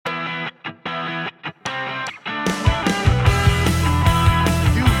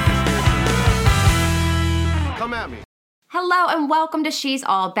Hello and welcome to She's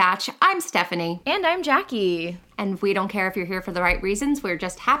All Batch. I'm Stephanie. And I'm Jackie. And we don't care if you're here for the right reasons. We're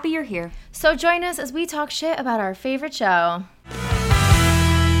just happy you're here. So join us as we talk shit about our favorite show.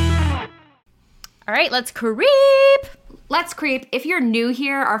 All right, let's creep. Let's creep. If you're new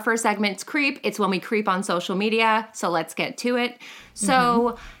here, our first segment's creep. It's when we creep on social media. So let's get to it.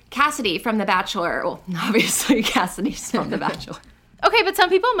 So Cassidy from The Bachelor. Well, obviously Cassidy's from The Bachelor. Okay, but some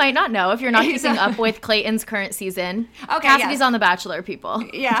people might not know if you're not keeping up with Clayton's current season. Okay, Cassidy's on The Bachelor, people.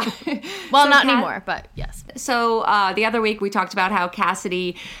 Yeah. Well, not anymore, but yes. So the other week we talked about how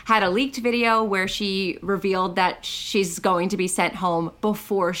Cassidy had a leaked video where she revealed that she's going to be sent home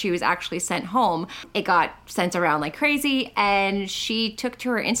before she was actually sent home. It got sent around like crazy, and she took to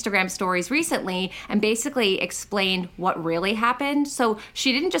her Instagram stories recently and basically explained what really happened. So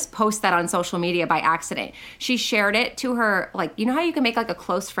she didn't just post that on social media by accident. She shared it to her, like, you know how you can make like a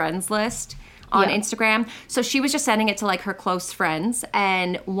close friends list on Instagram? So she was just sending it to like her close friends,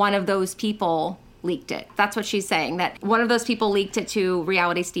 and one of those people leaked it. That's what she's saying, that one of those people leaked it to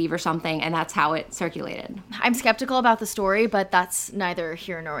Reality Steve or something, and that's how it circulated. I'm skeptical about the story, but that's neither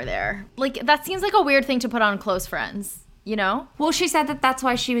here nor there. Like, that seems like a weird thing to put on close friends. You know? Well, she said that that's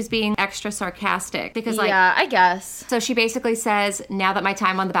why she was being extra sarcastic. Because, like... Yeah, I guess. So she basically says, now that my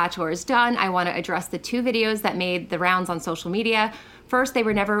time on The Bachelor is done, I want to address the two videos that made the rounds on social media. First, they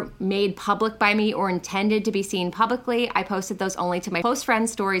were never made public by me or intended to be seen publicly. I posted those only to my close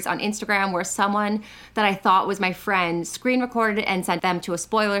friends' stories on Instagram, where someone that I thought was my friend screen recorded it and sent them to a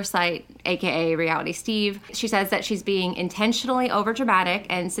spoiler site, aka Reality Steve. She says that she's being intentionally overdramatic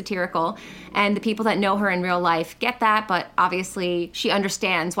and satirical, and the people that know her in real life get that, but obviously she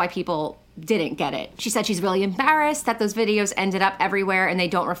understands why people didn't get it. She said she's really embarrassed that those videos ended up everywhere and they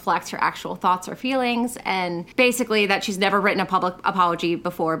don't reflect her actual thoughts or feelings, and basically that she's never written a public apology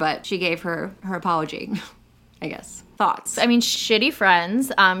before, but she gave her apology, I guess. Thoughts? I mean, shitty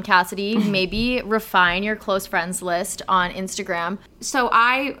friends. Cassidy, maybe refine your close friends list on Instagram. So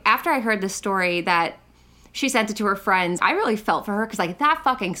after I heard the story that she sent it to her friends, I really felt for her, because, like, that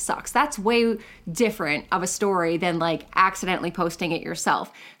fucking sucks. That's way different of a story than, like, accidentally posting it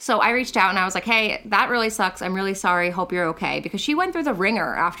yourself. So I reached out and I was like, hey, that really sucks. I'm really sorry. Hope you're okay. Because she went through the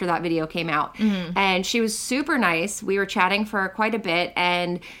ringer after that video came out. And she was super nice. We were chatting for quite a bit,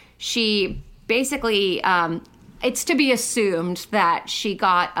 and she basically, it's to be assumed that she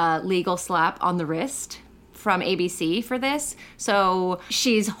got a legal slap on the wrist from ABC for this. So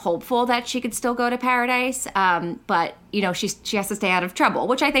she's hopeful that she could still go to Paradise. But, you know, she has to stay out of trouble,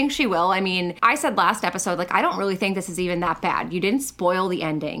 which I think she will. I mean, I said last episode, like, I don't really think this is even that bad. You didn't spoil the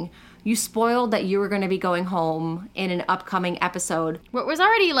ending. You spoiled that you were going to be going home in an upcoming episode. It was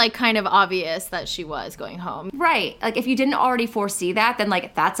already, like, kind of obvious that she was going home. Right. Like, if you didn't already foresee that, then,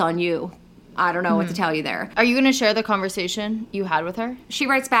 like, that's on you. I don't know what to tell you there. Are you going to share the conversation you had with her? She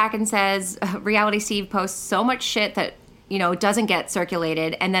writes back and says, Reality Steve posts so much shit that, you know, doesn't get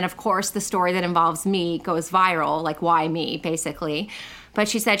circulated. And then, of course, the story that involves me goes viral. Like, why me, basically. But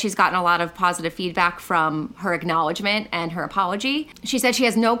she said she's gotten a lot of positive feedback from her acknowledgement and her apology. She said she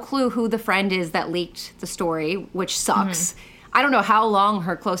has no clue who the friend is that leaked the story, which sucks. I don't know how long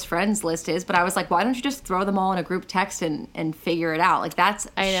her close friends list is, but I was like, why don't you just throw them all in a group text and figure it out? Like, that's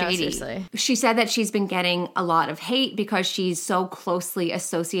shady. Seriously. She said that she's been getting a lot of hate because she's so closely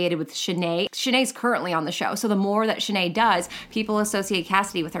associated with Shanae. Shanae's currently on the show, so the more that Shanae does, people associate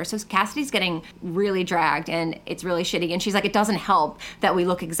Cassidy with her. So Cassidy's getting really dragged, and it's really shitty. And she's like, it doesn't help that we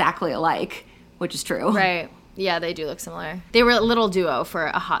look exactly alike, which is true. Right. Yeah, they do look similar. They were a little duo for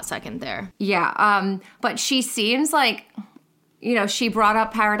a hot second there. Yeah, but she seems like... You know, she brought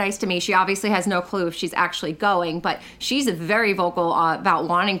up Paradise to me. She obviously has no clue if she's actually going, but she's very vocal about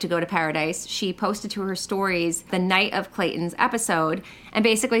wanting to go to Paradise. She posted to her stories the night of Clayton's episode and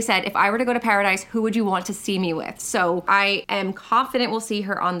basically said, if I were to go to Paradise, who would you want to see me with? So I am confident we'll see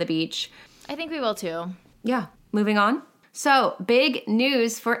her on the beach. I think we will too. Yeah. Moving on. So, big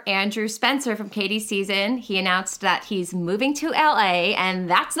news for Andrew Spencer from Katie's season. He announced that he's moving to LA, and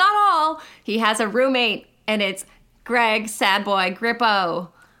that's not all. He has a roommate, and it's Greg, sad boy, Grippo.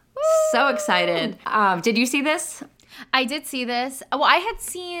 Woo! So excited. Did you see this? I did see this. Well, I had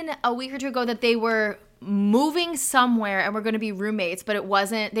seen a week or two ago that they were moving somewhere and were going to be roommates, but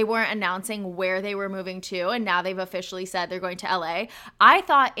they weren't announcing where they were moving to, and now they've officially said they're going to LA. I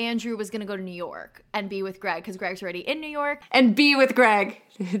thought Andrew was going to go to New York and be with Greg, because Greg's already in New York. And be with Greg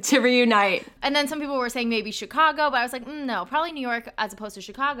to reunite. And then some people were saying maybe Chicago, but I was like, no, probably New York as opposed to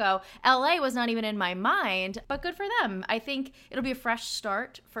Chicago. LA was not even in my mind, but good for them. I think it'll be a fresh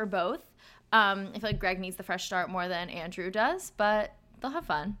start for both. I feel like Greg needs the fresh start more than Andrew does, but they'll have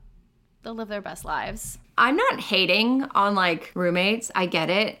fun. They'll live their best lives. I'm not hating on like roommates. I get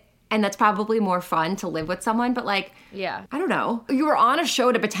it. And that's probably more fun to live with someone. But like, Yeah. I don't know. You were on a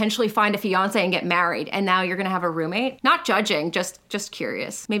show to potentially find a fiance and get married. And now you're going to have a roommate. Not judging, just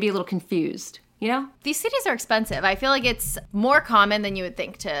curious. Maybe a little confused, you know? These cities are expensive. I feel like it's more common than you would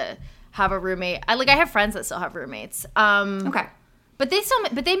think to have a roommate. I have friends that still have roommates. Okay. But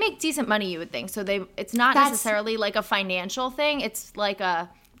they make decent money, you would think. So it's not necessarily like a financial thing. It's like a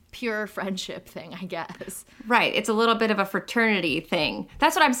pure friendship thing, I guess. Right. It's a little bit of a fraternity thing.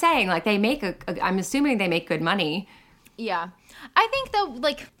 That's what I'm saying. Like they make I'm assuming they make good money. Yeah. I think though,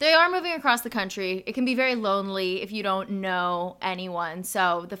 like they are moving across the country. It can be very lonely if you don't know anyone.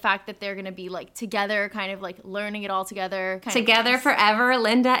 So the fact that they're going to be like together, kind of like learning it all together. Together forever,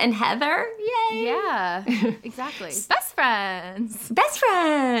 Linda and Heather. Yay. Yeah, exactly. Best friends. Best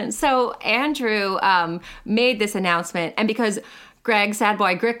friends. So Andrew made this announcement, and because Greg, sad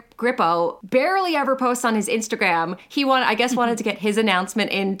boy Grippo, barely ever posts on his Instagram, he wanted to get his announcement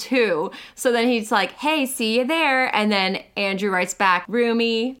in too. So then he's like, hey, see you there. And then Andrew writes back,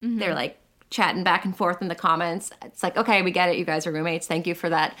 roomie. Mm-hmm. They're like chatting back and forth in the comments. It's like, okay, we get it. You guys are roommates. Thank you for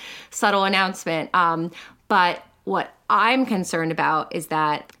that subtle announcement. But what I'm concerned about is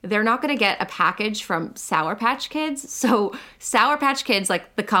that they're not going to get a package from Sour Patch Kids. So Sour Patch Kids,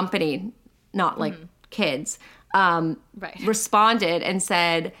 like the company, not like kids, responded and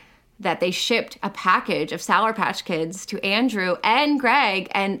said that they shipped a package of Sour Patch Kids to Andrew and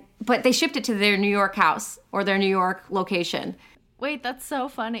Greg, but they shipped it to their New York house or their New York location. Wait, that's so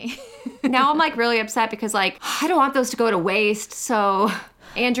funny. Now I'm like really upset because like I don't want those to go to waste. So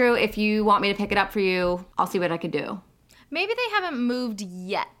Andrew, if you want me to pick it up for you, I'll see what I can do. Maybe they haven't moved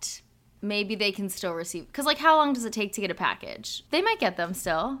yet. Maybe they can still receive. Because, like, how long does it take to get a package? They might get them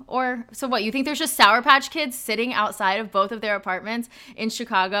still. Or, so what, you think there's just Sour Patch Kids sitting outside of both of their apartments in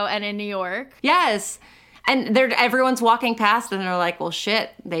Chicago and in New York? Yes. And everyone's walking past and they're like, well, shit,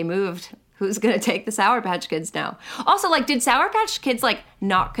 they moved. Who's going to take the Sour Patch Kids now? Also, like, did Sour Patch Kids, like,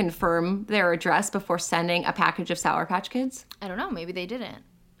 not confirm their address before sending a package of Sour Patch Kids? I don't know. Maybe they didn't.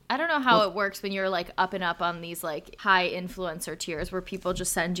 I don't know how it works when you're like up and up on these like high influencer tiers where people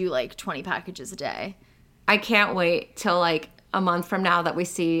just send you like 20 packages a day. I can't wait till like a month from now that we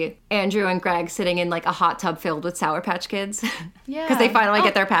see Andrew and Greg sitting in like a hot tub filled with Sour Patch Kids. Yeah. Because they finally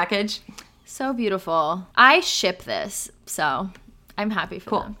get their package. So beautiful. I ship this, so I'm happy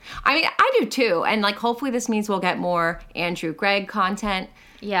for them. I mean, I do too. And like hopefully this means we'll get more Andrew Greg content.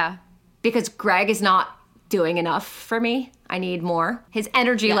 Yeah. Because Greg is not doing enough for me. I need more. His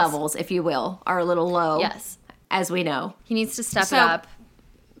energy levels, if you will, are a little low. Yes. As we know. He needs to step it up.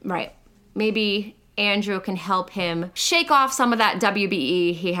 Right. Maybe Andrew can help him shake off some of that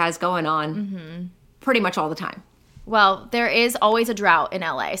WBE he has going on pretty much all the time. Well, there is always a drought in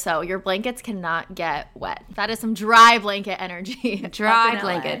LA, so your blankets cannot get wet. That is some dry blanket energy. Dry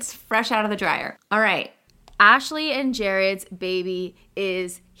blankets, fresh out of the dryer. All right. Ashley and Jared's baby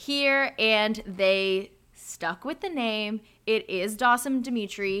is here, and they stuck with the name. It is Dawson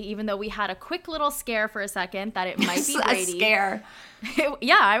Dimitri, even though we had a quick little scare for a second that it might be Brady. A scare.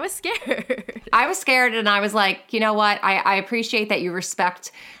 Yeah, I was scared. I was scared, and I was like, you know what? I appreciate that you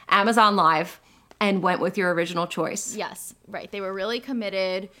respect Amazon Live and went with your original choice. Yes, right. They were really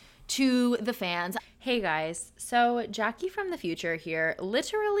committed to the fans. Hey guys, so Jackie from the future here.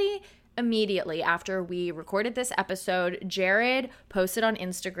 Literally immediately after we recorded this episode, Jared posted on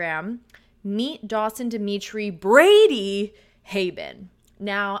Instagram, "Meet Dawson Dimitri Brady Haben."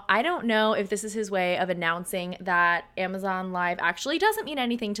 Now, I don't know if this is his way of announcing that Amazon Live actually doesn't mean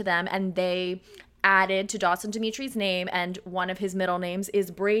anything to them and they added to Dawson Dimitri's name and one of his middle names is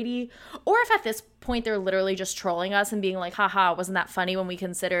Brady, or if at this point they're literally just trolling us and being like, haha, wasn't that funny when we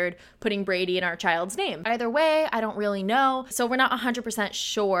considered putting Brady in our child's name? Either way, I don't really know. So we're not 100%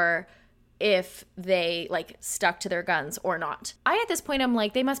 sure if they like stuck to their guns or not. At this point, I'm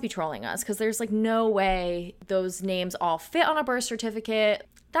like, they must be trolling us because there's like no way those names all fit on a birth certificate.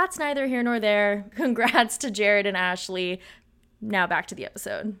 That's neither here nor there. Congrats to Jared and Ashley. Now back to the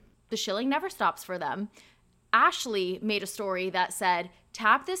episode. The shilling never stops for them. Ashley made a story that said,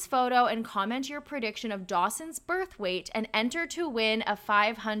 tap this photo and comment your prediction of Dawson's birth weight and enter to win a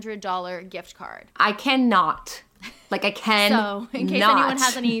 $500 gift card. I cannot. Like, I can. So, in case anyone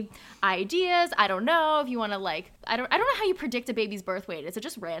has any ideas, I don't know if you want to like, I don't know how you predict a baby's birth weight. Is it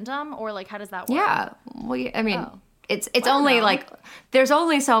just random or like how does that work? Yeah. Well, I mean, it's only like there's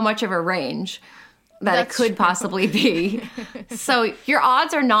only so much of a range. that That's it could true. possibly be. So your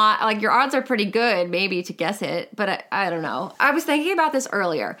odds are not, like, your odds are pretty good maybe to guess it, but I don't know. I was thinking about this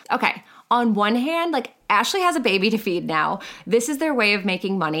earlier. Okay, on one hand, like, Ashley has a baby to feed now. This is their way of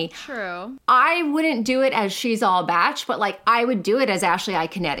making money. True. I wouldn't do it as She's All Batch, but like I would do it as Ashley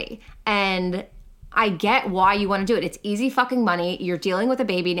Iaconetti. And I get why you want to do it. It's easy fucking money. You're dealing with a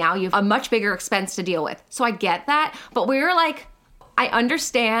baby now. You have a much bigger expense to deal with. So I get that. But we were like, I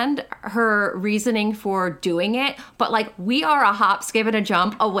understand her reasoning for doing it, but like we are a hop, skip, and a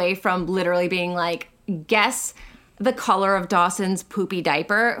jump away from literally being like, guess the color of Dawson's poopy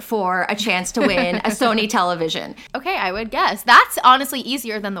diaper for a chance to win a Sony television. Okay, I would guess. That's honestly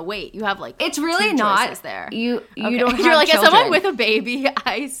easier than the weight. You have like It's really two not. choices there. You Okay. don't have You're like, children. as someone with a baby,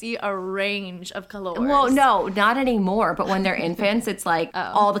 I see a range of colors. Well, no, not anymore. But when they're infants, it's like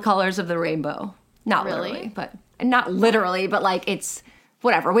all the colors of the rainbow. Not Really? literally, but not literally, but like it's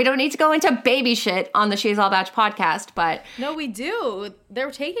whatever. We don't need to go into baby shit on the She's All Batch podcast, but No, we do. They're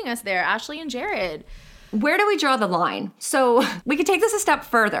taking us there, Ashley and Jared. where do we draw the line? So we could take this a step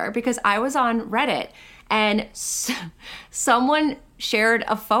further because I was on Reddit and someone shared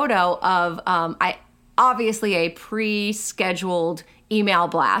a photo of obviously a pre-scheduled email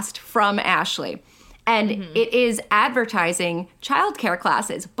blast from Ashley. And it is advertising childcare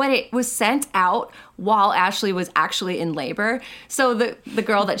classes, but it was sent out while Ashley was actually in labor. So the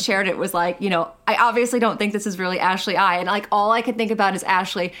girl that shared it was like, you know, I obviously don't think this is really Ashley I. And like all I could think about is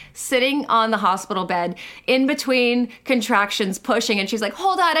Ashley sitting on the hospital bed in between contractions pushing. And she's like,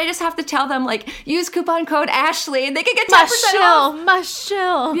 hold on, I just have to tell them like use coupon code Ashley and they can get 10% off. Must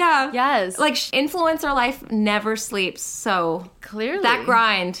chill. Yeah. Yes. Like influencer life never sleeps. So Clearly. that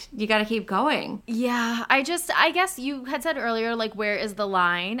grind, you got to keep going. Yeah, I guess you had said earlier, like, where is the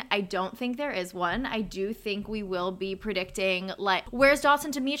line? I don't think there is one. I do think we will be predicting, like, where's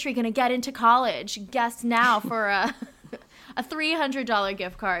Dawson Dimitri going to get into college? Guess now for a $300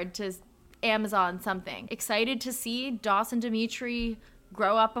 gift card to Amazon something. Excited to see Dawson Dimitri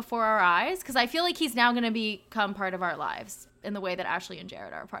grow up before our eyes because I feel like he's now going to become part of our lives in the way that Ashley and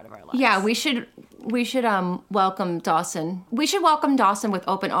Jared are a part of our lives. Yeah, we should welcome Dawson. We should welcome Dawson with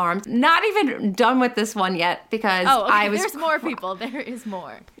open arms. Not even done with this one yet because okay, there's more people. There is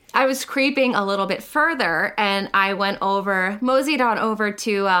more. I was creeping a little bit further and I moseyed on over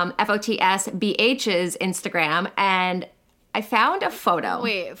to FOTSBH's Instagram and I found a photo.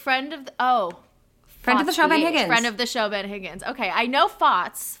 Wait, friend of the show, Ben Higgins. Friend of the show, Ben Higgins. Okay, I know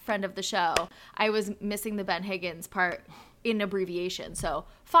FOTS, friend of the show. I was missing the Ben Higgins part in abbreviation, so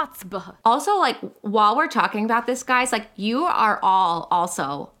FOTSB. Also, like, while we're talking about this, guys, like, you are all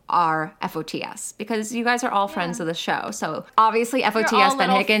also our FOTS because you guys are all friends of the show. So obviously FOTS Ben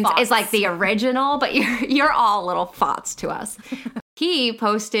Higgins FOTS. is like the original, but you're all little FOTS to us. He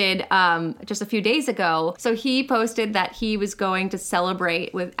posted just a few days ago. So he posted that he was going to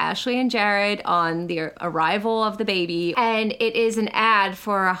celebrate with Ashley and Jared on the arrival of the baby. And it is an ad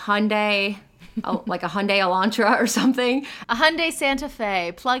for a Hyundai, like a Hyundai Elantra or something. A Hyundai Santa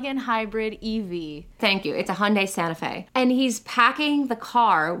Fe plug-in hybrid EV. Thank you. It's a Hyundai Santa Fe. And he's packing the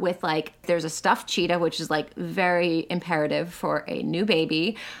car with like, there's a stuffed cheetah, which is like very imperative for a new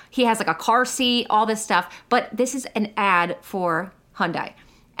baby. He has like a car seat, all this stuff. But this is an ad for Hyundai.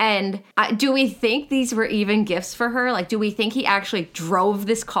 And do we think these were even gifts for her? Like, do we think he actually drove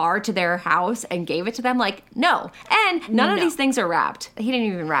this car to their house and gave it to them? Like, no. And none of these things are wrapped. He didn't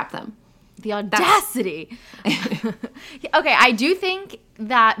even wrap them. The audacity. Okay, I do think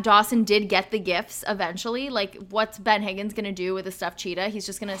that Dawson did get the gifts eventually. Like, what's Ben Higgins going to do with a stuffed cheetah? He's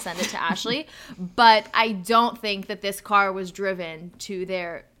just going to send it to Ashley. But I don't think that this car was driven to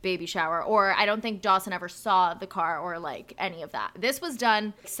their baby shower. Or I don't think Dawson ever saw the car or, like, any of that. This was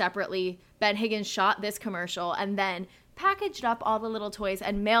done separately. Ben Higgins shot this commercial and then packaged up all the little toys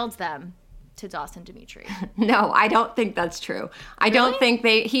and mailed them to Dawson Dimitri. No, I don't think that's true. I don't think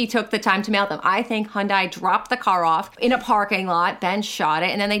he took the time to mail them. I think Hyundai dropped the car off in a parking lot, Ben shot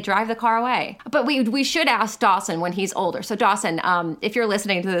it, and then they drive the car away. But we should ask Dawson when he's older. So Dawson, if you're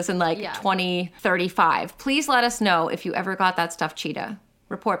listening to this in 2035, please let us know if you ever got that stuffed cheetah.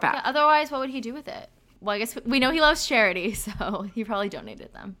 Report back. Yeah, otherwise, what would he do with it? Well, I guess we know he loves charity, so he probably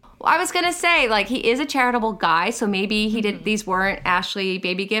donated them. Well, I was going to say, like, he is a charitable guy, so maybe these weren't Ashley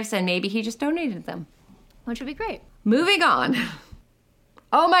baby gifts, and maybe he just donated them. Which would be great. Moving on.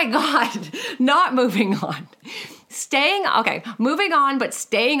 Oh my God, not moving on. Moving on, but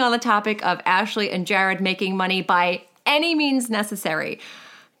staying on the topic of Ashley and Jared making money by any means necessary.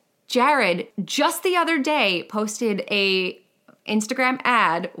 Jared, just the other day, posted a Instagram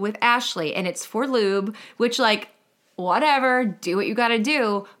ad with Ashley and it's for lube, which like, whatever, do what you gotta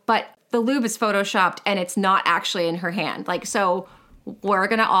do. But the lube is photoshopped and it's not actually in her hand. Like, so we're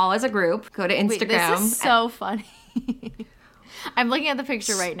going to all as a group go to Instagram. Wait, this is so funny. I'm looking at the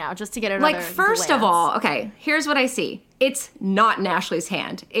picture right now just to get another Like, first glance. of all, okay, here's what I see. It's not in Ashley's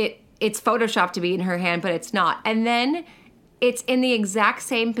hand. It's photoshopped to be in her hand, but it's not. And then it's in the exact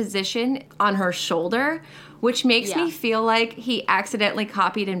same position on her shoulder, which makes me feel like he accidentally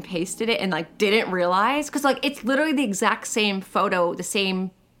copied and pasted it and, like, didn't realize. Because, like, it's literally the exact same photo, the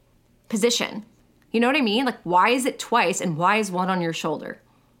same position. You know what I mean? Like, why is it twice and why is one on your shoulder?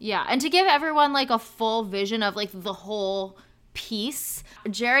 Yeah, and to give everyone, like, a full vision of, like, the whole piece,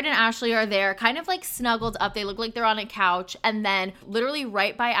 Jared and Ashley are there kind of like snuggled up. They look like they're on a couch, and then literally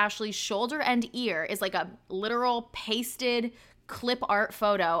right by Ashley's shoulder and ear is like a literal pasted clip art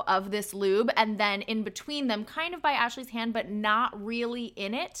photo of this lube, and then in between them, kind of by Ashley's hand but not really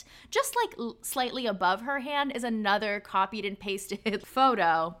in it, just like slightly above her hand, is another copied and pasted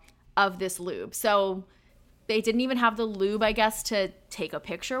photo of this lube. So they didn't even have the lube, I guess, to take a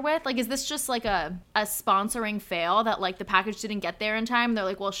picture with. Like, is this just like a sponsoring fail that, like, the package didn't get there in time? They're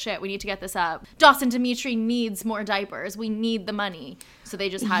like, well, shit, we need to get this up. Dawson Dimitri needs more diapers. We need the money. So they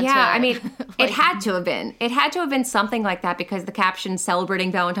just had to. Yeah, I mean, like, it had to have been. It had to have been something like that, because the caption celebrating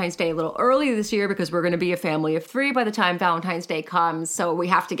Valentine's Day a little early this year because we're going to be a family of 3 by the time Valentine's Day comes. So we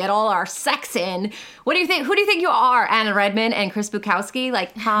have to get all our sex in. What do you think? Who do you think you are, Anna Redmond and Chris Bukowski?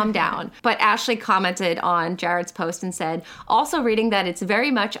 Like, calm down. But Ashley commented on Jared's post and said, also reading that it's very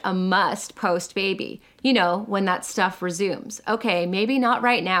much a must post baby. You know, when that stuff resumes. Okay, maybe not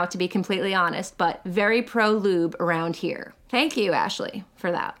right now, to be completely honest, but very pro lube around here. Thank you, Ashley,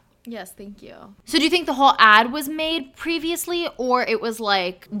 for that. Yes, thank you. So do you think the whole ad was made previously, or it was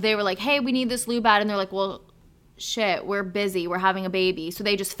like they were like, hey, we need this lube ad, and they're like, well, shit, we're busy, we're having a baby, so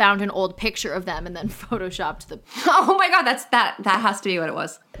they just found an old picture of them and then photoshopped the Oh my god, that has to be what it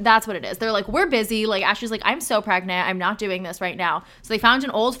was. That's what it is. They're like, we're busy. Like, Ashley's like, I'm so pregnant, I'm not doing this right now. So they found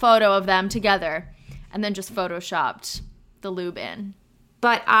an old photo of them together and then just photoshopped the lube in.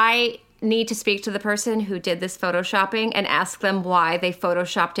 But I need to speak to the person who did this photoshopping and ask them why they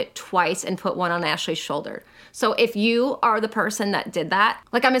photoshopped it twice and put one on Ashley's shoulder. So if you are the person that did that,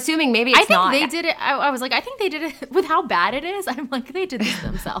 like, I'm assuming maybe it's not. I think they did it. I was like, I think they did it with how bad it is. I'm like, they did this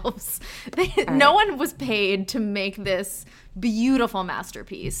themselves. No one was paid to make this beautiful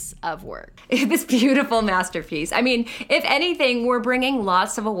masterpiece of work. This beautiful masterpiece. I mean, if anything, we're bringing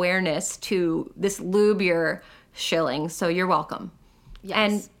lots of awareness to this lube you're shilling, so you're welcome. Yes.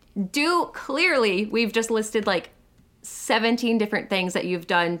 And clearly, we've just listed like 17 different things that you've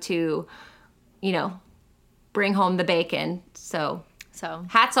done to, you know, bring home the bacon. So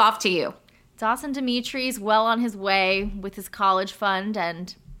hats off to you. Dawson Dimitri's well on his way with his college fund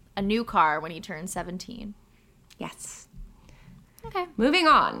and a new car when he turns 17. Yes. Okay. Moving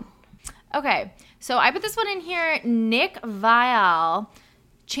on. Okay. So I put this one in here. Nick Vial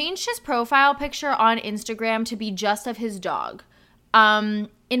changed his profile picture on Instagram to be just of his dog.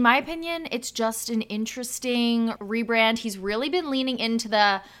 In my opinion, it's just an interesting rebrand. He's really been leaning into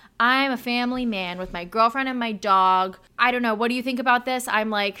the I'm a family man with my girlfriend and my dog. I don't know. What do you think about this? I'm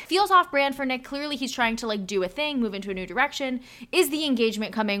like, feels off brand for Nick. Clearly he's trying to like do a thing, move into a new direction. Is the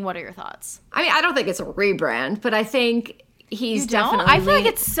engagement coming? What are your thoughts? I mean, I don't think it's a rebrand, but I think he's definitely. I feel like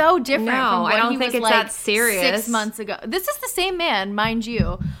it's so different from what I don't he think was it's like that serious. 6 months ago. This is the same man, mind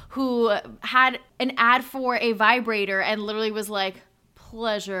you, who had an ad for a vibrator and literally was like,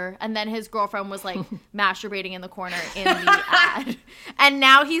 pleasure, and then his girlfriend was like masturbating in the corner in the ad, and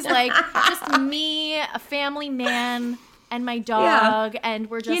now he's like, just me, a family man, and my dog, and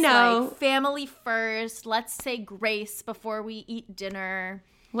we're just like family first. Let's say grace before we eat dinner.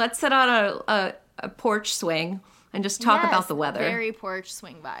 Let's sit on a porch swing and just talk about the weather. Very porch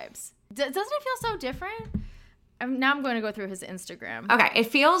swing vibes. Doesn't it feel so different? Now I'm going to go through his Instagram. Okay, it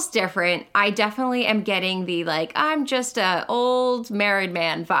feels different. I definitely am getting the, like, I'm just a old married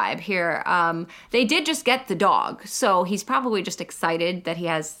man vibe here. They did just get the dog, so he's probably just excited that he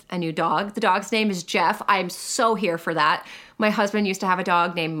has a new dog. The dog's name is Jeff. I'm so here for that. My husband used to have a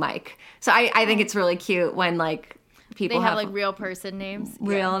dog named Mike. So I think it's really cute when, like, people have like real person names.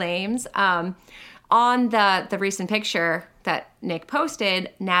 Real names. On the recent picture that Nick posted,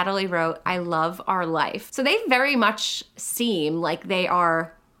 Natalie wrote, I love our life. So they very much seem like they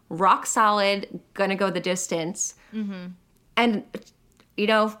are rock solid, gonna go the distance. Mm-hmm. And, you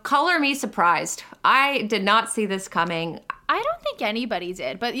know, color me surprised. I did not see this coming. I don't think anybody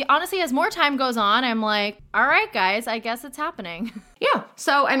did. But honestly, as more time goes on, I'm like, all right, guys, I guess it's happening. Yeah.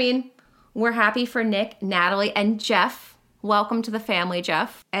 So, I mean, we're happy for Nick, Natalie, and Jeff. Welcome to the family,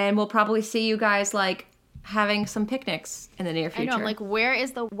 Jeff. And we'll probably see you guys, like, having some picnics in the near future. I know. I'm like, where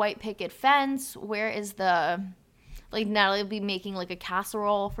is the white picket fence? Where is the... Like, Natalie will be making, like, a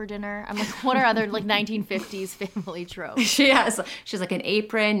casserole for dinner. I'm like, what are other, like, 1950s family tropes? She's like an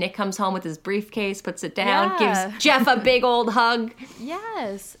apron. Nick comes home with his briefcase, puts it down, Yeah. gives Jeff a big old hug.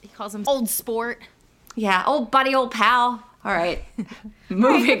 Yes. He calls him old sport. Yeah, old buddy, old pal. All right,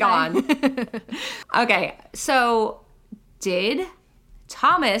 moving on. Okay, so did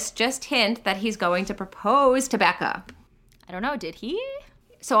Thomas just hint that he's going to propose to Becca? I don't know. Did he?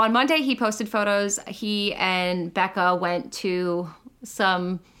 So on Monday, he posted photos. He and Becca went to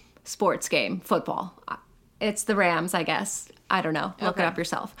some sports game, football. It's the Rams, I guess. I don't know. Look it up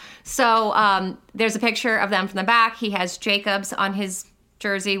yourself. So there's a picture of them from the back. He has Jacobs on his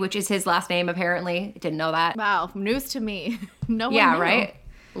jersey, which is his last name, apparently. Didn't know that. Wow. News to me. No one Yeah, knew. right?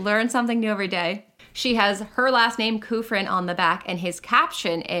 Learn something new every day. She has her last name, Kufrin, on the back, and his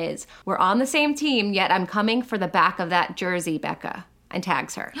caption is, "We're on the same team, yet I'm coming for the back of that jersey, Becca," and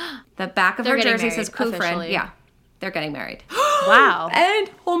tags her. The back of They're her getting jersey married, says Kufrin. officially. Yeah, they're getting married. Wow. And,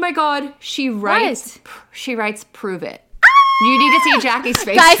 oh my God, she writes, "Prove it." You need to see Jackie's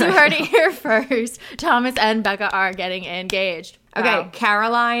face. Guys, you right heard now. it here first. Thomas and Becca are getting engaged. Okay, Wow.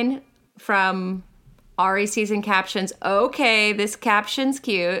 Caroline from Ari Season Captions. Okay, this caption's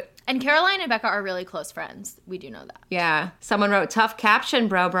cute. And Caroline and Becca are really close friends. We do know that. Yeah. Someone wrote, "Tough caption,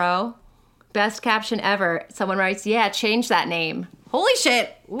 bro. Best caption ever." Someone writes, "Yeah, change that name." Holy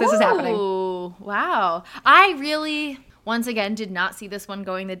shit. This is happening. Ooh, wow. I really, once again, did not see this one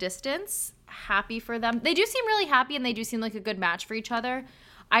going the distance. Happy for them. They do seem really happy and they do seem like a good match for each other.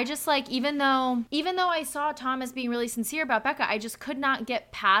 I just like, even though I saw Thomas being really sincere about Becca, I just could not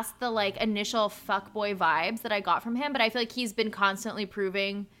get past the like initial fuckboy vibes that I got from him. But I feel like he's been constantly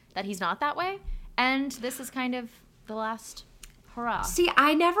proving that he's not that way. And this is kind of the last hurrah. See,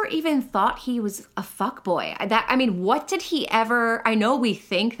 I never even thought he was a fuckboy. I mean, what did he ever... I know we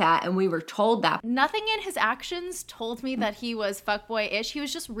think that and we were told that. Nothing in his actions told me that he was fuckboy-ish. He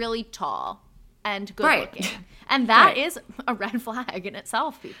was just really tall and good Right. looking. And that Right. is a red flag in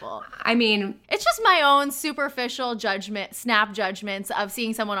itself, people. I mean, It's just my own superficial snap judgments of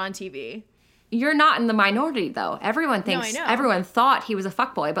seeing someone on TV. you're not in the minority, though. Everyone thinks... I know. Everyone thought he was a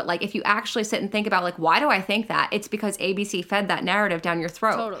fuckboy, but, like, if you actually sit and think about, like, why do I think that? It's because ABC fed that narrative down your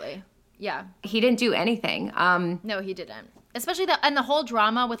throat. Totally. Yeah. He didn't do anything. No, he didn't. Especially the whole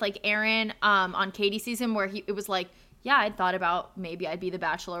drama with like Aaron on Katie's season where it was like, yeah, I'd thought about maybe I'd be the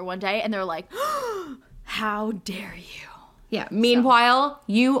Bachelor one day, and they're like, how dare you? Yeah. Meanwhile,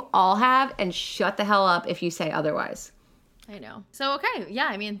 you all have, and shut the hell up if you say otherwise. I know. So okay, yeah,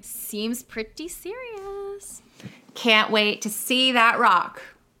 I mean, seems pretty serious. Can't wait to see that rock.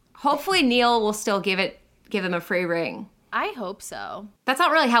 Hopefully Neil will still give him a free ring. I hope so. That's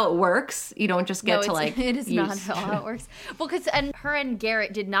not really how it works. You don't just get to like it is not use- how it works. Well, because her and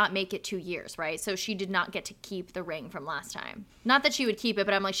Garrett did not make it 2 years, right? So she did not get to keep the ring from last time. Not that she would keep it,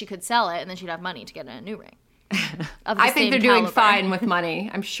 but I'm like, she could sell it and then she'd have money to get a new ring. Of the I think same they're doing caliber. fine with money.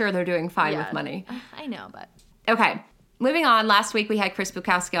 I'm sure they're doing fine Yeah. with money. I know, but Okay. Moving on, last week we had Chris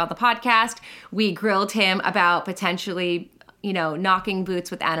Bukowski on the podcast. We grilled him about potentially, knocking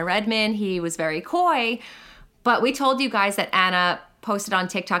boots with Anna Redman. He was very coy. But we told you guys that Anna posted on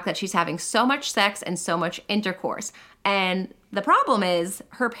TikTok that she's having so much sex and so much intercourse. And the problem is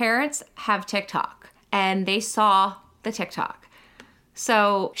her parents have TikTok and they saw the TikTok.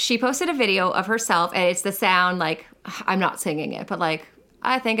 So she posted a video of herself and it's the sound like, I'm not singing it, but like,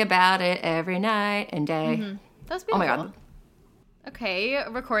 I think about it every night and day. that was Oh beautiful. my God. Okay,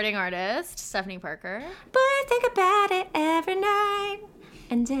 recording artist Stephanie Parker. But I think about it every night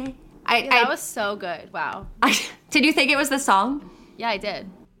and day. That was so good. Wow. Did you think it was the song? Yeah, I did.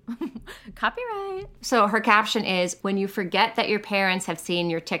 Copyright. So her caption is, "When you forget that your parents have seen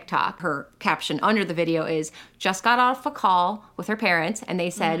your TikTok." Her caption under the video is, "Just got off a call with her parents and they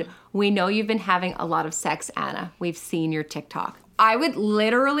said, we know you've been having a lot of sex, Anna. We've seen your TikTok." I would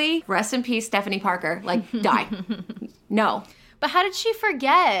literally, rest in peace, Stephanie Parker, like die. No. But how did she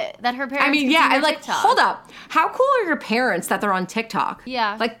forget that her parents? I mean, could yeah, see her I'm like, TikTok? hold up. How cool are your parents that they're on TikTok?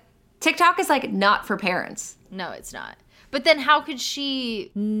 Yeah. Like, TikTok is like not for parents. No, it's not. But then how could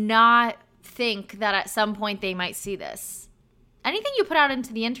she not think that at some point they might see this? Anything you put out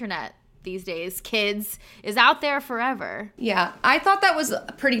into the internet these days, kids, is out there forever. Yeah, I thought that was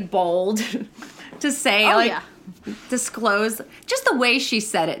pretty bold to say, disclose. Just the way she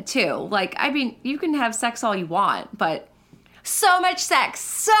said it, too. Like, I mean, you can have sex all you want, but so much sex,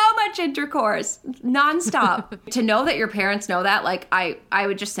 so much intercourse, nonstop. To know that your parents know that, like, I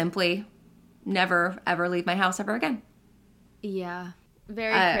would just simply never, ever leave my house ever again. Yeah.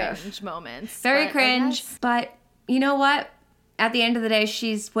 Very cringe moments. Very cringe. But you know what? At the end of the day,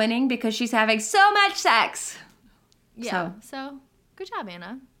 she's winning because she's having so much sex. Yeah. So good job,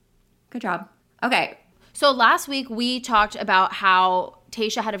 Anna. Good job. Okay. So last week we talked about how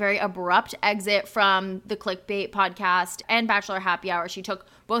Tayshia had a very abrupt exit from the Clickbait podcast and Bachelor Happy Hour. She took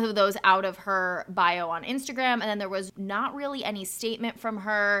both of those out of her bio on Instagram, and then there was not really any statement from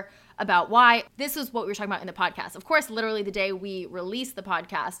her about why. This is what we were talking about in the podcast. Of course, literally the day we released the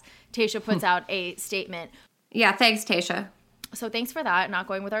podcast, Tayshia puts out a statement. Yeah, thanks, Tayshia. So thanks for that, not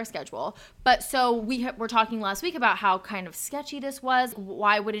going with our schedule. But so we were talking last week about how kind of sketchy this was.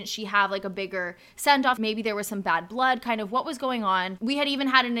 Why wouldn't she have like a bigger send-off? Maybe there was some bad blood, kind of what was going on. We had even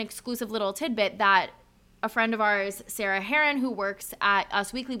had an exclusive little tidbit that a friend of ours, Sarah Heron, who works at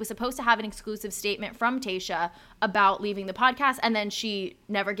Us Weekly, was supposed to have an exclusive statement from Tayshia about leaving the podcast, and then she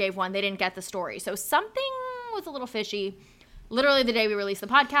never gave one. They didn't get the story. So something was a little fishy. Literally the day we released the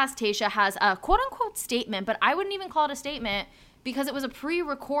podcast, Tayshia has a quote-unquote statement, but I wouldn't even call it a statement because it was a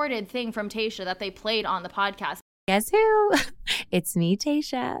pre-recorded thing from Tayshia that they played on the podcast. Guess who? It's me,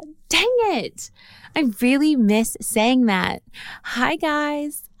 Tayshia. Dang it. I really miss saying that. Hi,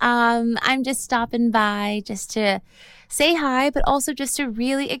 guys. I'm just stopping by just to say hi, but also just to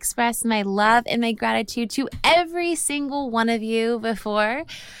really express my love and my gratitude to every single one of you before,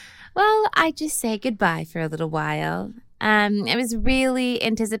 well, I just say goodbye for a little while. I was really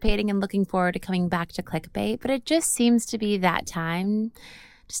anticipating and looking forward to coming back to Clickbait, but it just seems to be that time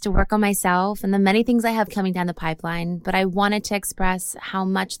just to work on myself and the many things I have coming down the pipeline. But I wanted to express how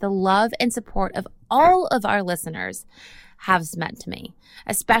much the love and support of all of our listeners has meant to me,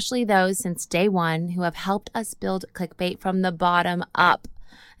 especially those since day one who have helped us build Clickbait from the bottom up.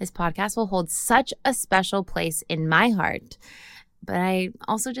 This podcast will hold such a special place in my heart. But I'm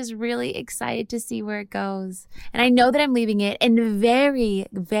also just really excited to see where it goes. And I know that I'm leaving it in very,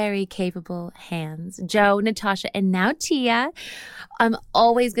 very capable hands. Joe, Natasha, and now Tia. I'm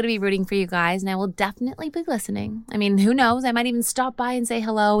always going to be rooting for you guys, and I will definitely be listening. I mean, who knows? I might even stop by and say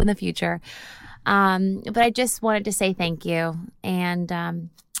hello in the future. But I just wanted to say thank you.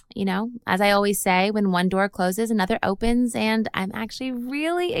 And, you know, as I always say, when one door closes, another opens, and I'm actually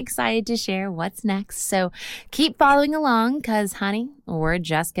really excited to share what's next. So keep following along because, honey, we're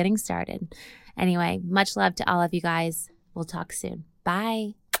just getting started. Anyway, much love to all of you guys. We'll talk soon.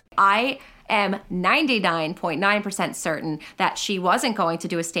 Bye. I am 99.9% certain that she wasn't going to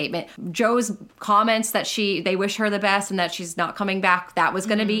do a statement. Joe's comments that they wish her the best and that she's not coming back, that was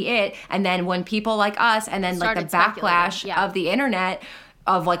going to be it. And then when people like us and then like the backlash of the internet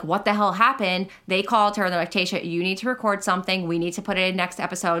of like what the hell happened, they called her and they're like, Tayshia, you need to record something. We need to put it in next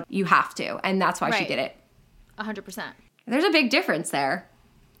episode. You have to. And that's why she did it. 100%. There's a big difference there.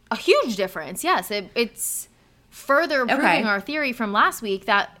 A huge difference, yes. It's further proving our theory from last week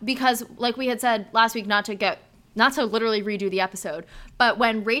that, because like we had said last week, not to literally redo the episode, but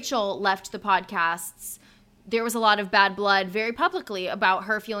when Rachel left the podcasts, there was a lot of bad blood very publicly about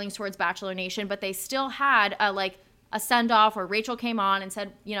her feelings towards Bachelor Nation, but they still had a send-off where Rachel came on and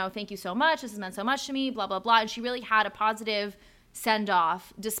said, you know, thank you so much. This has meant so much to me, blah, blah, blah. And she really had a positive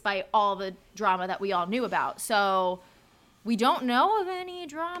send-off despite all the drama that we all knew about. So we don't know of any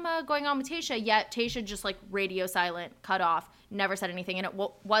drama going on with Tayshia, yet Tayshia just like radio silent, cut off, never said anything. And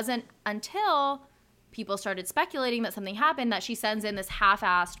it wasn't until people started speculating that something happened that she sends in this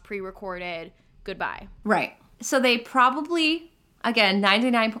half-assed, pre-recorded goodbye. Right. So they probably, again,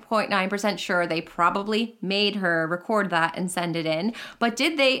 99.9% sure they probably made her record that and send it in. But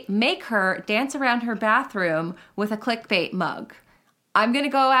did they make her dance around her bathroom with a Clickbait mug? I'm going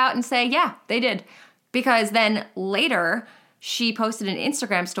to go out and say, yeah, they did. Because then later, she posted an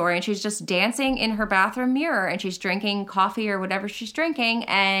Instagram story and she's just dancing in her bathroom mirror and she's drinking coffee or whatever she's drinking.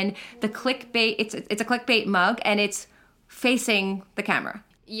 And the Clickbait, it's a Clickbait mug and it's facing the camera.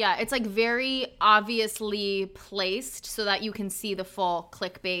 Yeah, it's like very obviously placed so that you can see the full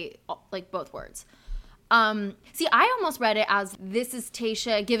Clickbait, like both words. See, I almost read it as this is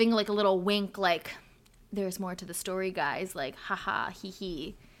Tayshia giving like a little wink, like there's more to the story, guys. Like, haha, hee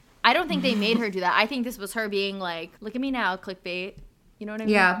hee. I don't think they made her do that. I think this was her being like, look at me now, Clickbait. You know what I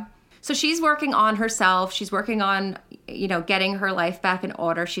mean? Yeah. So she's working on herself. She's working on, you know, getting her life back in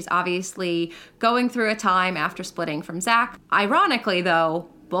order. She's obviously going through a time after splitting from Zach. Ironically, though,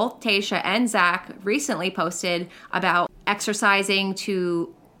 both Tayshia and Zach recently posted about exercising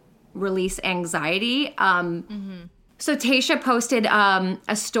to release anxiety. So Tayshia posted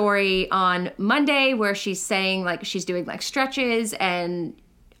a story on Monday where she's saying like she's doing like stretches and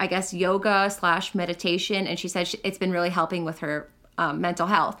I guess yoga / meditation. And she said it's been really helping with her mental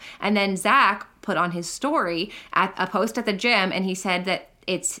health. And then Zach put on his story at a post at the gym, and he said that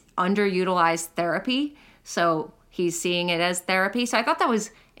it's underutilized therapy. So he's seeing it as therapy. So I thought that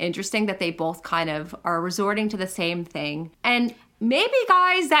was interesting that they both kind of are resorting to the same thing. And maybe,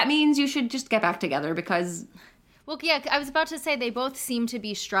 guys, that means you should just get back together because... Well, yeah, I was about to say they both seem to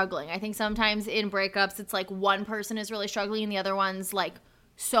be struggling. I think sometimes in breakups, it's like one person is really struggling and the other one's like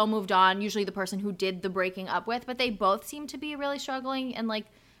so moved on, usually the person who did the breaking up with, but they both seem to be really struggling and like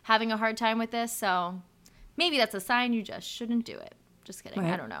having a hard time with this. So maybe that's a sign you just shouldn't do it. Just kidding.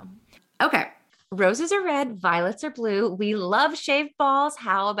 Right. I don't know. Okay. Roses are red, violets are blue. We love shaved balls.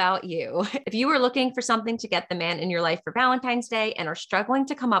 How about you? If you are looking for something to get the man in your life for Valentine's Day and are struggling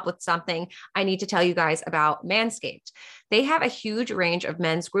to come up with something, I need to tell you guys about Manscaped. They have a huge range of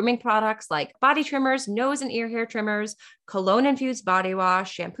men's grooming products like body trimmers, nose and ear hair trimmers, cologne-infused body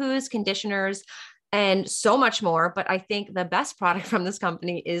wash, shampoos, conditioners, and so much more. But I think the best product from this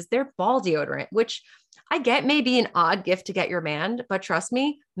company is their ball deodorant, which I get may be an odd gift to get your man, but trust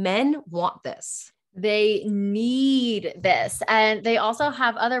me, men want this. They need this. And they also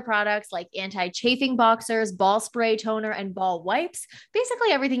have other products like anti-chafing boxers, ball spray toner, and ball wipes.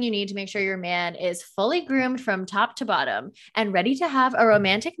 Basically everything you need to make sure your man is fully groomed from top to bottom and ready to have a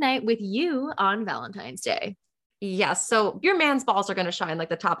romantic night with you on Valentine's Day. Yes. So your man's balls are going to shine like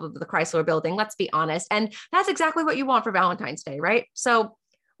the top of the Chrysler building. Let's be honest. And that's exactly what you want for Valentine's Day, right? So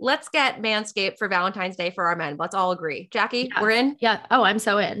let's get Manscaped for Valentine's Day for our men. Let's all agree. Jackie, we're in? Yeah. Oh, I'm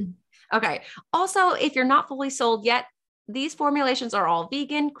so in. Okay. Also, if you're not fully sold yet, these formulations are all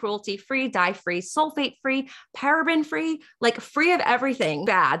vegan, cruelty-free, dye-free, sulfate-free, paraben-free, like free of everything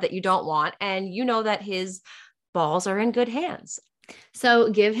bad that you don't want. And you know that his balls are in good hands. So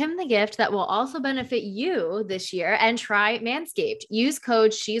give him the gift that will also benefit you this year and try Manscaped. Use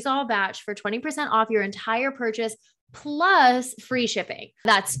code She'sAllBatch for 20% off your entire purchase plus free shipping.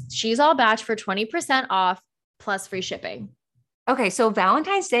 That's She's All Batch for 20% off plus free shipping. Okay, so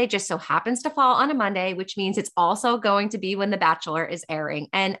Valentine's Day just so happens to fall on a Monday, which means it's also going to be when The Bachelor is airing.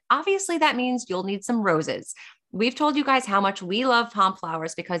 And obviously that means you'll need some roses. We've told you guys how much we love Pomp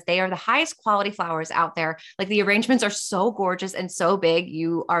flowers because they are the highest quality flowers out there. Like the arrangements are so gorgeous and so big,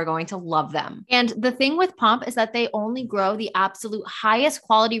 you are going to love them. And the thing with Pomp is that they only grow the absolute highest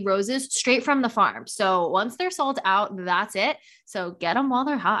quality roses straight from the farm. So once they're sold out, that's it. So get them while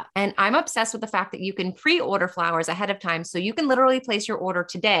they're hot. And I'm obsessed with the fact that you can pre-order flowers ahead of time. So you can literally place your order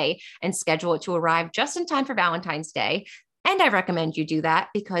today and schedule it to arrive just in time for Valentine's Day. And I recommend you do that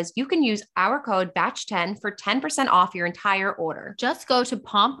because you can use our code BATCH10 for 10% off your entire order. Just go to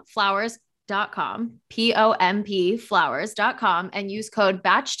pompflowers.com, POMP flowers.com, and use code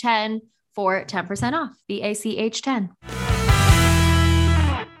BATCH10 for 10% off, BACH10.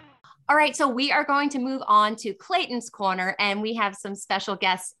 All right, so we are going to move on to Clayton's Corner, and we have some special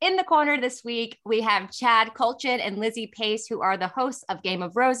guests in the corner this week. We have Chad Kultgen and Lizzie Pace, who are the hosts of Game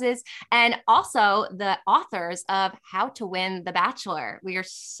of Roses, and also the authors of How to Win the Bachelor. We are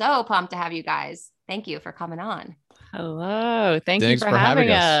so pumped to have you guys. Thank you for coming on. Hello. Thanks you for having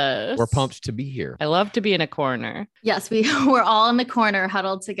us. We're pumped to be here. I love to be in a corner. Yes, we're all in the corner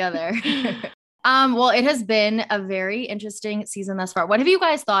huddled together. Well, it has been a very interesting season thus far. What have you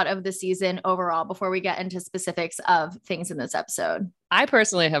guys thought of the season overall before we get into specifics of things in this episode? I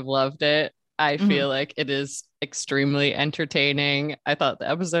personally have loved it. I feel like it is extremely entertaining. I thought the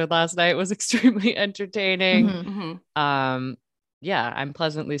episode last night was extremely entertaining. Yeah, I'm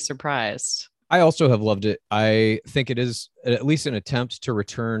pleasantly surprised. I also have loved it. I think it is at least an attempt to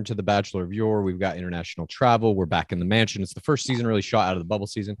return to the Bachelor of yore. We've got international travel. We're back in the mansion. It's the first season really shot out of the bubble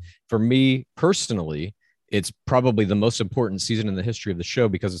season. For me personally, it's probably the most important season in the history of the show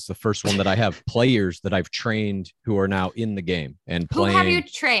because it's the first one that I have players that I've trained who are now in the game and playing. Who have you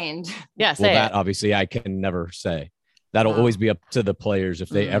trained? Yes, well, that obviously I can never say. That'll always be up to the players if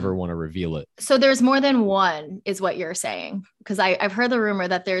they ever want to reveal it. So there's more than one is what you're saying. Because I've heard the rumor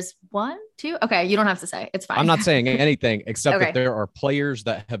that there's 1, 2. Okay, you don't have to say. It's fine. I'm not saying anything except that there are players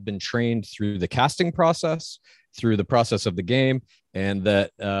that have been trained through the casting process, through the process of the game, and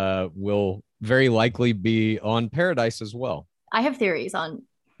that will very likely be on Paradise as well. I have theories on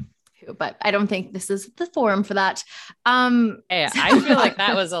who, but I don't think this is the forum for that. Hey, I feel like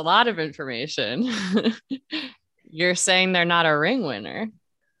that was a lot of information. You're saying they're not a ring winner.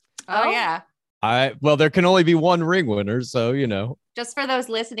 Oh, yeah. Well, there can only be one ring winner. So, you know, just for those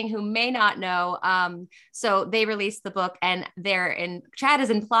listening who may not know. So they released the book and Chad is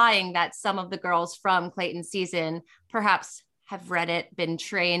implying that some of the girls from Clayton's season perhaps have read it, been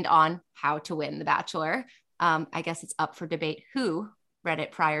trained on how to win The Bachelor. I guess it's up for debate who read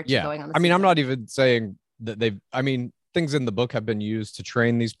it prior to going on the season. I'm not even saying that things in the book have been used to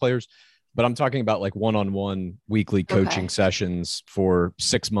train these players. but I'm talking about like one-on-one weekly coaching sessions for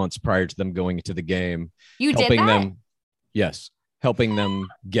 6 months prior to them going into the game. You did that? Helping them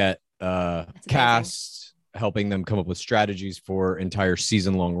get casts, helping them come up with strategies for entire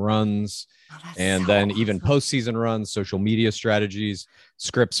season-long runs, and then even postseason runs, social media strategies,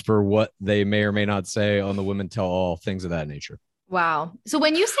 scripts for what they may or may not say on the Women Tell All, things of that nature. Wow. So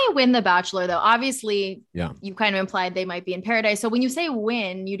when you say win the Bachelor, though, obviously you kind of implied they might be in paradise. So when you say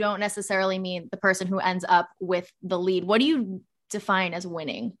win, you don't necessarily mean the person who ends up with the lead. What do you define as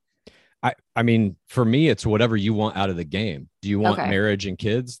winning? I mean, for me, it's whatever you want out of the game. Do you want marriage and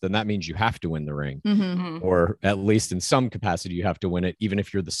kids? Then that means you have to win the ring, or at least in some capacity, you have to win it, even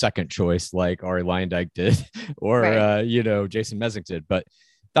if you're the second choice, like Ari Luyendyk did, or Jason Mesnick did. But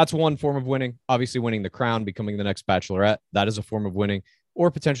that's one form of winning. Obviously, winning the crown, becoming the next Bachelorette, that is a form of winning.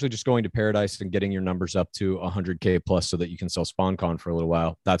 Or potentially just going to paradise and getting your numbers up to 100K plus so that you can sell SpawnCon for a little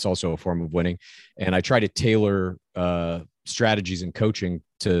while. That's also a form of winning. And I try to tailor strategies and coaching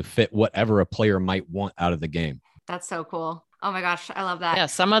to fit whatever a player might want out of the game. That's so cool. Oh my gosh, I love that. Yeah,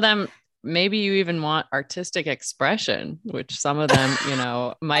 some of them, maybe you even want artistic expression, which some of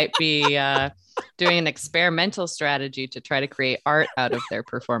them, might be doing an experimental strategy to try to create art out of their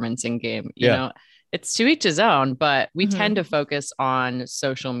performance in game. You know, it's to each his own, but we tend to focus on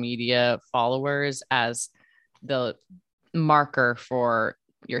social media followers as the marker for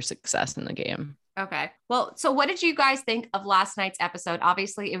your success in the game. Okay. Well, so what did you guys think of last night's episode?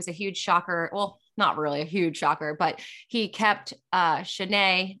 Obviously, it was a huge shocker. Well, not really a huge shocker, but he kept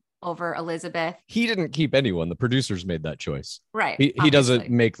Shanae over Elizabeth. He didn't keep anyone. The producers made that choice. Right. He doesn't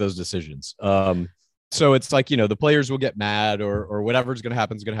make those decisions. So it's like, the players will get mad or whatever's going to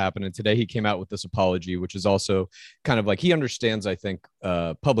happen is going to happen. And today he came out with this apology, which is also kind of like he understands, I think,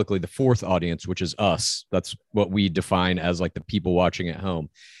 publicly the fourth audience, which is us. That's what we define as like the people watching at home.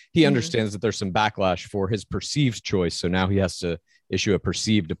 He understands that there's some backlash for his perceived choice. So now he has to issue a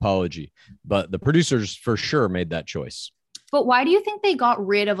perceived apology. But the producers for sure made that choice. But why do you think they got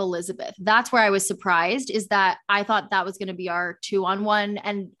rid of Elizabeth? That's where I was surprised, is that I thought that was going to be our 2-on-1.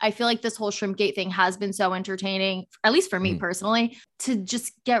 And I feel like this whole Shrimp Gate thing has been so entertaining, at least for me personally, to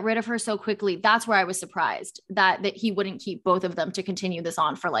just get rid of her so quickly. That's where I was surprised that he wouldn't keep both of them to continue this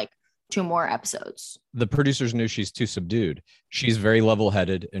on for like 2 more episodes. The producers knew she's too subdued. She's very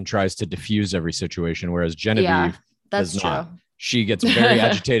level-headed and tries to diffuse every situation, whereas Genevieve does not. She gets very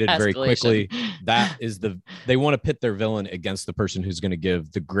agitated very quickly. That is they want to pit their villain against the person who's going to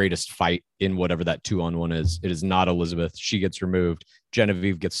give the greatest fight in whatever that 2-on-1 is. It is not Elizabeth. She gets removed.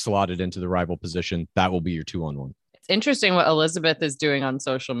 Genevieve gets slotted into the rival position. That will be your 2-on-1. It's interesting what Elizabeth is doing on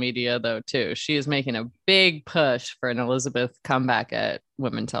social media, though, too. She is making a big push for an Elizabeth comeback at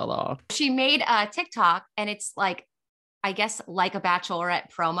Women Tell All. She made a TikTok, and it's like, I guess, like a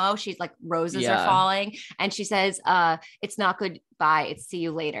Bachelorette promo. She's like, roses are falling. And she says, it's not goodbye, it's see you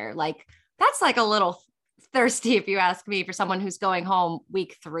later. Like, that's like a little thirsty, if you ask me, for someone who's going home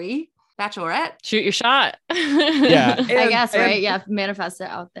week 3. Bachelorette, shoot your shot. Yeah, I guess, right? Yeah, manifest it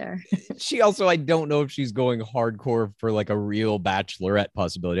out there. She also, I don't know if she's going hardcore for like a real Bachelorette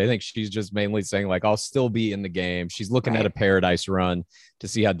possibility. I think she's just mainly saying like, I'll still be in the game. She's looking at a paradise run to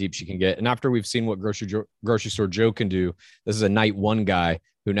see how deep she can get. And after we've seen what Grocery Store Joe can do, this is a night 1 guy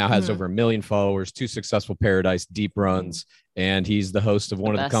who now has over 1 million followers, 2 successful paradise deep runs, and he's the host of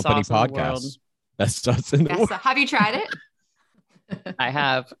one of the company podcasts. Best sauce in the world. Have you tried it? I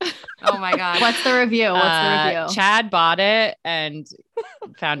have. Oh my God. What's the review? Chad bought it and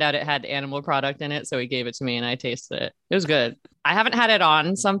found out it had animal product in it. So he gave it to me and I tasted it. It was good. I haven't had it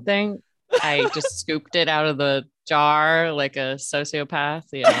on something. I just scooped it out of the jar like a sociopath.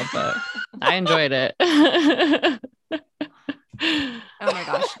 Yeah, but I enjoyed it. Oh my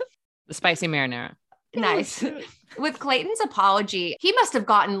gosh. The spicy marinara. Nice. With Clayton's apology, he must have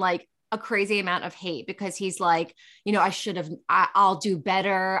gotten like a crazy amount of hate because he's like, I'll do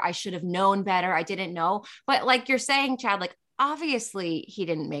better. I should have known better. I didn't know. But like you're saying, Chad, like, obviously he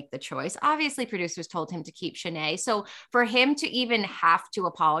didn't make the choice. Obviously producers told him to keep Shanae. So for him to even have to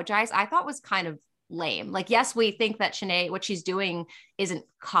apologize, I thought was kind of lame. Like, yes, we think that Shanae, what she's doing isn't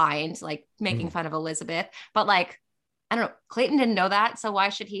kind, like making fun of Elizabeth, but like, I don't know, Clayton didn't know that. So why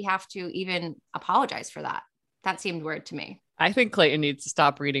should he have to even apologize for that? That seemed weird to me. I think Clayton needs to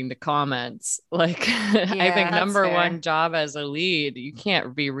stop reading the comments. Like, I think number one job as a lead, you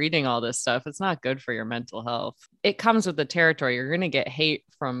can't be reading all this stuff. It's not good for your mental health. It comes with the territory. You're going to get hate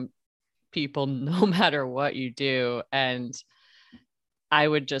from people no matter what you do. And I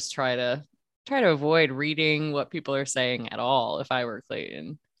would just try to avoid reading what people are saying at all. If I were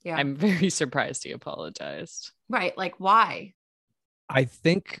Clayton, I'm very surprised he apologized. Right. Like, why? I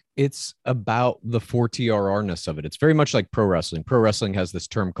think it's about the 4TRR-ness of it. It's very much like pro wrestling. Pro wrestling has this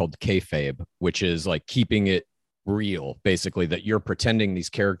term called kayfabe, which is like keeping it real, basically, that you're pretending these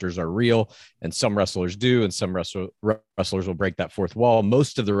characters are real, and some wrestlers do, and some wrestlers will break that fourth wall.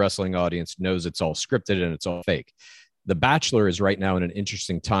 Most of the wrestling audience knows it's all scripted and it's all fake. The Bachelor is right now in an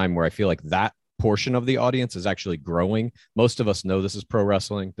interesting time where I feel like that portion of the audience is actually growing. Most of us know this is pro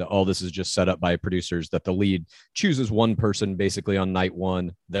wrestling, that all this is just set up by producers, that the lead chooses one person basically on night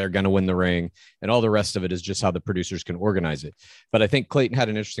one, they're going to win the ring, and all the rest of it is just how the producers can organize it. But I think Clayton had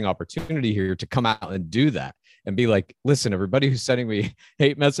an interesting opportunity here to come out and do that and be like, listen, everybody who's sending me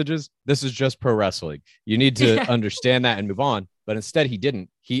hate messages, this is just pro wrestling. You need to understand that and move on. But instead he didn't.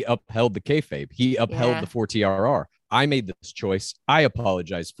 He upheld the kayfabe. He upheld the 4TRR. I made this choice. I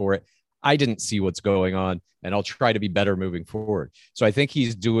apologize for it. I didn't see what's going on, and I'll try to be better moving forward. So I think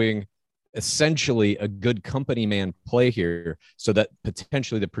he's doing essentially a good company man play here so that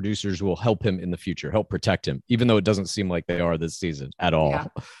potentially the producers will help him in the future, help protect him, even though it doesn't seem like they are this season at all. Yeah.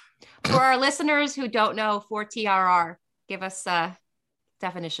 For our listeners who don't know 4TRR, give us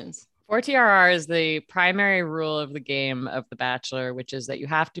definitions. 4TRR is the primary rule of the game of The Bachelor, which is that you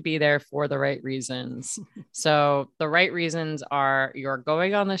have to be there for the right reasons. So the right reasons are you're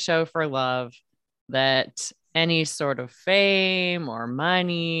going on the show for love, that any sort of fame or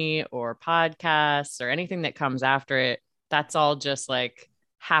money or podcasts or anything that comes after it, that's all just like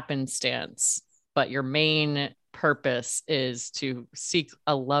happenstance. But your main purpose is to seek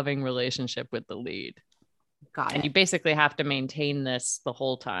a loving relationship with the lead. Got it. And you basically have to maintain this the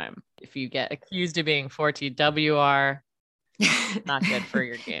whole time. If you get accused of being 4TWR, not good for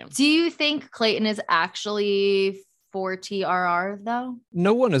your game. Do you think Clayton is actually 4TRR though?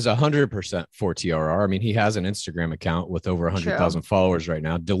 No one is 100% 4TRR. I mean, he has an Instagram account with over 100,000 followers right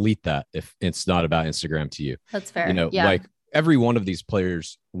now. Delete that if it's not about Instagram to you. That's fair. You know, like every one of these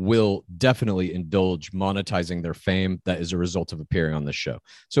players will definitely indulge monetizing their fame that is a result of appearing on this show.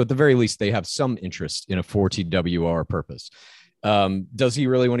 So at the very least, they have some interest in a 4TWR purpose. Does he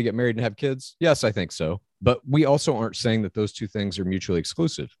really want to get married and have kids? Yes, I think so. But we also aren't saying that those two things are mutually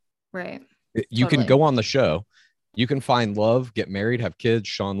exclusive. Right. You can go on the show. You can find love, get married, have kids.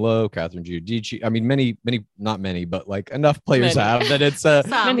 Sean Lowe, Catherine Giudice. I mean, many, not many, but like enough players have that it's a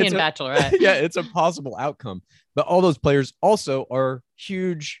many in Bachelorette. Yeah, it's a possible outcome. But all those players also are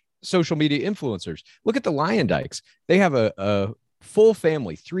huge social media influencers. Look at the Lion Dykes. They have a full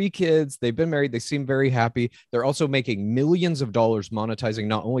family, 3 kids. They've been married. They seem very happy. They're also making millions of dollars monetizing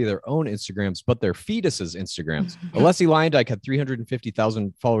not only their own Instagrams, but their fetuses' Instagrams. Alessi Lion Dyke had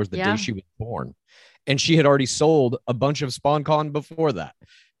 350,000 followers the day she was born. And she had already sold a bunch of SpawnCon before that.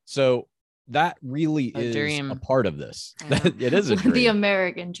 So that really is a part of this. It is a dream. The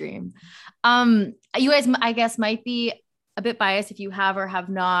American dream. You guys, I guess, might be a bit biased if you have or have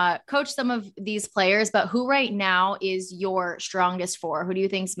not coached some of these players, but who right now is your strongest 4? Who do you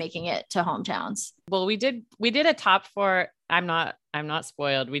think's making it to hometowns? Well, we did a top 4. I'm not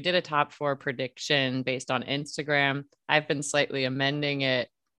spoiled. We did a top 4 prediction based on Instagram. I've been slightly amending it.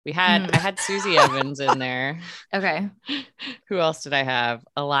 I had Susie Evans in there. Okay. Who else did I have?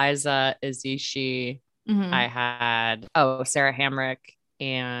 Eliza Izishi. I had Sarah Hamrick,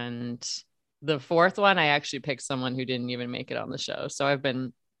 and the 4th one I actually picked someone who didn't even make it on the show. So I've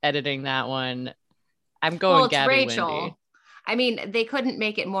been editing that one. I'm going Gabby Rachel. Wendy. I mean, they couldn't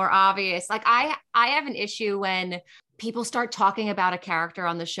make it more obvious. Like I have an issue when people start talking about a character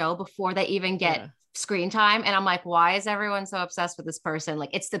on the show before they even get screen time. And I'm like, why is everyone so obsessed with this person? Like,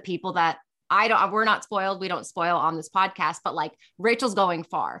 it's the people that we're not spoiled. We don't spoil on this podcast, but like Rachel's going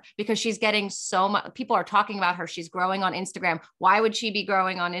far because she's getting so much. People are talking about her. She's growing on Instagram. Why would she be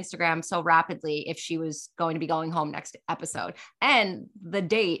growing on Instagram so rapidly if she was going to be going home next episode? And the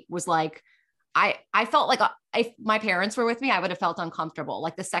date was like, I felt like if my parents were with me, I would have felt uncomfortable.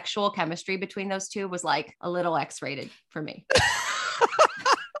 Like the sexual chemistry between those two was like a little X-rated for me.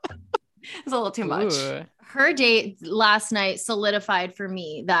 It's a little too much. Ooh. Her date last night solidified for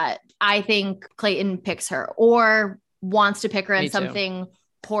me that I think Clayton picks her or wants to pick her, and something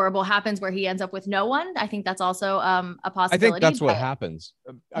horrible happens where he ends up with no one. I think that's also a possibility. I think that's what happens.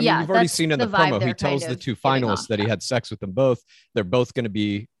 I mean, you've already seen in the promo, he tells the 2 finalists that he had sex with them both. They're both going to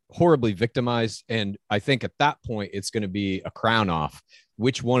be horribly victimized. And I think at that point, it's going to be a crown off.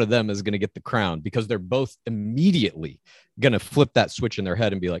 Which one of them is going to get the crown? Because they're both immediately going to flip that switch in their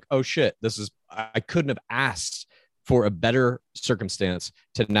head and be like, oh shit, I couldn't have asked for a better circumstance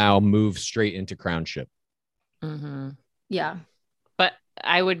to now move straight into crownship. Yeah. But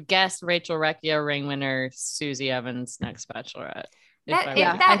I would guess Rachel Recchia, ring winner, Susie Evans, next Bachelorette.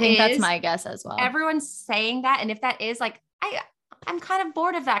 I think that's my guess as well. Everyone's saying that. And if that is like, I'm kind of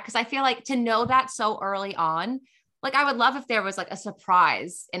bored of that because I feel like to know that so early on, like I would love if there was like a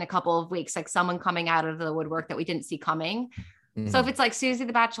surprise in a couple of weeks, like someone coming out of the woodwork that we didn't see coming. So if it's like Susie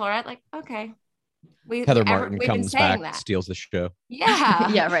the Bachelorette, like, okay. Heather Martin we've comes back, steals the show.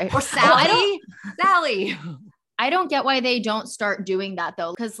 Yeah. Yeah, right. Or Sally. Sally. I don't get why they don't start doing that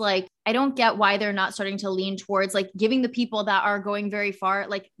though. Cause like, I don't get why they're not starting to lean towards like giving the people that are going very far,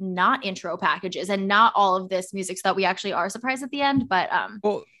 like not intro packages and not all of this music so that we actually are surprised at the end. But,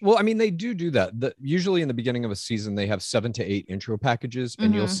 well, I mean, they do that. Usually in the beginning of a season, they have 7 to 8 intro packages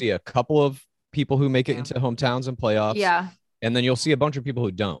and you'll see a couple of people who make it into hometowns and playoffs. Yeah. And then you'll see a bunch of people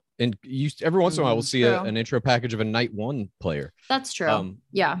who don't. And every once in a while, we'll see an intro package of a night one player. That's true.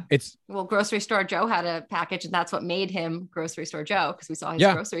 Yeah. Well, Grocery Store Joe had a package, and that's what made him Grocery Store Joe, because we saw his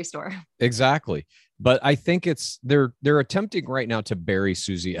grocery store. Exactly. But I think they're attempting right now to bury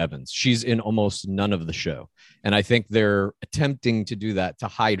Susie Evans. She's in almost none of the show. And I think they're attempting to do that to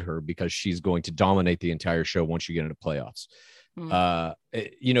hide her because she's going to dominate the entire show once you get into playoffs.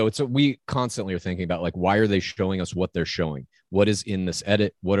 We constantly are thinking about like, why are they showing us what they're showing? What is in this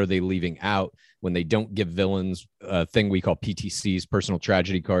edit? What are they leaving out when they don't give villains a thing we call PTCs, personal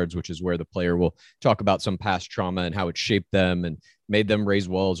tragedy cards, which is where the player will talk about some past trauma and how it shaped them and made them raise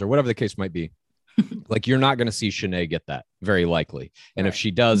walls or whatever the case might be. Like, you're not going to see Shanae get that, very likely. And if she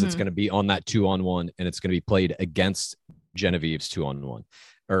does, it's going to be on that 2-on-1 and it's going to be played against Genevieve's 2-on-1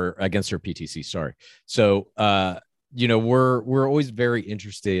 or against her PTC. Sorry. So, we're always very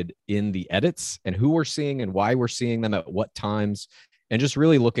interested in the edits and who we're seeing and why we're seeing them at what times, and just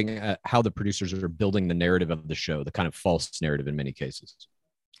really looking at how the producers are building the narrative of the show, the kind of false narrative in many cases.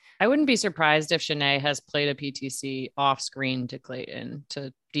 I wouldn't be surprised if Shanae has played a PTC off screen to Clayton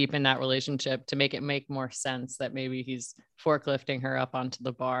to deepen that relationship, to make it make more sense that maybe he's forklifting her up onto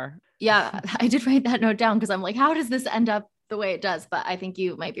the bar. Yeah, I did write that note down because I'm like, how does this end up the way it does? But I think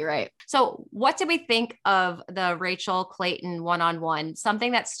you might be right. So what did we think of the Rachel Clayton one-on-one?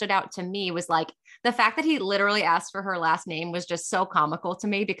 Something that stood out to me was like the fact that he literally asked for her last name was just so comical to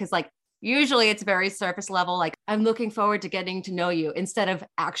me, because like usually it's very surface level, like I'm looking forward to getting to know you, instead of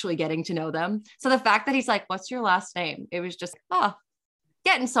actually getting to know them. So the fact that he's like, what's your last name? It was just,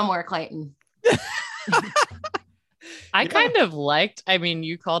 getting somewhere, Clayton. I kind of liked, I mean,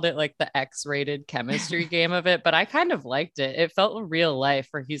 you called it like the X-rated chemistry game of it, but I kind of liked it. It felt real life,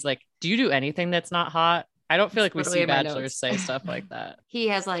 where he's like, do you do anything that's not hot? I don't feel like we see bachelors say stuff like that. He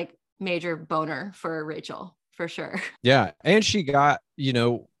has like major boner for Rachel, for sure. Yeah. And she got,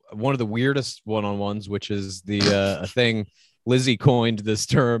 one of the weirdest one-on-ones, which is the thing Lizzie coined this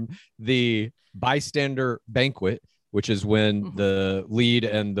term, the bystander banquet, which is when the lead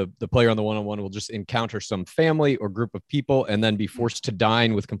and the player on the one-on-one will just encounter some family or group of people and then be forced to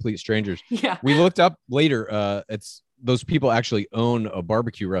dine with complete strangers. Yeah. We looked up later. It's those people actually own a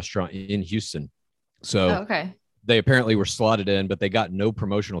barbecue restaurant in Houston. So they apparently were slotted in, but they got no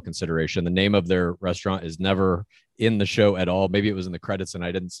promotional consideration. The name of their restaurant is never in the show at all. Maybe it was in the credits and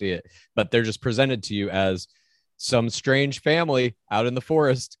I didn't see it, but they're just presented to you as some strange family out in the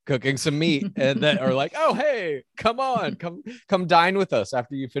forest cooking some meat and that are like, oh, hey, come on, come dine with us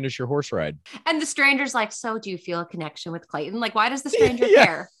after you finish your horse ride. And the stranger's like, so do you feel a connection with Clayton? Like, why does the stranger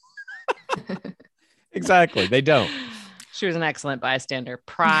care? Exactly. They don't. She was an excellent bystander,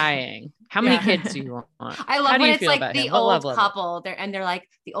 prying. How many kids do you want? I love when it's like the old couple there, and they're like,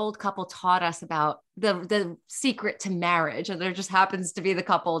 the old couple taught us about the secret to marriage, and there just happens to be the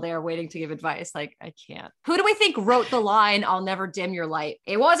couple there waiting to give advice. Like, I can't. Who do we think wrote the line, "I'll never dim your light"?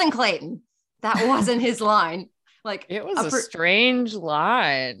 It wasn't Clayton. That wasn't his line. Like, it was a strange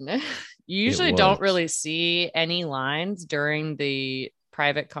line. You usually don't really see any lines during the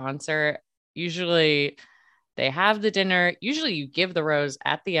private concert. Usually they have the dinner. Usually you give the rose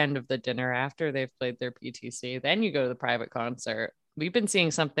at the end of the dinner after they've played their PTC. Then you go to the private concert. We've been seeing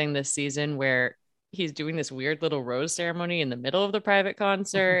something this season where he's doing this weird little rose ceremony in the middle of the private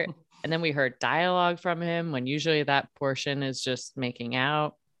concert. And then we heard dialogue from him when usually that portion is just making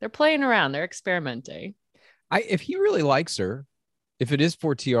out. They're playing around. They're experimenting. If he really likes her, if it is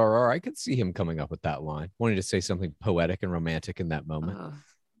for TRR, I could see him coming up with that line, wanting to say something poetic and romantic in that moment.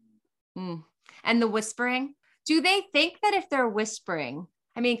 And the whispering. Do they think that if they're whispering,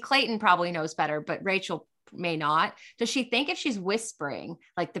 I mean, Clayton probably knows better, but Rachel may not. Does she think if she's whispering,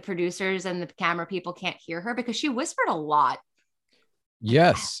 like the producers and the camera people can't hear her? Because she whispered a lot.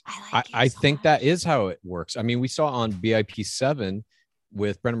 Yes. I think that is how it works. I mean, we saw on BIP 7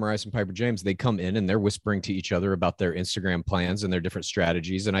 with Brendan Morais and Piper James, they come in and they're whispering to each other about their Instagram plans and their different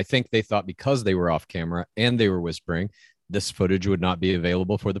strategies. And I think they thought because they were off camera and they were whispering, this footage would not be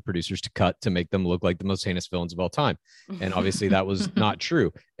available for the producers to cut to make them look like the most heinous villains of all time. And obviously that was not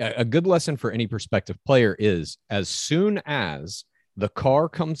true. A good lesson for any prospective player is, as soon as the car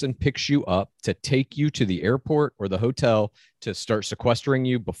comes and picks you up to take you to the airport or the hotel to start sequestering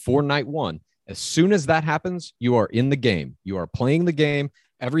you before night one, as soon as that happens, you are in the game. You are playing the game.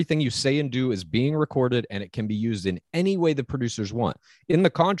 Everything you say and do is being recorded, and it can be used in any way the producers want. In the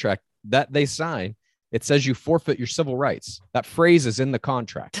contract that they sign, it says you forfeit your civil rights. That phrase is in the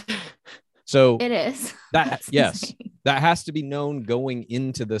contract. So it is. That yes, that has to be known going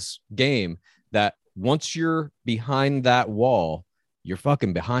into this game, that once you're behind that wall, you're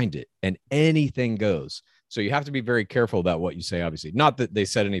fucking behind it and anything goes. So you have to be very careful about what you say, obviously. Not that they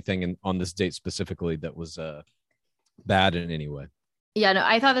said anything on this date specifically that was bad in any way. Yeah, no,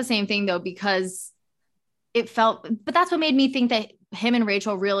 I thought the same thing though, because it felt, but that's what made me think that him and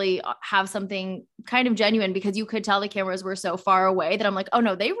Rachel really have something kind of genuine, because you could tell the cameras were so far away that I'm like, oh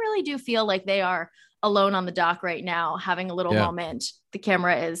no, they really do feel like they are alone on the dock right now, having a little moment. The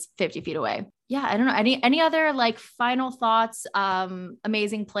camera is 50 feet away. Yeah. I don't know. Any other like final thoughts,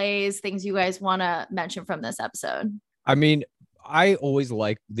 amazing plays, things you guys want to mention from this episode? I mean, I always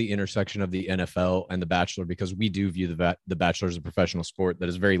like the intersection of the NFL and The Bachelor, because we do view the Bachelor as a professional sport that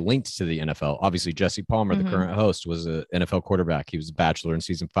is very linked to the NFL. Obviously, Jesse Palmer, the current host, was an NFL quarterback. He was a Bachelor in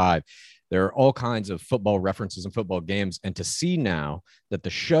season 5. There are all kinds of football references in football games. And to see now that the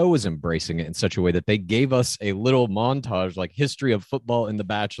show is embracing it in such a way that they gave us a little montage, like history of football in The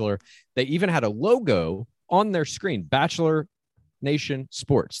Bachelor. They even had a logo on their screen, Bachelor Nation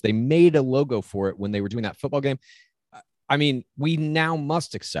Sports. They made a logo for it when they were doing that football game. I mean, we now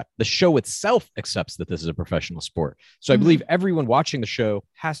must accept, the show itself accepts that this is a professional sport. So I believe everyone watching the show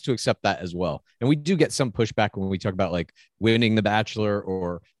has to accept that as well. And we do get some pushback when we talk about like winning The Bachelor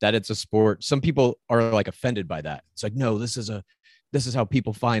or that it's a sport. Some people are like offended by that. It's like, no, this is how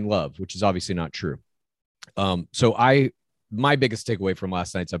people find love, which is obviously not true. My biggest takeaway from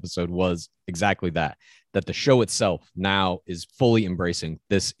last night's episode was exactly that the show itself now is fully embracing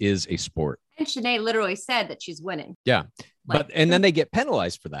this is a sport. And Shanae literally said that she's winning. Yeah. And then they get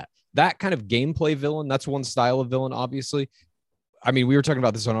penalized for that. That kind of gameplay villain, that's one style of villain, obviously. I mean, we were talking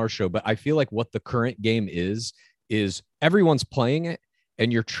about this on our show, but I feel like what the current game is everyone's playing it,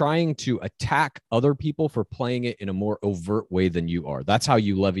 and you're trying to attack other people for playing it in a more overt way than you are. That's how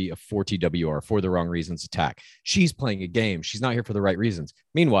you levy a 4TWR, for the wrong reasons attack. She's playing a game. She's not here for the right reasons.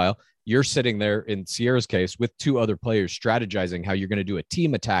 Meanwhile, you're sitting there in Sierra's case with 2 other players strategizing how you're going to do a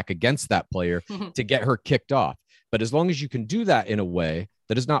team attack against that player to get her kicked off. But as long as you can do that in a way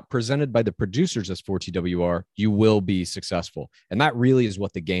that is not presented by the producers as 4TWR, you will be successful. And that really is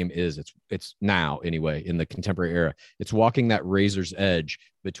what the game is. It's now, anyway, in the contemporary era. It's walking that razor's edge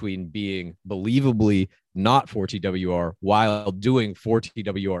between being believably not 4TWR while doing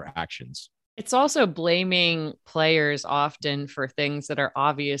 4TWR actions. It's also blaming players often for things that are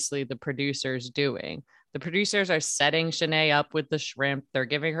obviously the producers doing. The producers are setting Shanae up with the shrimp. They're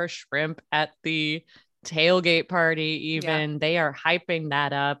giving her shrimp at the tailgate party even. They are hyping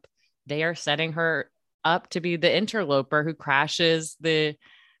that up. They are setting her up to be the interloper who crashes the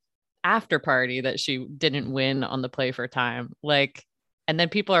after party that she didn't win on the play for time. Like, and then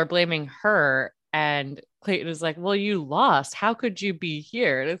people are blaming her, and Clayton is like, well, you lost. How could you be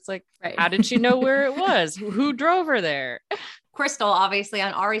here? And it's like, how did she know where it was? Who drove her there? Crystal, obviously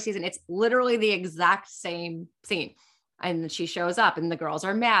on Ari season, it's literally the exact same scene. And she shows up and the girls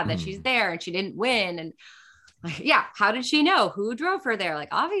are mad that she's there and she didn't win. And yeah, how did she know? Who drove her there? Like,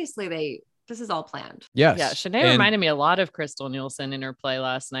 obviously this is all planned. Yes. Yeah. Shanae reminded me a lot of Crystal Nielsen in her play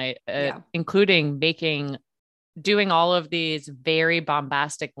last night, including doing all of these very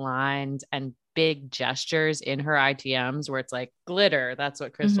bombastic lines and big gestures in her ITMs where it's like glitter. That's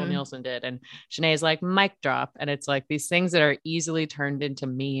what Crystal Nielsen did. And Shanae's like mic drop. And it's like these things that are easily turned into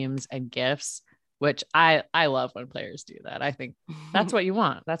memes and GIFs, which I love when players do that. I think that's what you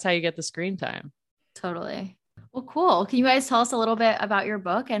want. That's how you get the screen time. Totally. Well, cool. Can you guys tell us a little bit about your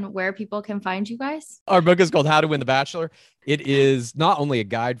book and where people can find you guys? Our book is called How to Win the Bachelor. It is not only a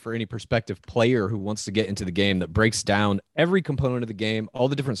guide for any prospective player who wants to get into the game that breaks down every component of the game, all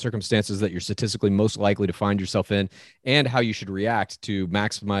the different circumstances that you're statistically most likely to find yourself in, and how you should react to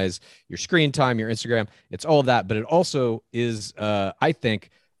maximize your screen time, your Instagram. It's all of that. But it also is, I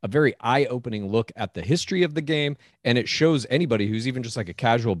think, a very eye-opening look at the history of the game, and it shows anybody who's even just like a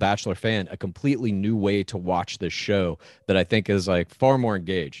casual Bachelor fan a completely new way to watch this show that I think is like far more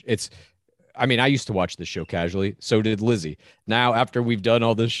engaged. I used to watch this show casually. So did Lizzie. Now, after we've done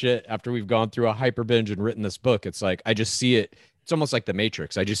all this shit, after we've gone through a hyper binge and written this book, it's like I just see it. It's almost like the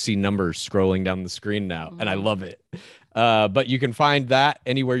Matrix. I just see numbers scrolling down the screen now, and I love it. But you can find that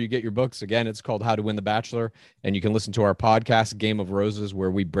anywhere you get your books. Again, it's called How to Win the Bachelor. And you can listen to our podcast, Game of Roses,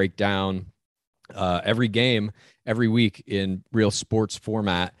 where we break down every game every week in real sports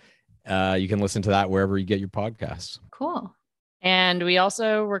format. You can listen to that wherever you get your podcasts. Cool. And we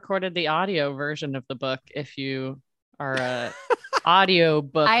also recorded the audio version of the book if you are a audio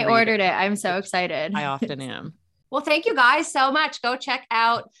book I reader. ordered it. I'm so excited. I often am. Well, thank you guys so much. Go check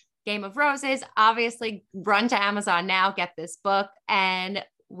out Game of Roses. Obviously, run to Amazon now, get this book. And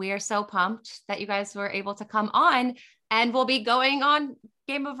we are so pumped that you guys were able to come on, and we'll be going on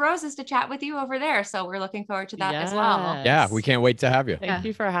Game of Roses to chat with you over there. So we're looking forward to that as well. Yeah, we can't wait to have you. Thank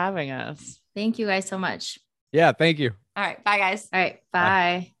you for having us. Thank you guys so much. Yeah, thank you. All right. Bye, guys. All right.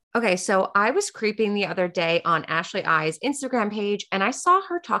 Bye. Okay, so I was creeping the other day on Ashley I's Instagram page, and I saw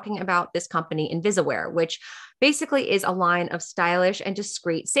her talking about this company, Invisiwear, which basically is a line of stylish and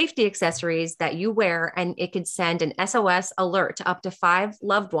discreet safety accessories that you wear, and it could send an SOS alert to up to 5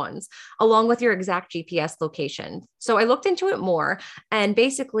 loved ones, along with your exact GPS location. So I looked into it more, and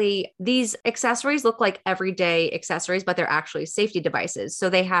basically these accessories look like everyday accessories, but they're actually safety devices. So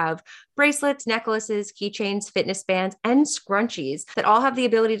they have bracelets, necklaces, keychains, fitness bands, and scrunchies that all have the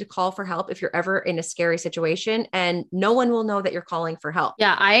ability to call for help if you're ever in a scary situation, and no one will know that you're calling for help.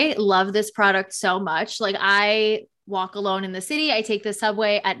 Yeah, I love this product so much. Like, I walk alone in the city. I take the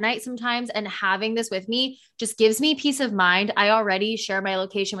subway at night sometimes, and having this with me just gives me peace of mind. I already share my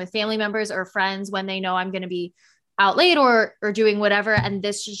location with family members or friends when they know I'm going to be out late or doing whatever. And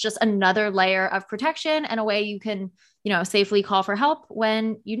this is just another layer of protection and a way you can, safely call for help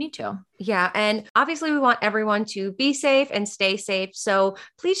when you need to. Yeah. And obviously we want everyone to be safe and stay safe. So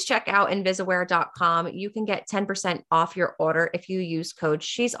please check out invisiwear.com. You can get 10% off your order if you use code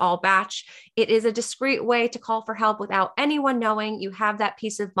She's All Batch. It is a discreet way to call for help without anyone knowing. You have that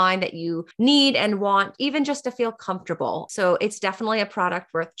peace of mind that you need and want, even just to feel comfortable. So it's definitely a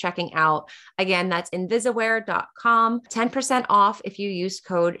product worth checking out. Again, that's invisiwear.com. 10% off if you use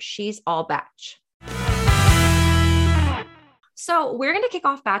code She's All Batch. So we're going to kick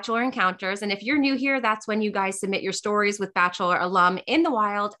off Bachelor Encounters. And if you're new here, that's when you guys submit your stories with Bachelor alum in the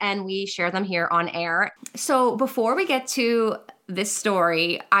wild, and we share them here on air. So before we get to this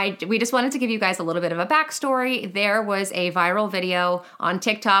story, we just wanted to give you guys a little bit of a backstory. There was a viral video on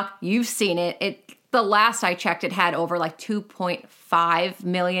TikTok. You've seen it. The last I checked, it had over like 2.5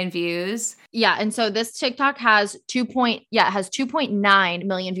 million views. Yeah. And so this TikTok has 2.9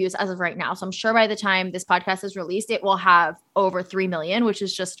 million views as of right now. So I'm sure by the time this podcast is released, it will have over 3 million, which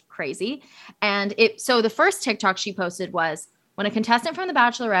is just crazy. And so the first TikTok she posted was, when a contestant from The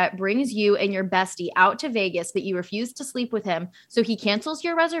Bachelorette brings you and your bestie out to Vegas, but you refuse to sleep with him, so he cancels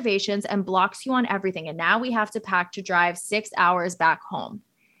your reservations and blocks you on everything. And now we have to pack to drive 6 hours back home.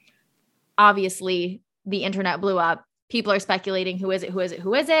 Obviously, the internet blew up. People are speculating, who is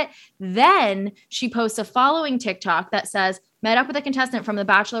it? Then she posts a following TikTok that says, met up with a contestant from The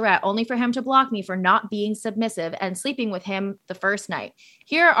Bachelorette only for him to block me for not being submissive and sleeping with him the first night.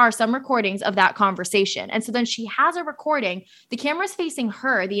 Here are some recordings of that conversation. And so then she has a recording. The camera's facing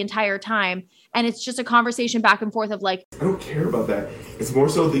her the entire time. And it's just a conversation back and forth of like, I don't care about that. It's more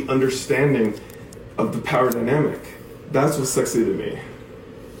so the understanding of the power dynamic. That's what's sexy to me.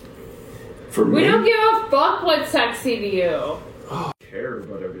 For me, we don't give a fuck what's sexy to you. Oh, I care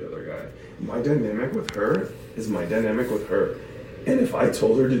about every other guy. My dynamic with her is my dynamic with her. And if I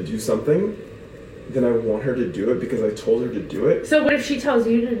told her to do something, then I want her to do it because I told her to do it. So what if she tells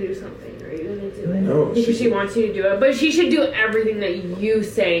you to do something? Are you going to do it? No. Because she wants you to do it. But she should do everything that you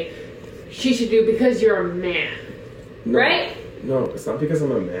say she should do because you're a man. No, right? No, it's not because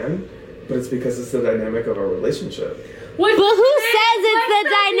I'm a man, but it's because it's the dynamic of our relationship. But who says it's the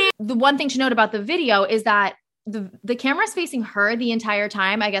dynamic? The one thing to note about the video is that the camera's facing her the entire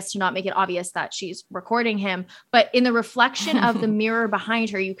time, I guess, to not make it obvious that she's recording him. But in the reflection of the mirror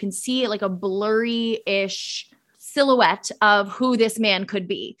behind her, you can see like a blurry-ish silhouette of who this man could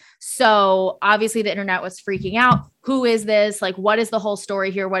be. So obviously the internet was freaking out. Who is this? Like, what is the whole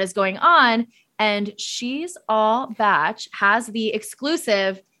story here? What is going on? And She's All Batch has the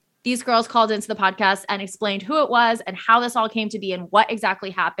exclusive. These girls called into the podcast and explained who it was and how this all came to be and what exactly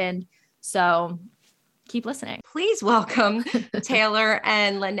happened. So keep listening. Please welcome Taylor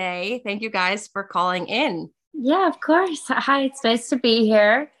and Lene. Thank you guys for calling in. Yeah, of course. Hi, it's nice to be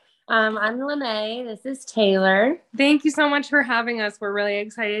here. I'm Lene. This is Taylor. Thank you so much for having us. We're really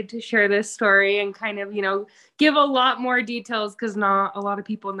excited to share this story and kind of, give a lot more details because not a lot of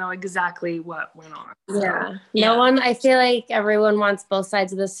people know exactly what went on. So, No one, I feel like everyone wants both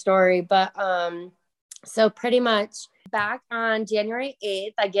sides of the story, but so pretty much back on January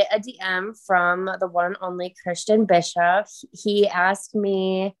 8th, I get a DM from the one and only Christian Bishop. He asked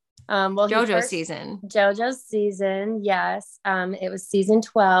me, JoJo's season. JoJo's season, yes. It was season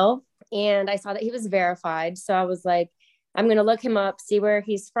 12, and I saw that he was verified. So I was like, I'm gonna look him up, see where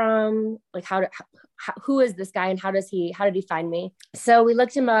he's from, like who is this guy and how did he find me? So we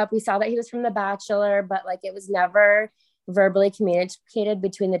looked him up. We saw that he was from The Bachelor, but like it was never verbally communicated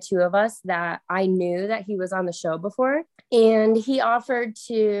between the two of us that I knew that he was on the show before. And he offered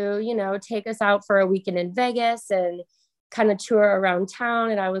to, you know, take us out for a weekend in Vegas and kind of tour around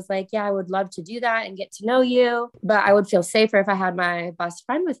town. And I was like, yeah, I would love to do that and get to know you, but I would feel safer if I had my best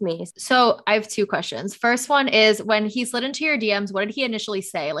friend with me. So I have two questions. First one is, when he slid into your DMs, what did he initially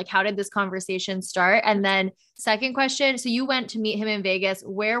say? Like, how did this conversation start? And then second question, so you went to meet him in Vegas.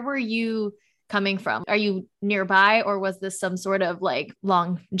 Where were you coming from? Are you nearby, or was this some sort of like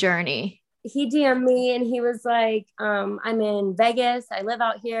long journey? He DM'd me and he was like, I'm in Vegas. I live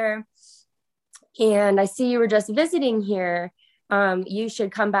out here. And I see you were just visiting here. You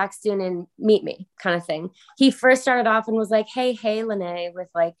should come back soon and meet me, kind of thing. He first started off and was like, hey, Lene, with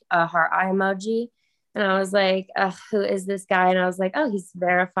like a heart eye emoji. And I was like, who is this guy? And I was like, oh, he's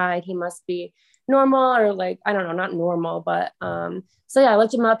verified. He must be normal, or like, I don't know, not normal, but so yeah, I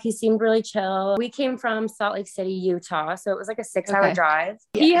looked him up. He seemed really chill. We came from Salt Lake City, Utah. So it was like a 6-hour drive.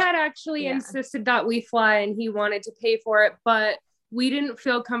 He had actually insisted that we fly and he wanted to pay for it, but we didn't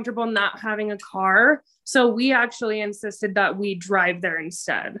feel comfortable not having a car. So we actually insisted that we drive there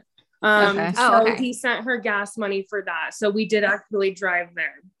instead. He sent her gas money for that. So we did actually drive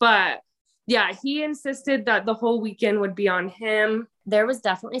there. But yeah, he insisted that the whole weekend would be on him. There was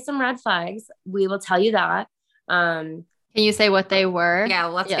definitely some red flags. We will tell you that. Can you say what they were? Yeah,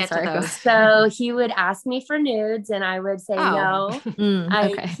 let's get to those. So he would ask me for nudes and I would say no.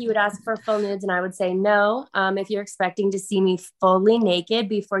 He would ask for full nudes and I would say no. If you're expecting to see me fully naked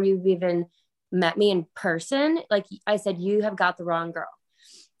before you've even met me in person, like I said, you have got the wrong girl.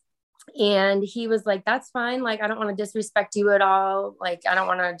 And he was like, that's fine. Like, I don't want to disrespect you at all. Like, I don't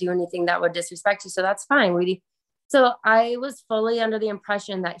want to do anything that would disrespect you. So that's fine. So I was fully under the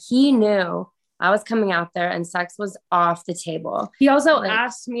impression that he knew I was coming out there and sex was off the table. He also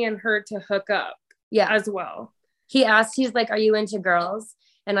asked me and her to hook up as well. He's like, are you into girls?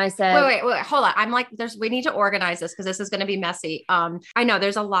 And I said, wait, hold on. I'm like, we need to organize this because this is going to be messy. I know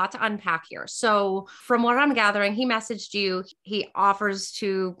there's a lot to unpack here. So from what I'm gathering, he messaged you. He offers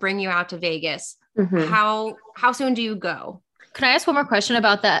to bring you out to Vegas. Mm-hmm. How soon do you go? Can I ask one more question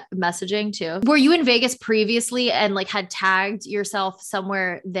about that messaging too? Were you in Vegas previously and like had tagged yourself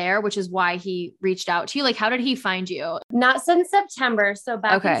somewhere there, which is why he reached out to you? Like, how did he find you? Not since September. So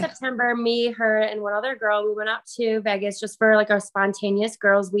back in September, me, her, and one other girl, we went out to Vegas just for like our spontaneous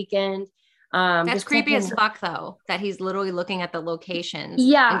girls weekend. That's creepy as fuck though, that he's literally looking at the locations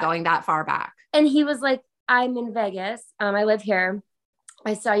and going that far back. And he was like, I'm in Vegas. I live here.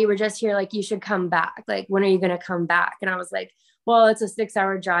 I saw you were just here. Like, you should come back. Like, when are you going to come back? And I was like, well, it's a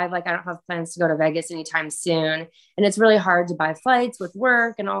 6-hour drive. Like, I don't have plans to go to Vegas anytime soon. And it's really hard to buy flights with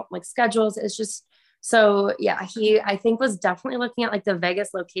work and all like schedules. It's just, so yeah, he, I think was definitely looking at like the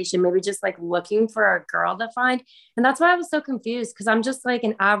Vegas location, maybe just like looking for a girl to find. And that's why I was so confused. Cause I'm just like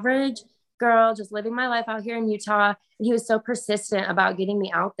an average girl, just living my life out here in Utah. And he was so persistent about getting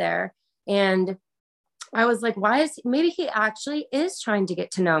me out there. And I was like, maybe he actually is trying to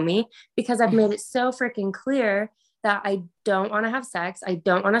get to know me, because I've made it so freaking clear that I don't want to have sex. I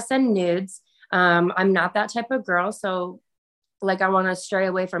don't want to send nudes. I'm not that type of girl. So like, I want to stray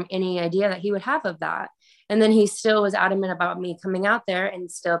away from any idea that he would have of that. And then he still was adamant about me coming out there and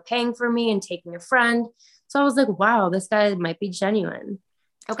still paying for me and taking a friend. So I was like, wow, this guy might be genuine.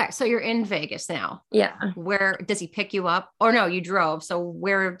 Okay. So you're in Vegas now. Yeah. Where does he pick you up? Or no, you drove. So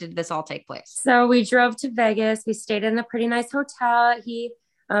where did this all take place? So we drove to Vegas. We stayed in a pretty nice hotel. We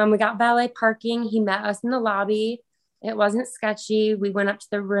got valet parking. He met us in the lobby. It wasn't sketchy. We went up to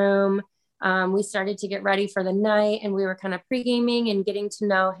the room. We started to get ready for the night, and we were kind of pre-gaming and getting to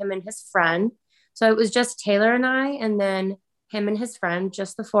know him and his friend. So it was just Taylor and I, and then him and his friend,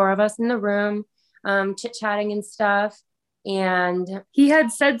 just the four of us in the room, chit-chatting and stuff. And he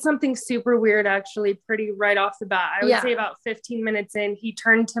had said something super weird, actually, pretty right off the bat. I would say about 15 minutes in, he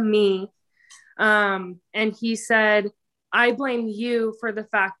turned to me and he said, I blame you for the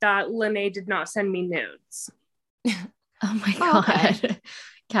fact that Lene did not send me nudes. Oh my God. Okay.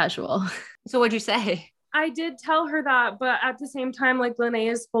 Casual. So what'd you say? I did tell her that, but at the same time, like, Lene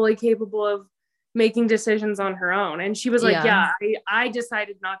is fully capable of making decisions on her own. And she was like, I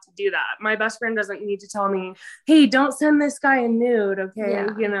decided not to do that. My best friend doesn't need to tell me, hey, don't send this guy a nude. Okay.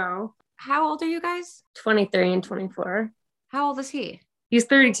 You know, how old are you guys? 23 and 24. How old is he? He's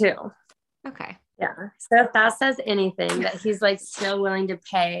 32. Okay. Yeah. So if that says anything, that he's like still willing to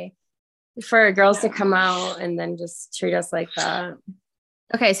pay for girls to come out and then just treat us like that.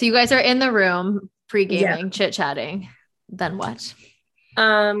 Okay, so you guys are in the room pre-gaming, chit-chatting. Then what?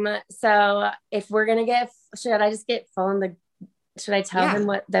 So if we're gonna should I just get should I tell him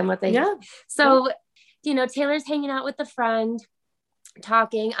what they So, Taylor's hanging out with a friend,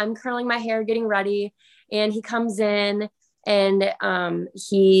 talking. I'm curling my hair, getting ready, and he comes in and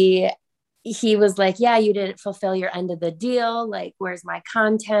he was like, yeah, you didn't fulfill your end of the deal. Like, where's my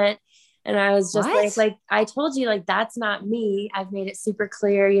content? And I was just like, I told you, like, that's not me. I've made it super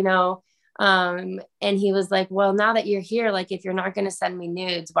clear, and he was like, well, now that you're here, like, if you're not going to send me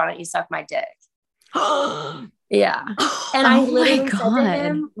nudes, why don't you suck my dick? Yeah. And I literally said to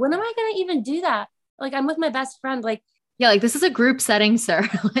him, when am I going to even do that? Like, I'm with my best friend. Like, yeah, like, this is a group setting, sir.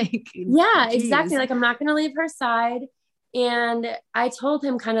 Like, yeah, exactly. Like, I'm not going to leave her side. And I told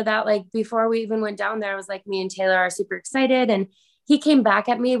him kind of that, like, before we even went down there, I was like, me and Taylor are super excited. And he came back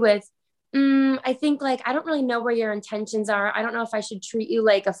at me with, I think, like, I don't really know where your intentions are. I don't know if I should treat you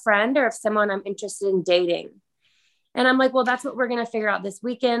like a friend or if someone I'm interested in dating. And I'm like, well, that's what we're going to figure out this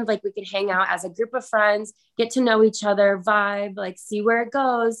weekend. Like, we can hang out as a group of friends, get to know each other, vibe, like, see where it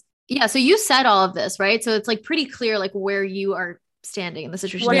goes. Yeah. So you said all of this, right? So it's like pretty clear, like, where you are standing in the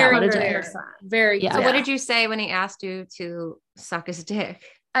situation. Very. So what did you say when he asked you to suck his dick?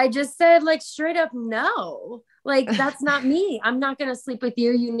 I just said, like, straight up, no, like, that's not me. I'm not going to sleep with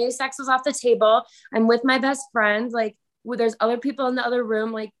you. You knew sex was off the table. I'm with my best friend. Like, there's other people in the other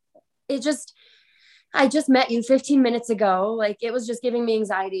room. Like, I just met you 15 minutes ago. Like, it was just giving me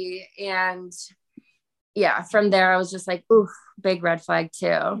anxiety. And yeah, from there, I was just like, ooh, big red flag too.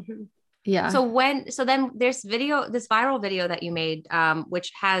 Mm-hmm. Yeah. So then there's this viral video that you made,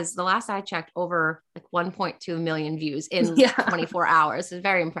 which has, the last I checked, over like 1.2 million views in 24 hours. It's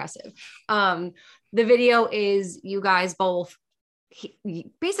very impressive. The video is you guys both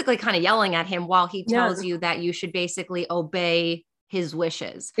basically kind of yelling at him while he tells you that you should basically obey his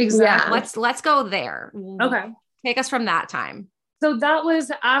wishes. Exactly. Let's go there. Okay. Take us from that time. So that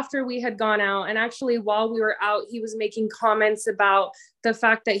was after we had gone out. And actually, while we were out, he was making comments about the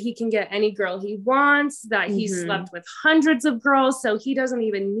fact that he can get any girl he wants, that he slept with hundreds of girls, so he doesn't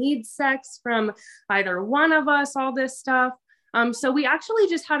even need sex from either one of us, all this stuff. So we actually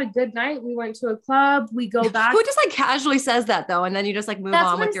just had a good night. We went to a club. We go back. Who just like casually says that though? And then you just like move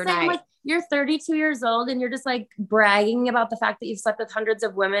on with your night. Like, you're 32 years old and you're just like bragging about the fact that you've slept with hundreds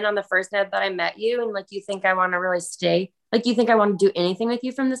of women on the first night that I met you. And like, you think I want to really stay? Like, you think I want to do anything with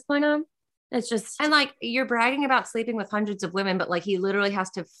you from this point on? It's just. And like, you're bragging about sleeping with hundreds of women, but like, he literally has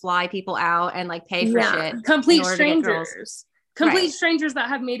to fly people out and like pay for shit. Complete strangers. Complete strangers that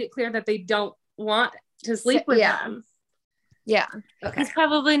have made it clear that they don't want to sleep with them. Yeah. Okay. He's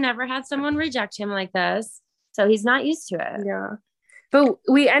probably never had someone reject him like this. So he's not used to it. Yeah. But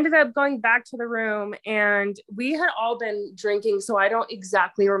we ended up going back to the room and we had all been drinking. So I don't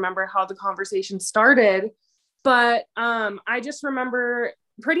exactly remember how the conversation started, but I just remember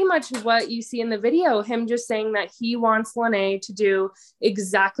pretty much what you see in the video, him just saying that he wants Lene to do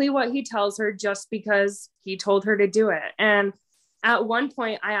exactly what he tells her just because he told her to do it. And at one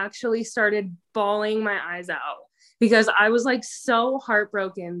point I actually started bawling my eyes out because I was like so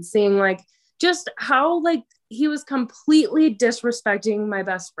heartbroken seeing like just how like he was completely disrespecting my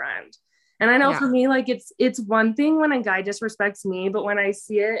best friend. And I know for me, like it's one thing when a guy disrespects me, but when I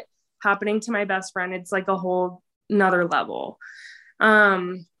see it happening to my best friend, it's like a whole nother level.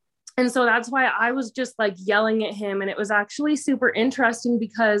 And so that's why I was just like yelling at him. And it was actually super interesting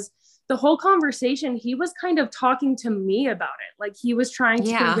because the whole conversation, he was kind of talking to me about it. Like he was trying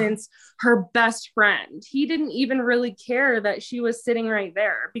to convince her best friend. He didn't even really care that she was sitting right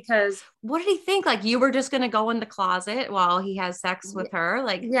there because. What did he think? Like you were just going to go in the closet while he has sex with her?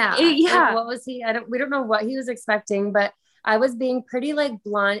 Like, Like, what was he? We don't know what he was expecting, but I was being pretty like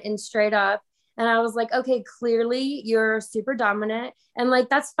blunt and straight up. And I was like, okay, clearly you're super dominant. And like,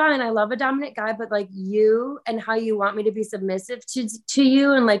 that's fine. I love a dominant guy, but like you and how you want me to be submissive to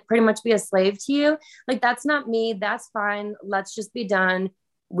you and like pretty much be a slave to you. Like, that's not me. That's fine. Let's just be done.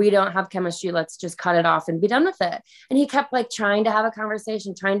 We don't have chemistry. Let's just cut it off and be done with it. And he kept like trying to have a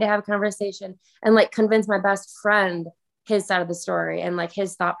conversation and like convince my best friend his side of the story and like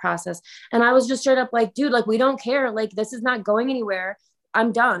his thought process. And I was just straight up like, dude, like, we don't care. Like, this is not going anywhere.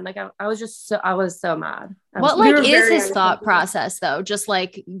 I'm done. Like, I was so mad. What like is his thought process though? Just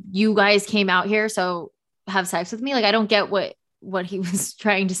like, you guys came out here, so have sex with me. Like, I don't get what he was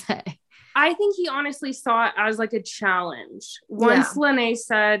trying to say. I think he honestly saw it as like a challenge. Once Lene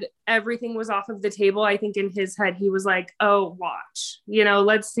said everything was off of the table, I think in his head he was like, oh, watch,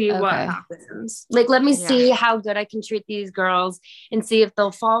 let's see what happens. Like, let me see how good I can treat these girls and see if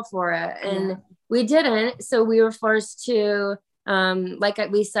they'll fall for it. And we didn't. So we were forced to, like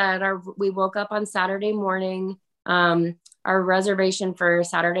we said, we woke up on Saturday morning. Our reservation for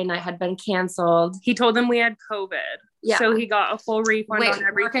Saturday night had been canceled. He told them we had COVID. Yeah. So he got a full refund on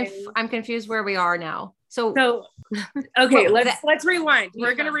everything. I'm confused where we are now. So okay, let's rewind.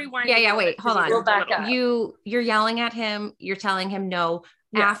 We're gonna rewind. Yeah. Wait, hold on. We'll back up. You're yelling at him. You're telling him no.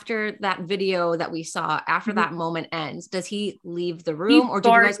 Yeah. After that video that we saw, after that moment ends, does he leave the room, or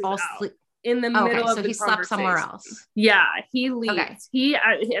did you guys all sleep in the middle of the conversation? So he slept somewhere else. Yeah, he leaves.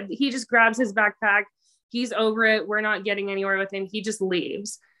 Okay. He just grabs his backpack. He's over it. We're not getting anywhere with him. He just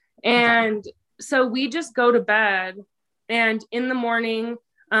leaves, and so we just go to bed. And in the morning,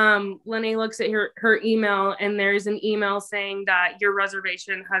 Lene looks at her email, and there's an email saying that your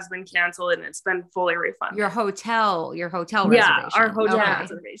reservation has been canceled and it's been fully refunded. Your hotel reservation. Yeah, our hotel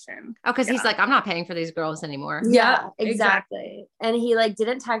reservation. Oh, because he's like, I'm not paying for these girls anymore. Yeah, exactly. And he like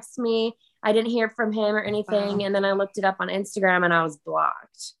didn't text me. I didn't hear from him or anything. Wow. And then I looked it up on Instagram and I was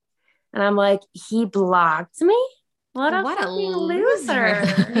blocked. And I'm like, he blocked me? What a loser.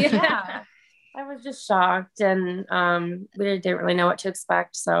 Yeah. I was just shocked, and we didn't really know what to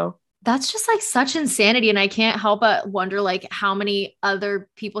expect. So that's just like such insanity. And I can't help but wonder like how many other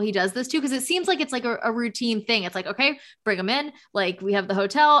people he does this to. Cause it seems like it's like a routine thing. It's like, okay, bring them in. Like we have the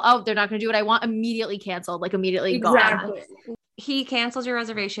hotel. Oh, they're not going to do what I want. Immediately canceled, like immediately gone. He cancels your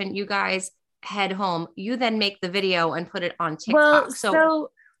reservation. You guys head home. You then make the video and put it on TikTok. Well,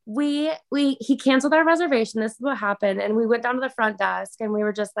 so he canceled our reservation. This is what happened. And we went down to the front desk and we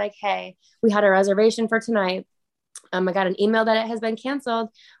were just like, hey, we had a reservation for tonight. I got an email that it has been canceled.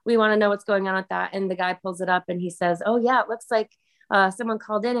 We want to know what's going on with that. And the guy pulls it up and he says, oh yeah, it looks like someone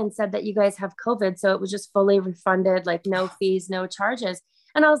called in and said that you guys have COVID. So it was just fully refunded, like no fees, no charges.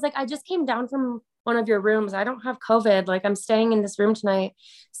 And I was like, I just came down from one of your rooms. I don't have COVID. Like I'm staying in this room tonight.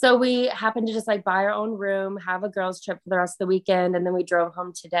 So we happened to just like buy our own room, have a girls trip for the rest of the weekend. And then we drove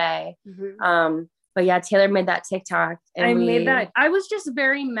home today. Mm-hmm. But yeah, Taylor made that TikTok. And I was just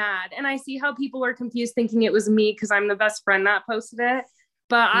very mad. And I see how people were confused thinking it was me because I'm the best friend that posted it.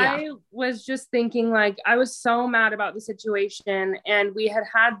 But I was just thinking like, I was so mad about the situation and we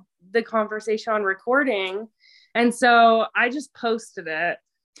had the conversation on recording. And so I just posted it.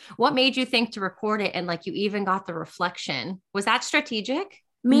 What made you think to record it? And like, you even got the reflection. Was that strategic?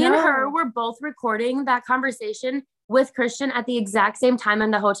 Me and her were both recording that conversation with Christian at the exact same time in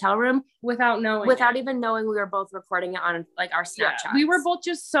the hotel room without even knowing we were both recording it on like our Snapchat. Yeah, we were both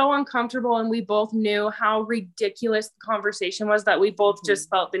just so uncomfortable and we both knew how ridiculous the conversation was that we both just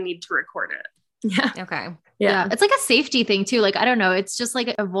felt the need to record it. Yeah. Okay. Yeah. It's like a safety thing too. Like, I don't know. It's just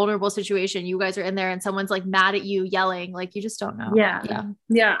like a vulnerable situation. You guys are in there and someone's like mad at you yelling, like you just don't know.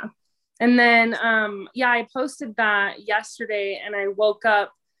 Yeah. And then, I posted that yesterday and I woke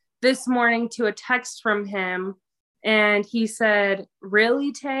up this morning to a text from him and he said,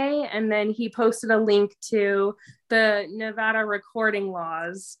 really, Tay? And then he posted a link to the Nevada recording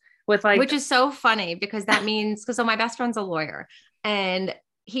laws with like, which is so funny because that means, so my best friend's a lawyer and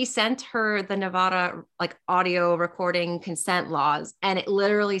he sent her the Nevada like audio recording consent laws. And it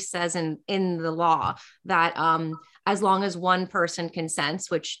literally says in the law that as long as one person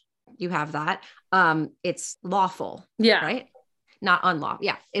consents, which you have that, it's lawful. Yeah. Right. Not unlawful.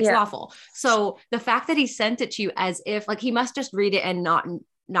 Yeah. It's lawful. So the fact that he sent it to you as if like he must just read it and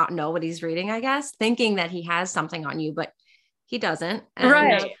not know what he's reading, I guess, thinking that he has something on you, but he doesn't.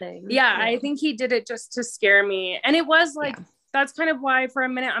 Right. Yeah. I think he did it just to scare me. And it was like, that's kind of why for a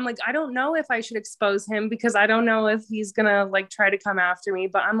minute I'm like, I don't know if I should expose him because I don't know if he's gonna like try to come after me.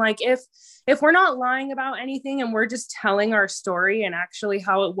 But I'm like, if we're not lying about anything and we're just telling our story and actually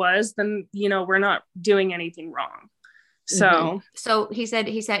how it was, then we're not doing anything wrong. So he said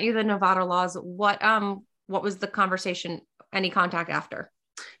he sent you the Nevada laws. What was the conversation? Any contact after?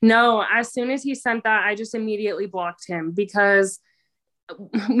 No, as soon as he sent that, I just immediately blocked him because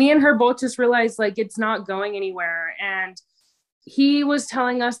me and her both just realized like it's not going anywhere. And he was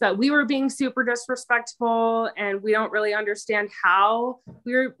telling us that we were being super disrespectful and we don't really understand how.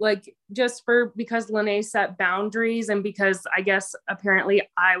 We were like, because Lene set boundaries and because I guess apparently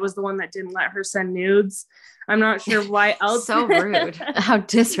I was the one that didn't let her send nudes. I'm not sure why else. So rude. How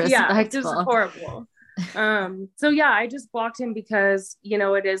disrespectful. Yeah, just horrible. I just blocked him because,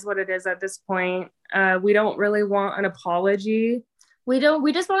 it is what it is at this point. We don't really want an apology. We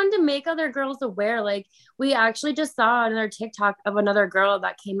just wanted to make other girls aware. Like, we actually just saw another TikTok of another girl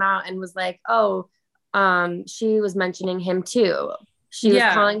that came out and was like, oh, she was mentioning him too. She was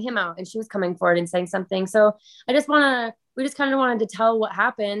calling him out and she was coming forward and saying something. So we just kind of wanted to tell what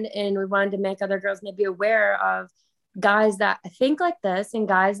happened, and we wanted to make other girls maybe aware of guys that think like this and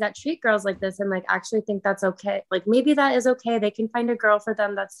guys that treat girls like this and like actually think that's okay. Like, maybe that is okay. They can find a girl for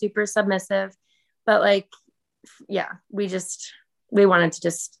them that's super submissive. But like, yeah, we wanted to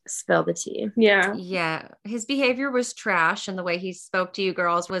just spill the tea. Yeah. Yeah. His behavior was trash, and the way he spoke to you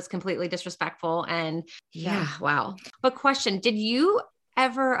girls was completely disrespectful. And wow. But question, were you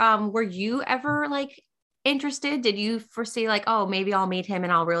ever like interested? Did you foresee like, oh, maybe I'll meet him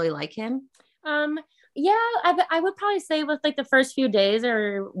and I'll really like him? Yeah, I would probably say with like the first few days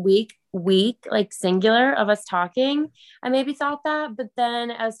or week, like singular of us talking, I maybe thought that. But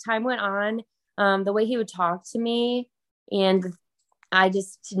then as time went on, the way he would talk to me, and I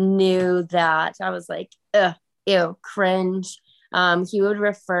just knew that I was like, ugh, ew, cringe. He would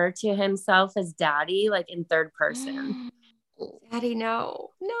refer to himself as daddy, like in third person. Daddy, no.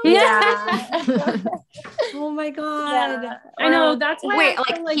 Yeah. Oh my God. Yeah. I know. That's why.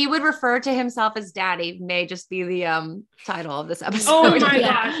 Wait, like he would refer to himself as daddy may just be the title of this episode. Oh my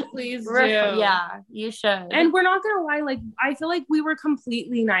gosh, please do. Yeah, you should. And we're not gonna lie, like I feel like we were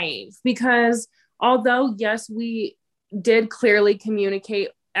completely naive, because although yes, we did clearly communicate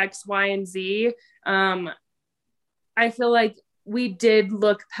X, Y, and Z, I feel like we did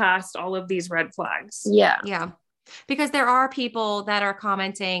look past all of these red flags. Yeah. Because there are people that are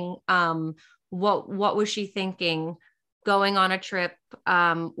commenting, what was she thinking going on a trip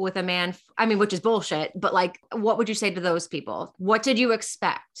with a man? I mean, which is bullshit, but like, what would you say to those people? What did you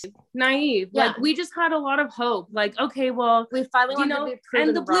expect? Naive. Yeah. Like, we just had a lot of hope. Like, okay, well, we finally wanted to be proven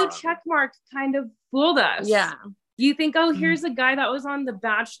and the blue wrong. check mark kind of fooled us. Yeah. You think, oh, here's a guy that was on The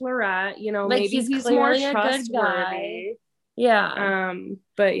Bachelorette, you know, like, maybe he's more trustworthy. Yeah.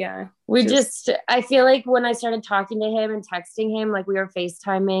 But yeah, I feel like when I started talking to him and texting him, like we were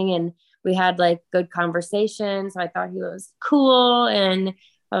FaceTiming and we had like good conversations. So I thought he was cool. And,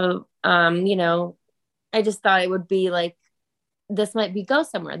 you know, I just thought it would be like, this might go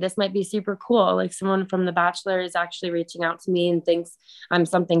somewhere. This might be super cool. Like, someone from The Bachelor is actually reaching out to me and thinks I'm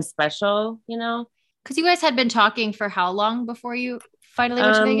something special, you know? Because you guys had been talking for how long before you finally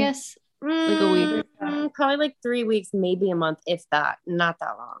went to Vegas? Like a week? Probably like 3 weeks, maybe a month, if that. Not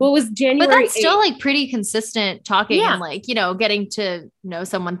that long. Well, it was January. But that's still like pretty consistent talking, Yeah. and like, you know, getting to know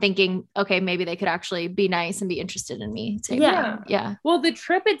someone, thinking, okay, maybe they could actually be nice and be interested in me. So, yeah. Well, the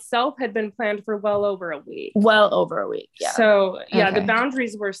trip itself had been planned for well over a week. Yeah. So yeah, Okay. the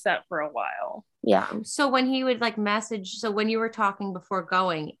boundaries were set for a while. Yeah. So when he would like message, so when you were talking before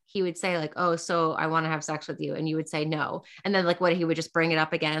going, he would say like, oh, so I want to have sex with you. And you would say no. And then like, what, he would just bring it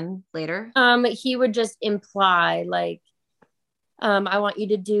up again later? He would just imply like, I want you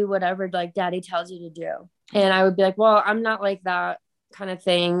to do whatever like daddy tells you to do. And I would be like, well, I'm not like that kind of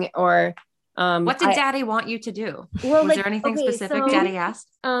thing. Or what did daddy want you to do? Well, Was like, there anything okay, specific so, daddy asked?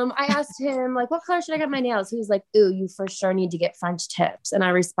 I asked him like, what color should I get my nails? He was like, ooh, you for sure need to get French tips. And I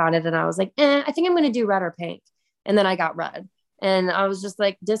responded and I was like, I think I'm going to do red or pink. And then I got red. And I was just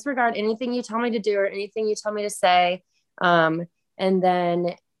like, disregard anything you tell me to do or anything you tell me to say. And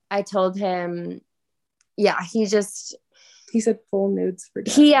then I told him, he said full nudes for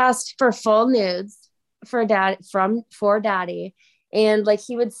daddy. He asked for full nudes for daddy. And like,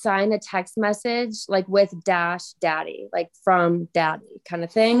 he would sign a text message like with dash daddy, like from daddy kind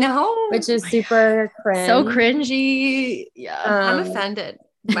of thing. No, which is super cringe. So cringy. Yeah. I'm offended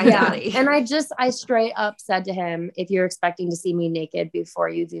by daddy. And I straight up said to him, if you're expecting to see me naked before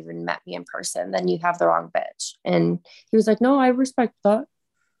you've even met me in person, then you have the wrong bitch. And he was like, no, I respect that.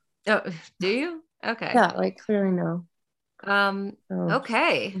 Oh, do you? Okay. Yeah, like clearly no.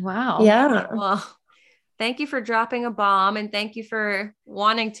 Okay. Wow. Yeah. Well, thank you for dropping a bomb, and thank you for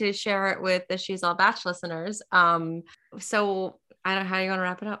wanting to share it with the She's All Batch listeners. So I don't know how you want to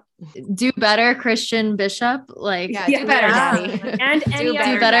wrap it up. Do better, Christian Bishop. Like, do better, daddy. And do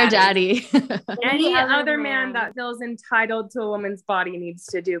better, daddy. Any other man that feels entitled to a woman's body needs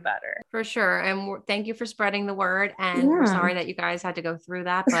to do better. For sure. And thank you for spreading the word. And we're sorry that you guys had to go through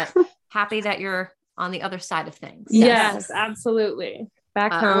that, but happy that you're on the other side of things. Yes, absolutely.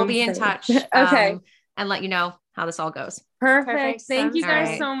 Back home. We'll be in touch. Okay. And let you know how this all goes. Perfect. Thank you guys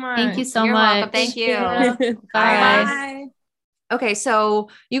All right. so much. Thank you so You're much. welcome. Thank you. Bye. Bye. Okay, so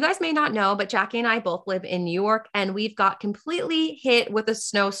you guys may not know, but Jackie and I both live in New York, and we've got completely hit with a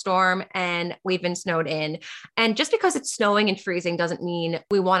snowstorm, and we've been snowed in. And just because it's snowing and freezing doesn't mean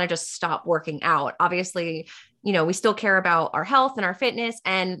we want to just stop working out. Obviously, we still care about our health and our fitness.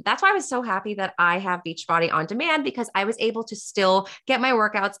 And that's why I was so happy that I have Beachbody on demand, because I was able to still get my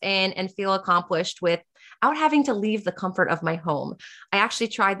workouts in and feel accomplished without having to leave the comfort of my home. I actually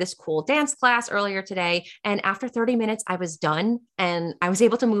tried this cool dance class earlier today, and after 30 minutes, I was done and I was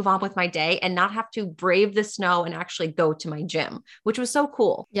able to move on with my day and not have to brave the snow and actually go to my gym, which was so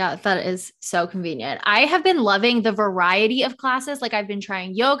cool. Yeah, that is so convenient. I have been loving the variety of classes. Like I've been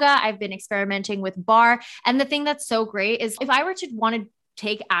trying yoga, I've been experimenting with bar. And the thing that's so great is if I were to want to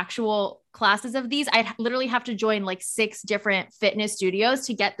take actual classes of these, I'd literally have to join like 6 different fitness studios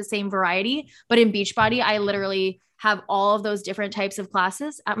to get the same variety. But in Beachbody, I literally have all of those different types of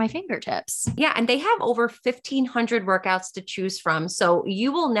classes at my fingertips. Yeah. And they have over 1,500 workouts to choose from. So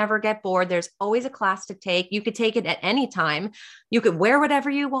you will never get bored. There's always a class to take. You could take it at any time. You could wear whatever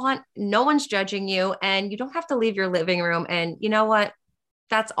you want. No one's judging you, and you don't have to leave your living room. And you know what?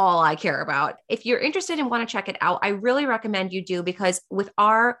 That's all I care about. If you're interested and want to check it out, I really recommend you do, because with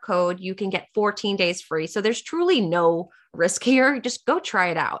our code, you can get 14 days free. So there's truly no risk here. Just go try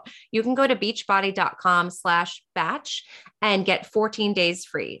it out. You can go to beachbody.com/batch and get 14 days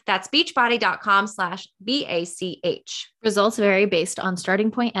free. That's beachbody.com/BACH. Results vary based on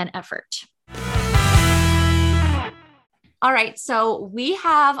starting point and effort. All right, so we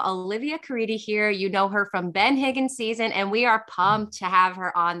have Olivia Caridi here. You know her from Ben Higgins season, and we are pumped to have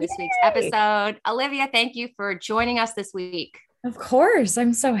her on this week's episode. Olivia, thank you for joining us this week. Of course,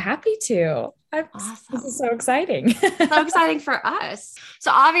 I'm so happy to. Awesome. This is so exciting. So exciting for us.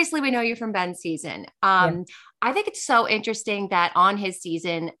 So obviously we know you from Ben's season. I think it's so interesting that on his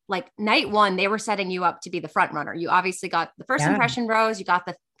season, like night 1, they were setting you up to be the front runner. You obviously got the first impression rose, you got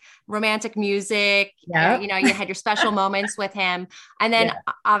the romantic music, you had your special moments with him. And then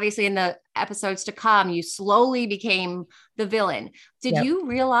obviously in the episodes to come, you slowly became the villain. Did you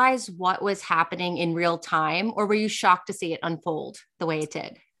realize what was happening in real time, or were you shocked to see it unfold the way it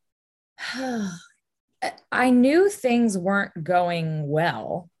did? I knew things weren't going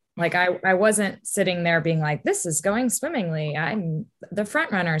well. Like I wasn't sitting there being like, this is going swimmingly. I'm the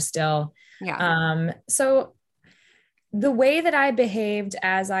front runner still. Yeah. So the way that I behaved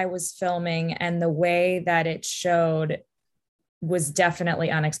as I was filming and the way that it showed was definitely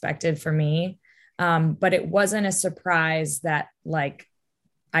unexpected for me. But it wasn't a surprise that like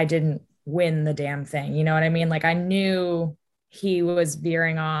I didn't win the damn thing. You know what I mean? Like I knew he was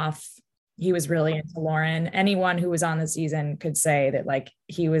veering off. He was really into Lauren. Anyone who was on the season could say that like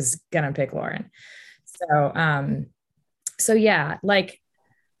he was gonna pick Lauren. So yeah, like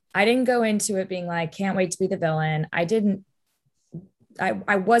I didn't go into it being like, can't wait to be the villain. I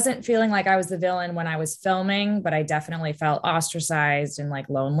wasn't feeling like I was the villain when I was filming, but I definitely felt ostracized and like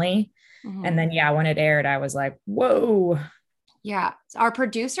lonely. Mm-hmm. And then, when it aired, I was like, whoa. Yeah. Are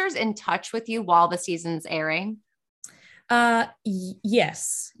producers in touch with you while the season's airing?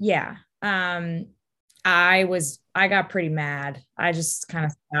 Yes. Yeah. I got pretty mad. I just kind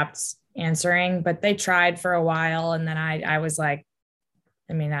of stopped answering, but they tried for a while. And then I was like,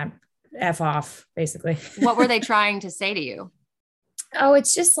 I'm F off basically. What were they trying to say to you? Oh,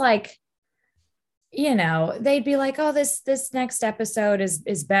 it's just like, they'd be like, oh, this next episode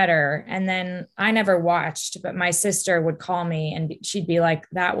is better. And then I never watched, but my sister would call me and she'd be like,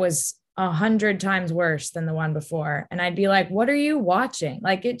 that was 100 times worse than the one before. And I'd be like, what are you watching?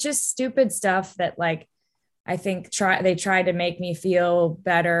 Like, it's just stupid stuff that like, I think they tried to make me feel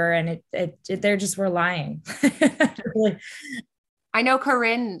better. And they just were lying. Really. I know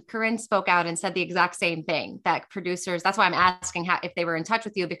Corinne spoke out and said the exact same thing, that producers, that's why I'm asking if they were in touch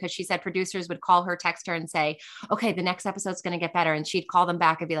with you, because she said producers would call her, text her and say, okay, the next episode's going to get better. And she'd call them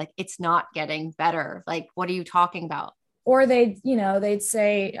back and be like, it's not getting better. Like, what are you talking about? Or I'd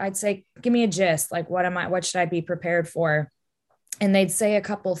say, give me a gist. Like, what should I be prepared for? And they'd say a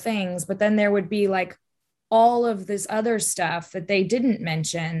couple things, but then there would be like all of this other stuff that they didn't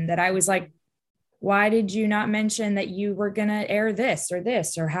mention that I was like, why did you not mention that you were going to air this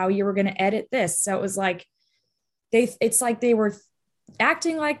or how you were going to edit this? So it was like, it's like they were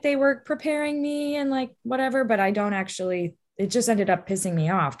acting like they were preparing me and like whatever, but I don't actually, it just ended up pissing me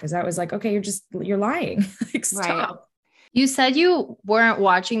off because I was like, okay, you're lying. Like, stop. Right. You said you weren't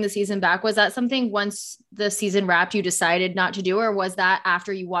watching the season back. Was that something once the season wrapped, you decided not to do, or was that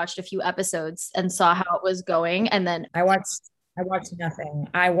after you watched a few episodes and saw how it was going? And then I watched nothing.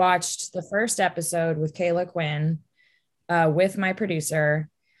 I watched the first episode with Kayla Quinn, with my producer.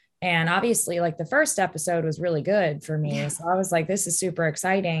 And obviously like the first episode was really good for me. Yeah. So I was like, this is super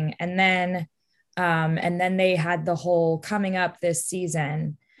exciting. And then they had the whole coming up this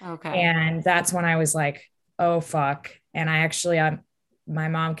season. Okay. And that's when I was like, oh, fuck. And I actually, my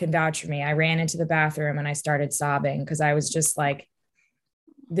mom can vouch for me. I ran into the bathroom and I started sobbing because I was just like,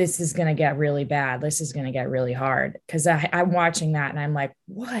 this is going to get really bad. This is going to get really hard. Cause I'm watching that and I'm like,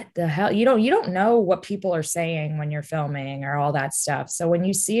 what the hell? You don't know what people are saying when you're filming or all that stuff. So when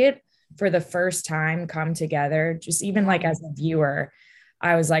you see it for the first time come together, just even like as a viewer,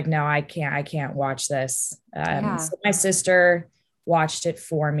 I was like, no, I can't watch this. So my sister watched it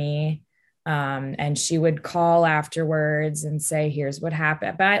for me. And she would call afterwards and say, here's what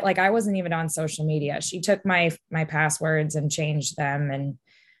happened. But I wasn't even on social media. She took my passwords and changed them. And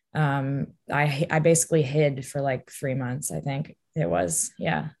I basically hid for like 3 months. I think it was,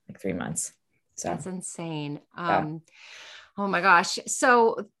 like 3 months. So that's insane. Oh my gosh.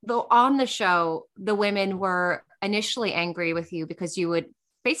 So on the show, the women were initially angry with you because you would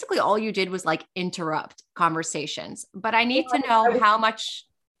basically, all you did was like interrupt conversations, but I need to know how much,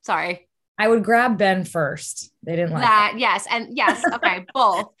 sorry. I would grab Ben first. They didn't like that. Yes. And yes. Okay.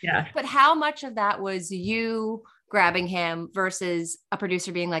 Both. Yeah. But how much of that was you grabbing him versus a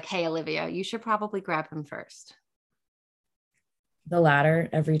producer being like, hey, Olivia, you should probably grab him first? The latter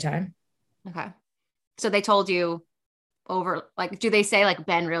every time. Okay. So they told you over, like, do they say like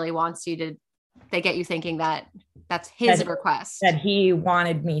Ben really wants you to, they get you thinking that that's his request? That he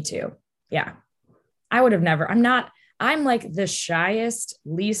wanted me to. Yeah. I would have never, I'm like the shyest,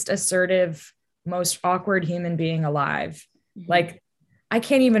 least assertive, most awkward human being alive. Mm-hmm. Like I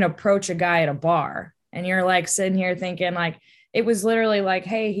can't even approach a guy at a bar. And you're like sitting here thinking like, it was literally like,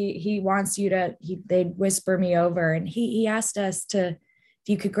 hey, he wants you to, they'd whisper me over and he asked us if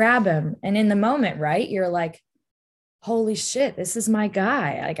you could grab him. And in the moment, right, you're like, holy shit, this is my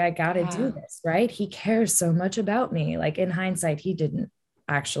guy. Like, I got to do this, right? He cares so much about me. Like in hindsight, he didn't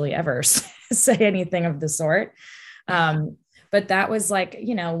actually ever say anything of the sort. But that was like,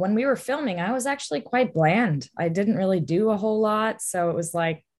 when we were filming, I was actually quite bland. I didn't really do a whole lot. So it was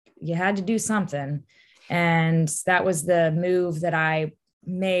like, you had to do something. And that was the move that I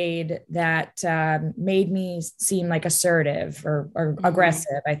made that made me seem like assertive or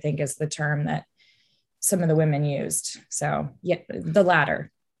aggressive, I think is the term that some of the women used. So yeah, the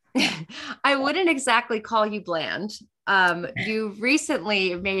latter. I wouldn't exactly call you bland. You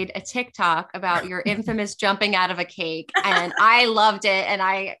recently made a TikTok about your infamous jumping out of a cake, and I loved it. And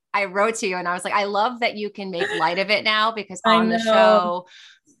I wrote to you and I was like, I love that you can make light of it now, because on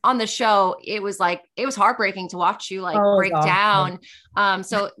the show, it was heartbreaking to watch you break down.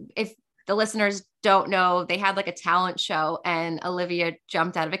 So if the listeners don't know, they had like a talent show and Olivia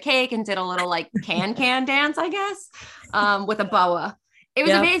jumped out of a cake and did a little like can dance, I guess, with a boa. It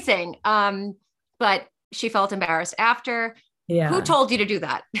was amazing. But she felt embarrassed after. Yeah. Who told you to do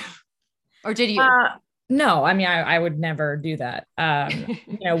that? Or did you? No, I mean, I would never do that.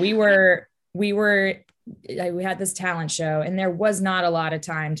 We had this talent show and there was not a lot of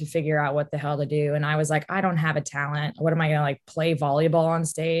time to figure out what the hell to do. And I was like, I don't have a talent. What am I going to play volleyball on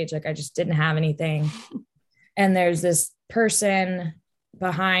stage? Like, I just didn't have anything. And there's this person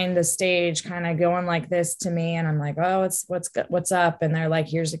behind the stage kind of going like this to me. And I'm like, oh, what's up? And they're like,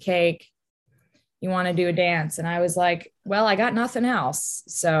 here's a cake. You want to do a dance? And I was like, well, I got nothing else.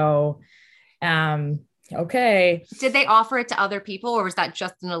 So, okay. Did they offer it to other people, or was that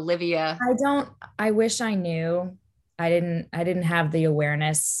just an Olivia? I wish I knew. I didn't have the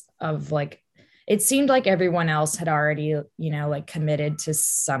awareness of it seemed like everyone else had already, committed to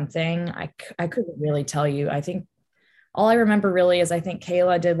something. I couldn't really tell you. I think all I remember really is I think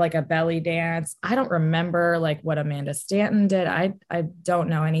Kayla did like a belly dance. I don't remember what Amanda Stanton did. I don't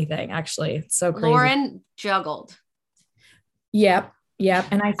know anything, actually. It's so crazy. Lauren juggled. Yep.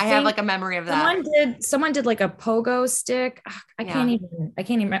 And I have a memory of that. Someone did like a pogo stick. I can't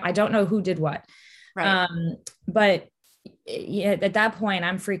even, I don't know who did what. Right. But at that point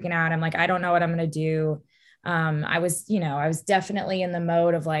I'm freaking out. I'm like, I don't know what I'm going to do. I was definitely in the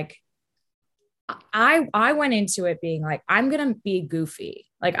mode of I went into it being like, I'm going to be goofy.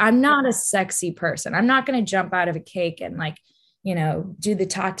 I'm not a sexy person. I'm not going to jump out of a cake and do the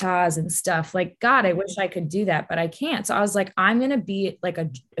tatas and stuff. God, I wish I could do that, but I can't. So I was like, I'm going to be like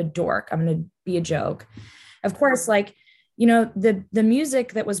a dork. I'm going to be a joke. Of course, the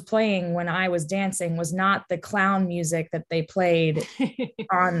music that was playing when I was dancing was not the clown music that they played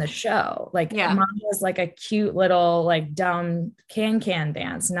on the show. Mine was like a cute little, dumb can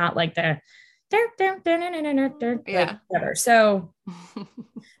dance, not like the whatever. So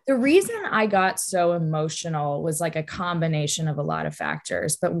the reason I got so emotional was a combination of a lot of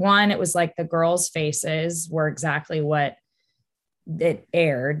factors. But one, it was the girls' faces were exactly what it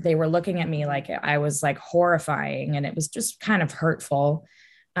aired. They were looking at me like I was horrifying, and it was just kind of hurtful.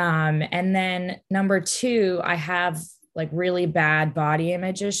 And then number two, I have like really bad body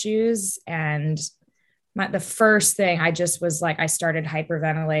image issues. And the first thing I just was like, I started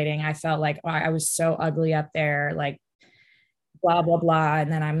hyperventilating. I felt like I was so ugly up there, like blah, blah, blah.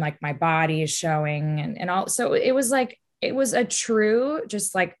 And then I'm like, my body is showing and all. So it was like, it was a true,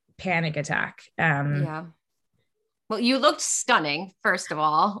 just like panic attack. Yeah. Well, you looked stunning, first of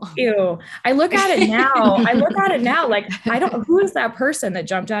all. Ew. I look at it now. Like, who is that person that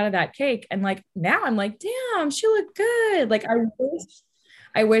jumped out of that cake? And like, now I'm like, damn, she looked good. Like,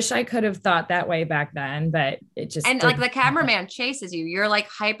 I wish I could have thought that way back then, but it just. And like the cameraman chases you. You're like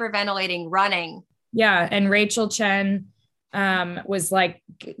hyperventilating, running. Yeah. And Rachel Chen was like,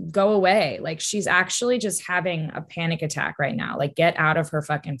 go away. Like, she's actually just having a panic attack right now. Like, get out of her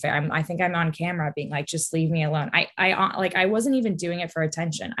fucking face. I think I'm on camera being like, just leave me alone. I wasn't even doing it for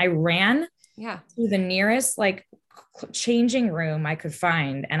attention. I ran to the nearest like changing room I could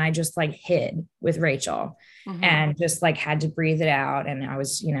find. And I just like hid with Rachel and just like had to breathe it out. And I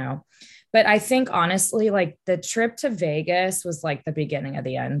was, but I think honestly, like the trip to Vegas was like the beginning of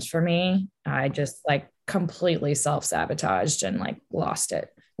the end for me. I just like completely self-sabotaged and like lost it,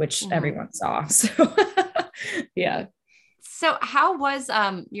 which everyone saw. So yeah. So how was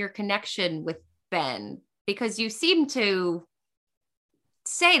your connection with Ben? Because you seem to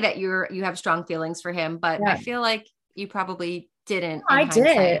say that you have strong feelings for him, but I feel like you probably didn't. I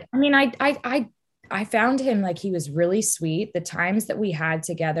did. I mean, I found him like, he was really sweet. The times that we had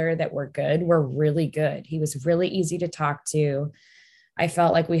together that were good were really good. He was really easy to talk to. I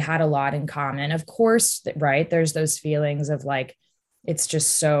felt like we had a lot in common. Of course, right? There's those feelings of like, it's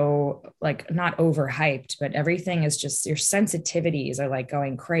just so like not overhyped, but everything is just, your sensitivities are like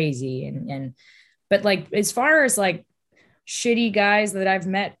going crazy. But like, as far as like shitty guys that I've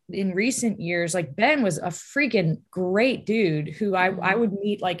met in recent years, like Ben was a freaking great dude who I would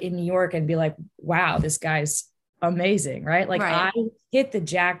meet like in New York and be like, wow, this guy's amazing. Right. Like I hit the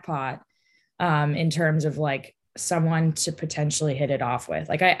jackpot in terms of like someone to potentially hit it off with.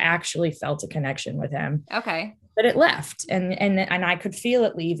 Like I actually felt a connection with him. Okay. But it left and I could feel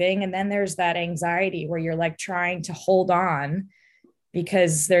it leaving. And then there's that anxiety where you're like trying to hold on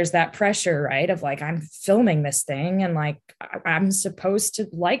because there's that pressure, right? Of like, I'm filming this thing and like, I'm supposed to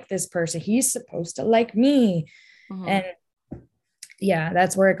like this person. He's supposed to like me. And yeah,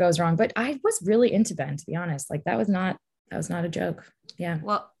 that's where it goes wrong. But I was really into Ben, to be honest. Like that was not a joke. Yeah.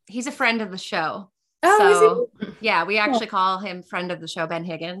 Well, he's a friend of the show. Oh, so yeah, we actually call him friend of the show, Ben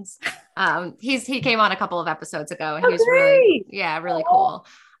Higgins. He came on a couple of episodes ago and he was really cool.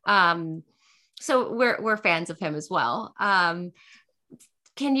 So we're fans of him as well. I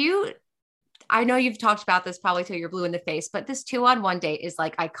know you've talked about this probably till you're blue in the face, but this 2-on-1 date is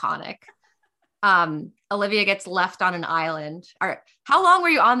like iconic. Olivia gets left on an island. How long were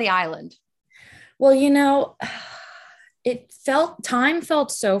you on the island? Well, time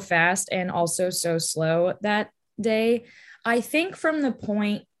felt so fast and also so slow that day. I think from the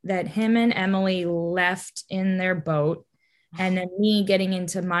point that him and Emily left in their boat and then me getting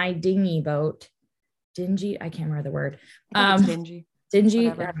into my dinghy boat, dingy, I can't remember the word.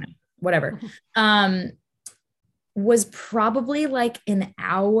 Dingy, whatever. Was probably like an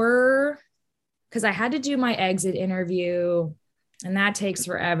hour because I had to do my exit interview. And that takes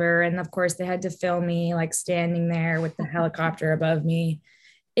forever. And of course they had to film me like standing there with the helicopter above me.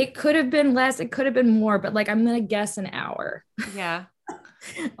 It could have been less, it could have been more, but like, I'm going to guess an hour. Yeah.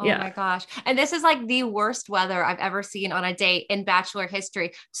 Oh my gosh. And this is like the worst weather I've ever seen on a date in Bachelor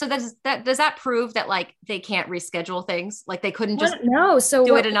history. So does that prove that like they can't reschedule things? Like they couldn't just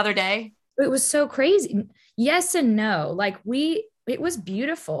do it another day? It was so crazy. Yes and no. Like it was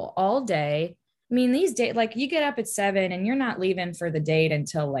beautiful all day. I mean, these days, like you get up at 7 and you're not leaving for the date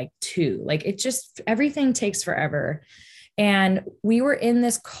until like 2. Like it just, everything takes forever. And we were in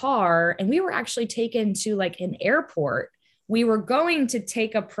this car and we were actually taken to like an airport. We were going to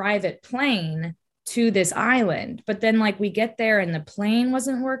take a private plane to this island, but then like we get there and the plane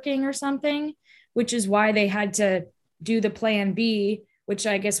wasn't working or something, which is why they had to do the plan B, which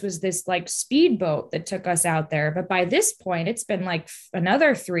I guess was this like speedboat that took us out there. But by this point, it's been like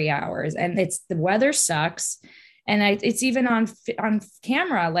another 3 hours and the weather sucks. And it's even on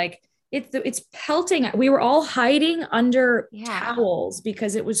camera, like it's pelting. We were all hiding under towels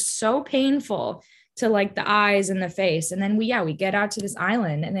because it was so painful to like the eyes and the face. And then we get out to this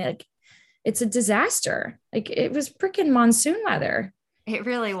island and it's a disaster. Like it was freaking monsoon weather. It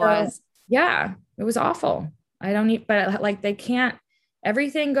really was. Yeah, it was awful. But like they can't,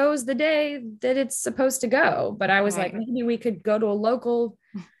 everything goes the day that it's supposed to go. But I was like, maybe we could go to a local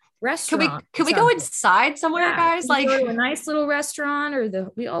restaurant. Can we go inside somewhere, guys? Like go to a nice little restaurant,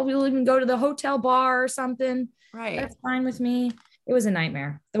 or we'll even go to the hotel bar or something. Right. That's fine with me. It was a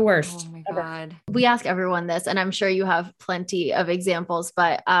nightmare. The worst. Oh my God. We ask everyone this, and I'm sure you have plenty of examples,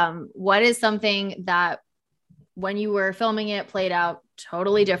 but what is something that when you were filming it played out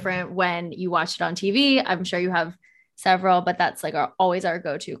totally different when you watched it on TV? I'm sure you have several, but that's like always our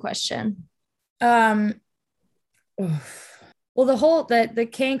go-to question. Well, the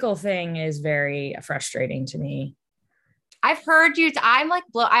Cankle thing is very frustrating to me. I've heard you. I'm like,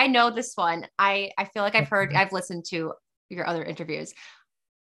 I know this one. I feel like I've listened to your other interviews.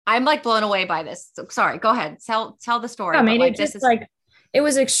 I'm like blown away by this. So, sorry, go ahead. Tell the story. I mean, it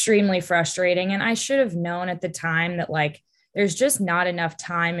was extremely frustrating. And I should have known at the time that like, there's just not enough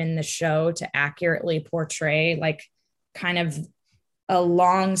time in the show to accurately portray like kind of a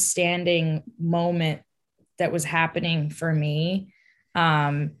long-standing moment that was happening for me.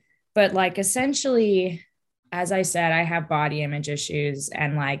 But like, essentially, as I said, I have body image issues,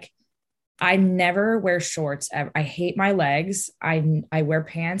 and like, I never wear shorts ever. I hate my legs. I wear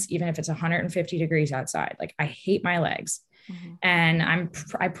pants, even if it's 150 degrees outside. Like, I hate my legs. Mm-hmm. And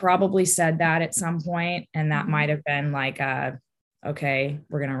I probably said that at some point, and that might've been like, okay,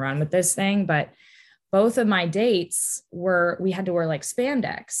 we're going to run with this thing. But both of my dates we had to wear like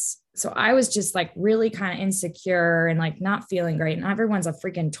spandex. So I was just like really kind of insecure and like not feeling great. And everyone's a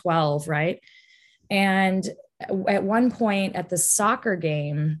freaking 12, right? And at one point at the soccer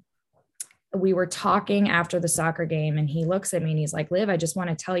game, we were talking after the soccer game, and he looks at me and he's like, Liv, I just want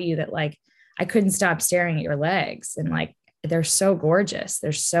to tell you that like, I couldn't stop staring at your legs, and like, they're so gorgeous.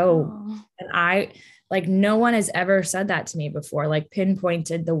 They're so, and I like, no one has ever said that to me before, like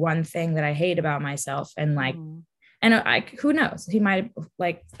pinpointed the one thing that I hate about myself. And like, and who knows, he might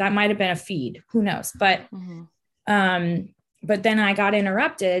like, that might've been a feed, who knows? But, but then I got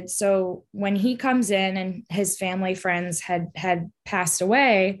interrupted. So when he comes in and his family friends had passed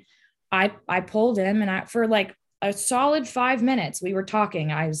away, I pulled him, and for like a solid 5 minutes, we were talking.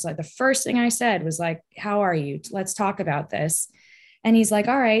 I was like, the first thing I said was like, how are you? Let's talk about this. And he's like,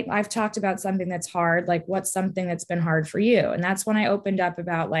 all right, I've talked about something that's hard. Like, what's something that's been hard for you? And that's when I opened up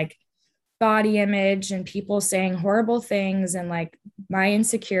about like body image and people saying horrible things and like my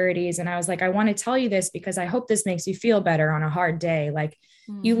insecurities. And I was like, I want to tell you this because I hope this makes you feel better on a hard day. Like,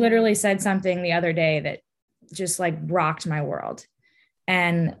 you literally said something the other day that just like rocked my world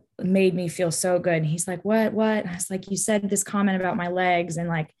and made me feel so good. And he's like, what? And I was like, you said this comment about my legs, and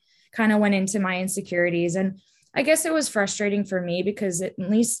like kind of went into my insecurities. And I guess it was frustrating for me because at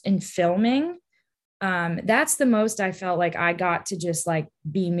least in filming, that's the most I felt like I got to just like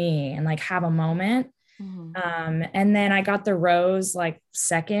be me and like have a moment. And then I got the rose like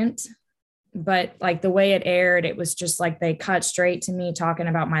second, but like the way it aired, it was just like they cut straight to me talking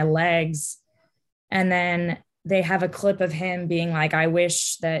about my legs. And then they have a clip of him being like, I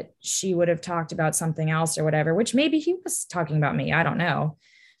wish that she would have talked about something else or whatever, which maybe he was talking about me. I don't know.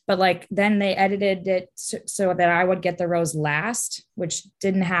 But like, then they edited it so that I would get the rose last, which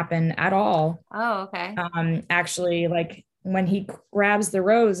didn't happen at all. Oh, okay. Actually, like when he grabs the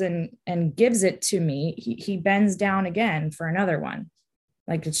rose and gives it to me, he bends down again for another one.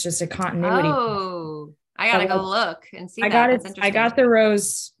 Like, it's just a continuity. Oh, I gotta go look and see. I got the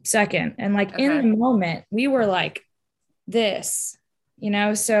rose second. And like in the moment, we were like this,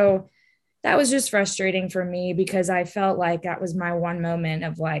 so that was just frustrating for me because I felt like that was my one moment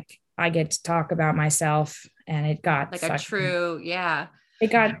of like, I get to talk about myself, and it got like a true,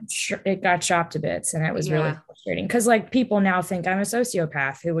 it got chopped to bits, and it was really frustrating because like people now think I'm a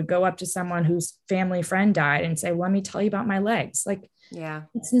sociopath who would go up to someone whose family friend died and say, well, let me tell you about my legs. Like,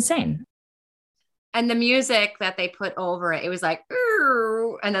 it's insane. And the music that they put over it, it was like,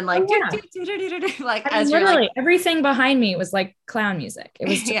 and then like, like as literally everything behind me was like clown music. It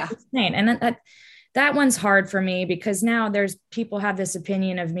was just insane. And that one's hard for me because now people have this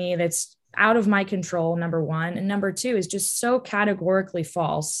opinion of me that's out of my control, number one. And number two is just so categorically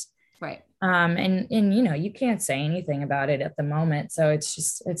false. Right. And you can't say anything about it at the moment. So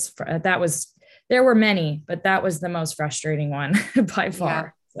there were many, but that was the most frustrating one by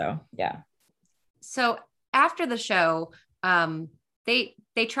far. So, yeah. So after the show,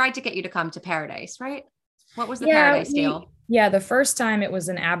 they tried to get you to come to Paradise, right? What was the Paradise deal? Yeah, the first time it was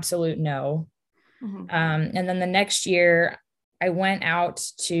an absolute no. And then the next year I went out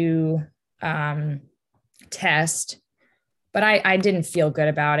to test, but I didn't feel good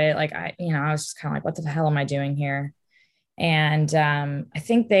about it. Like I was just kind of like, what the hell am I doing here? And I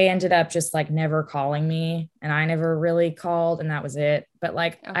think they ended up just like never calling me, and I never really called, and that was it. But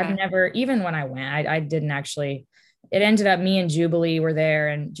like, I've never, even when I went, I didn't actually it ended up, me and Jubilee were there,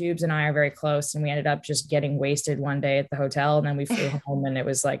 and Jubes and I are very close, and we ended up just getting wasted one day at the hotel, and then we flew home, and it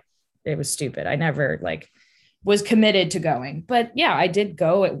was stupid. I never like was committed to going, but yeah, I did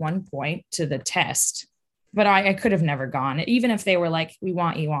go at one point to the test, but I could have never gone, even if they were like, we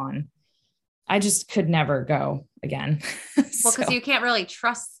want you on. I just could never go again. Well, because you can't really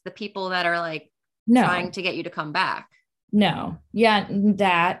trust the people that are like trying to get you to come back. No. Yeah,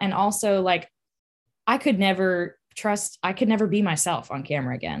 that. And also like, I could never be myself on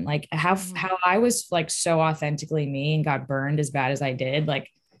camera again. Like how I was like so authentically me and got burned as bad as I did. Like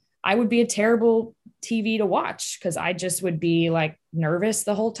I would be a terrible TV to watch, because I just would be like nervous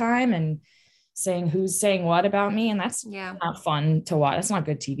the whole time and saying who's saying what about me. And that's not fun to watch. That's not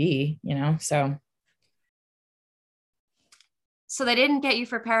good TV, you know? So they didn't get you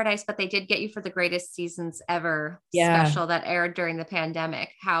for Paradise, but they did get you for the Greatest Seasons Ever special that aired during the pandemic.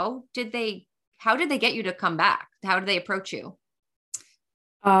 How did they get you to come back? How did they approach you?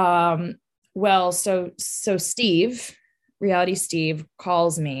 Well, so Steve, Reality Steve,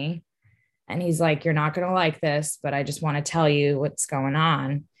 calls me and he's like, you're not going to like this, but I just want to tell you what's going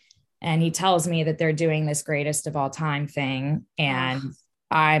on. And he tells me that they're doing this Greatest of All Time thing. And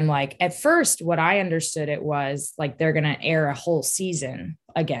I'm like, at first, what I understood it was like, they're going to air a whole season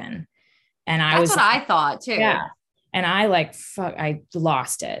again. And that's what I thought too. Yeah. And I like, fuck, I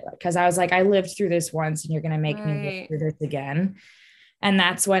lost it, because I was like, I lived through this once and you're going to make me live through this again. And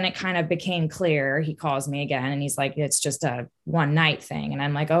that's when it kind of became clear. He calls me again and he's like, it's just a one night thing. And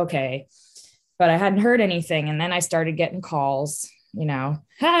I'm like, okay, but I hadn't heard anything. And then I started getting calls, you know,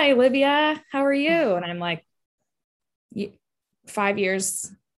 hi, Olivia, how are you? And I'm like, 5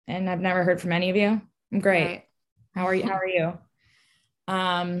 years and I've never heard from any of you. I'm great. Right. How are you?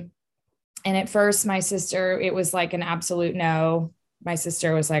 And at first my sister, it was like an absolute no. My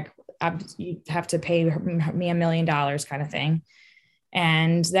sister was like, you have to pay me $1 million kind of thing.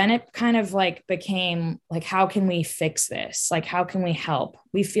 And then it kind of like became like, how can we fix this? Like, how can we help?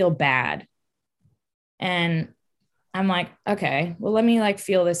 We feel bad. And I'm like, okay, well, let me like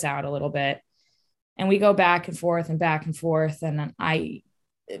feel this out a little bit. And we go back and forth and back and forth. And I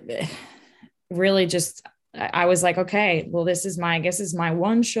really just, I was like, okay, well, this is my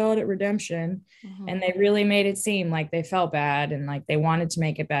one shot at redemption. Mm-hmm. And they really made it seem like they felt bad and like they wanted to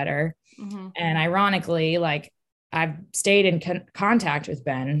make it better. Mm-hmm. And ironically, like I've stayed in contact with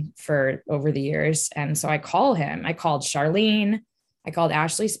Ben for over the years. And so I call him. I called Charlene. I called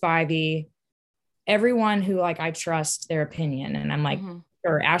Ashley Spivey, everyone who like I trust their opinion. And I'm like,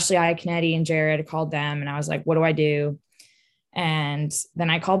 or Ashley Iaconetti and Jared, I called them and I was like, what do I do? And then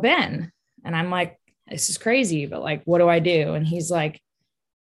I call Ben and I'm like, this is crazy, but like, what do I do? And he's like,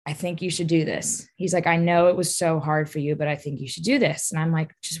 I think you should do this. He's like, I know it was so hard for you, but I think you should do this. And I'm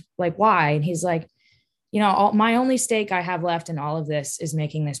like, just like, why? And he's like, you know, my only stake I have left in all of this is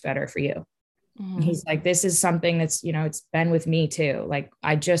making this better for you. Mm-hmm. And he's like, this is something that's, you know, it's been with me too. Like,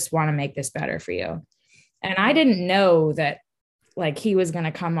 I just want to make this better for you. And I didn't know that like he was going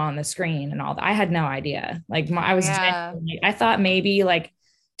to come on the screen and all that. I had no idea. Like I thought maybe like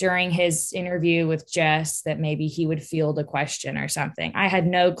during his interview with Jess that maybe he would field a question or something. I had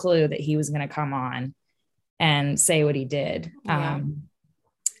no clue that he was going to come on and say what he did. Yeah.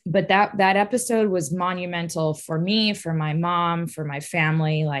 But that episode was monumental for me, for my mom, for my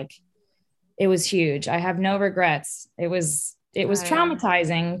family. Like it was huge. I have no regrets. It was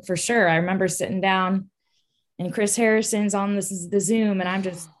traumatizing for sure. I remember sitting down and Chris Harrison's on the Zoom and I'm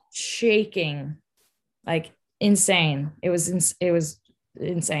just shaking like insane. It was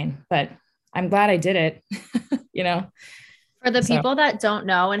insane, but I'm glad I did it, you know. For the people that don't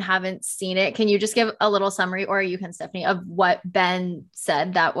know and haven't seen it, can you just give a little summary, or you can, Stephanie, of what Ben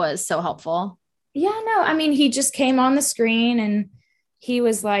said that was so helpful? Yeah, no, I mean, he just came on the screen and he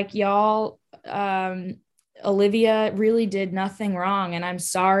was like, y'all, Olivia really did nothing wrong. And I'm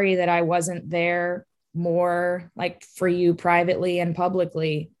sorry that I wasn't there more like for you privately and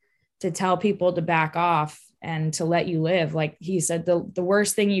publicly to tell people to back off and to let you live. Like he said, the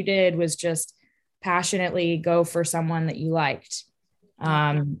worst thing you did was just passionately go for someone that you liked.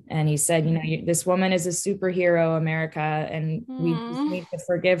 And he said, you know, this woman is a superhero, America, and we just need to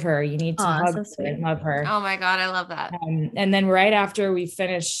forgive her. You need to hug her and love her. Oh my God, I love that. And then right after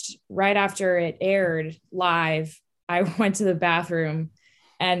it aired live, I went to the bathroom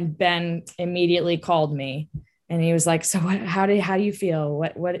and Ben immediately called me and he was like, so how do you feel?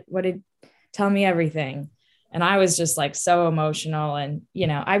 What did, tell me everything. And I was just like, so emotional. And, you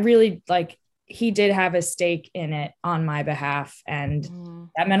know, I really like, he did have a stake in it on my behalf. And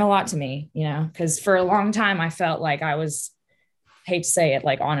that meant a lot to me, you know, because for a long time I felt like I was, hate to say it,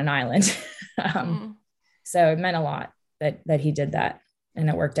 like on an island. So it meant a lot that he did that and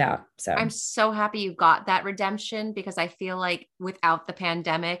it worked out. So I'm so happy you got that redemption, because I feel like without the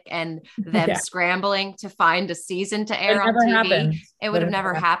pandemic and them scrambling to find a season to air on TV, it would have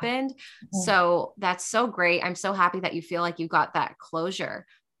never happened. Yeah. So that's so great. I'm so happy that you feel like you got that closure.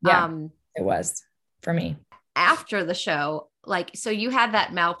 Yeah, it was for me. After the show, like, so you had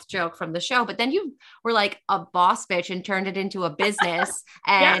that mouth joke from the show, but then you were like a boss bitch and turned it into a business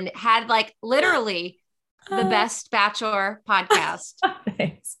and had like literally the best Bachelor podcast.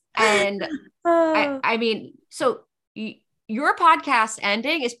 Thanks. And I mean, so your podcast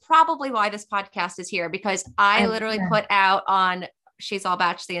ending is probably why this podcast is here, because I literally put out on She's All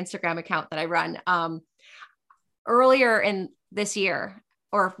Batch, the Instagram account that I run, earlier in this year,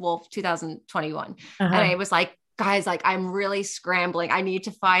 or 2021. And I was like, guys, like, I'm really scrambling. I need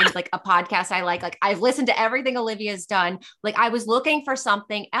to find like a podcast I like. Like, I've listened to everything Olivia's done. Like, I was looking for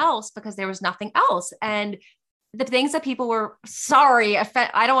something else because there was nothing else. And the things that people were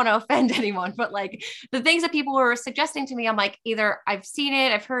I don't want to offend anyone, but like the things that people were suggesting to me, I'm like, either I've seen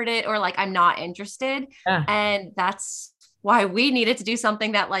it, I've heard it, or like, I'm not interested. Yeah. And that's why we needed to do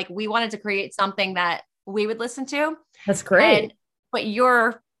something that like, we wanted to create something that we would listen to. That's great. But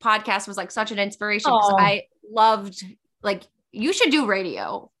your podcast was like such an inspiration, because I loved, like, you should do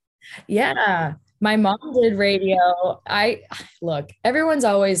radio. Yeah. My mom did radio. Look, everyone's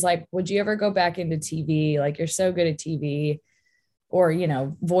always like, would you ever go back into TV? Like, you're so good at TV, or, you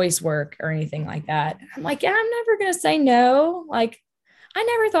know, voice work or anything like that. I'm like, yeah, I'm never going to say no. Like, I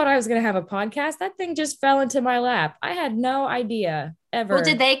never thought I was going to have a podcast. That thing just fell into my lap. I had no idea ever. Well,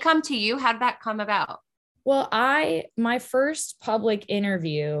 did they come to you? How did that come about? Well, my first public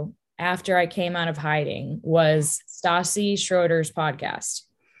interview after I came out of hiding was Stassi Schroeder's podcast.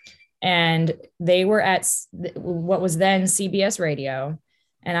 And they were at what was then CBS Radio.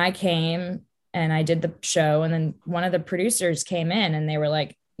 And I came and I did the show. And then one of the producers came in and they were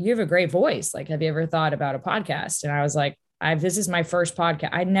like, you have a great voice. Like, have you ever thought about a podcast? And I was like, this is my first podcast.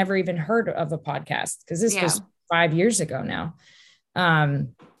 I'd never even heard of a podcast, because this was 5 years ago now.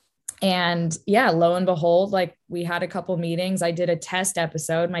 And yeah, lo and behold, like, we had a couple meetings. I did a test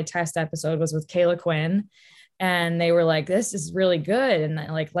episode. My test episode was with Kayla Quinn, and they were like, this is really good. And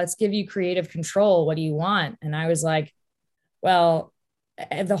like, let's give you creative control. What do you want? And I was like, well,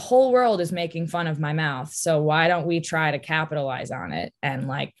 the whole world is making fun of my mouth. So why don't we try to capitalize on it? And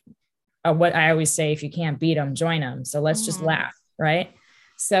like, what I always say, if you can't beat them, join them. So let's just laugh. Right.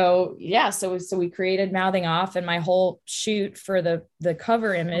 So yeah, so we created Mouthing Off, and my whole shoot for the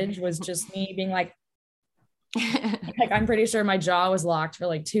cover image was just me being like I'm pretty sure my jaw was locked for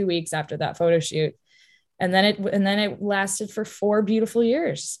like 2 weeks after that photo shoot. And then it lasted for 4 beautiful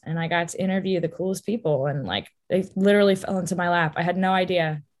years, and I got to interview the coolest people, and like, they literally fell into my lap. I had no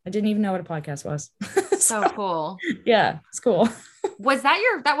idea. I didn't even know what a podcast was. So cool. Yeah, it's cool.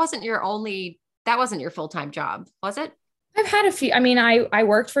 That wasn't your full-time job, was it? I've had a few. I mean, I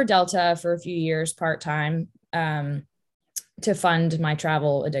worked for Delta for a few years part-time to fund my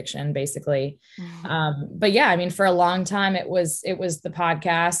travel addiction, basically. But yeah, I mean, for a long time, it was the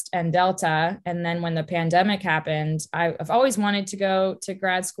podcast and Delta. And then when the pandemic happened, I've always wanted to go to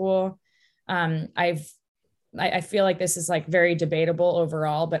grad school. I feel like this is like very debatable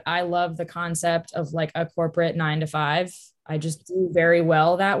overall, but I love the concept of like a corporate 9 to 5. I just do very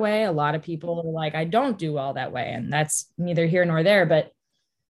well that way. A lot of people are like, I don't do well that way. And that's neither here nor there. But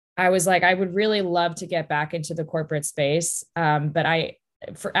I was like, I would really love to get back into the corporate space. But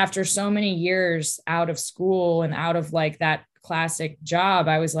after so many years out of school and out of like that classic job,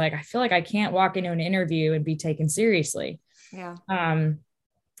 I was like, I feel like I can't walk into an interview and be taken seriously. Yeah.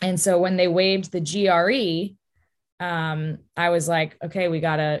 And so when they waived the GRE, I was like, okay, we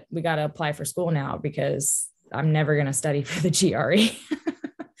gotta apply for school now, because I'm never going to study for the GRE.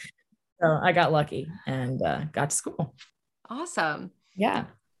 So I got lucky and got to school. Awesome. Yeah.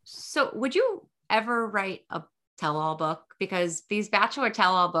 So would you ever write a tell-all book? Because these Bachelor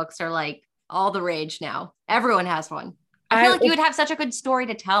tell-all books are like all the rage now. Everyone has one. I feel like you would have such a good story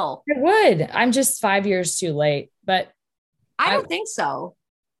to tell. I would. I'm just 5 years too late, but I don't think so.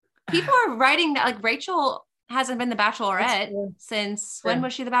 People are writing that, like Rachel hasn't been the Bachelorette since when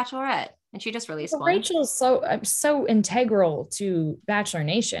was she the Bachelorette? And she just released one. Rachel's so integral to Bachelor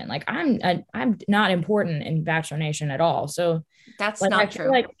Nation. Like, I'm not important in Bachelor Nation at all. So that's like, not I true.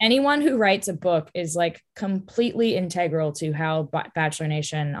 feel like anyone who writes a book is like completely integral to how Bachelor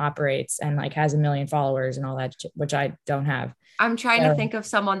Nation operates, and like has 1 million followers and all that, which I don't have. I'm trying to think of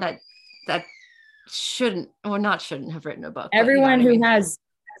someone that shouldn't have written a book. Everyone who has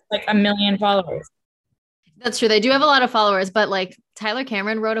like 1 million followers. That's true. They do have a lot of followers, but like Tyler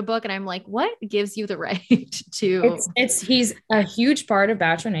Cameron wrote a book and I'm like, what gives you the right to he's a huge part of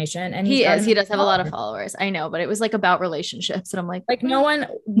Bachelor Nation, and he does have a lot of followers. I know, but it was like about relationships and I'm like no one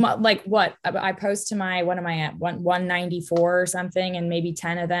like what I post to my, what am I at, 194 or something, and maybe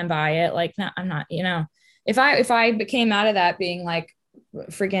 10 of them buy it. Like, no, I'm not, if I came out of that being like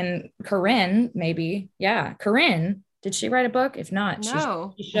freaking Corinne, maybe. Yeah. Corinne, did she write a book? If not,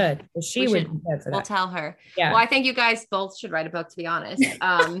 no, she should. She would. We'll tell her. Yeah. Well, I think you guys both should write a book, to be honest.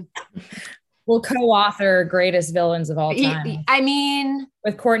 We'll co-author Greatest Villains of All Time. I mean,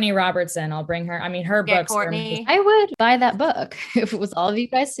 with Courtney Robertson, I'll bring her. I mean, her books. Courtney. I would buy that book if it was all of you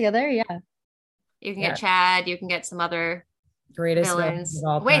guys together. Yeah. You can get Chad. You can get some other Greatest Villains of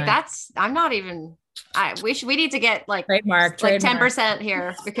all Wait, time. I'm not even. We need to get like trademark 10%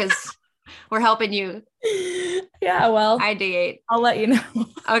 here because we're helping you. Yeah, well, ideate. I'll let you know.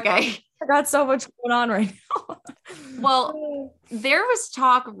 Okay. I got so much going on right now. Well, there was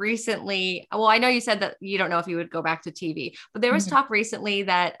talk recently. Well, I know you said that you don't know if you would go back to TV, but there was talk recently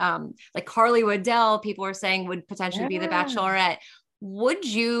that like Carly Waddell, people were saying would potentially be the Bachelorette. Would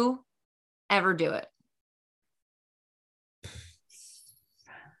you ever do it?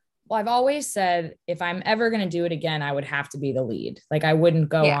 Well, I've always said if I'm ever going to do it again, I would have to be the lead. Like I wouldn't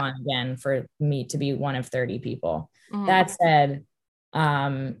go on again for me to be one of 30 people. Mm-hmm. That said,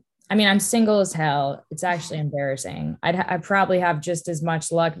 I mean, I'm single as hell. It's actually embarrassing. I'd probably have just as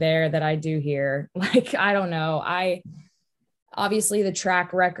much luck there that I do here. Like, I don't know. Obviously the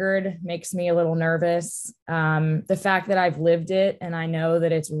track record makes me a little nervous. The fact that I've lived it and I know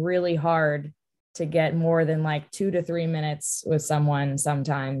that it's really hard to get more than like 2 to 3 minutes with someone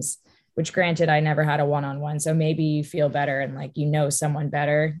sometimes, which granted, I never had a one-on-one. So maybe you feel better and like, someone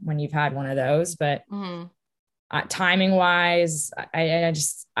better when you've had one of those, but timing wise, I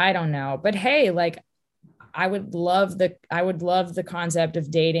don't know, but hey, like I would love the concept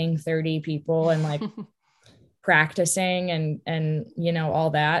of dating 30 people and like practicing and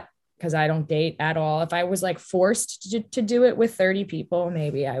all that. Cause I don't date at all. If I was like forced to do it with 30 people,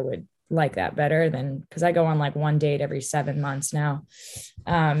 maybe I would like that better than, cause I go on like one date every 7 months now.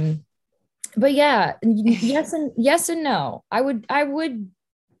 But yeah, yes and no. I would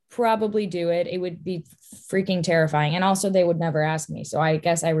probably do it. It would be freaking terrifying. And also they would never ask me. So I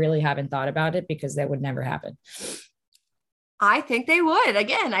guess I really haven't thought about it because that would never happen. I think they would.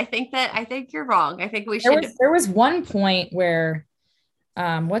 Again, I think you're wrong. I think we should. There was one point where,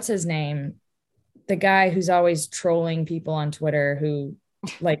 what's his name? The guy who's always trolling people on Twitter who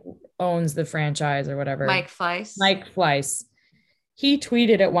like owns the franchise or whatever. Mike Fleiss. He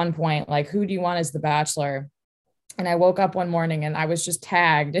tweeted at one point, like, who do you want as the Bachelor? And I woke up one morning and I was just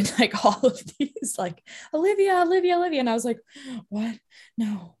tagged in like all of these, like Olivia. And I was like, what?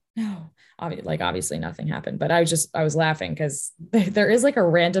 No. Obviously nothing happened, but I was laughing because there is like a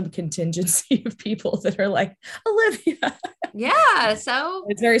random contingency of people that are like Olivia. Yeah. So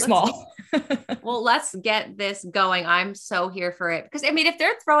it's very small. Well, let's get this going. I'm so here for it because I mean, if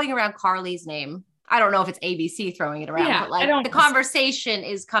they're throwing around Carly's name, I don't know if it's ABC throwing it around, but like the conversation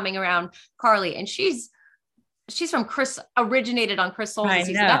is coming around Carly and she's from originated on Chris Soules'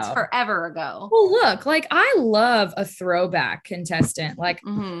 season. That's forever ago. Well, look, like I love a throwback contestant. Like,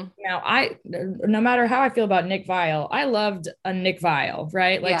 no matter how I feel about Nick Viall, I loved a Nick Viall,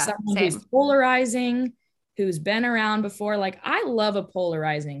 right? Like someone who's polarizing, who's been around before. Like I love a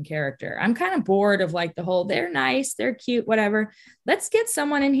polarizing character. I'm kind of bored of like the whole, they're nice, they're cute, whatever. Let's get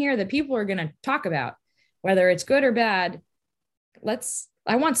someone in here that people are going to talk about, whether it's good or bad.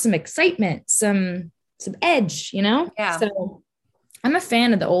 I want some excitement, some edge, Yeah. So I'm a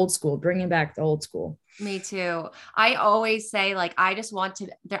fan of the old school, bringing back the old school. Me too. I always say like, I just want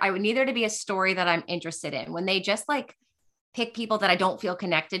I would need there to be a story that I'm interested in. When they just like pick people that I don't feel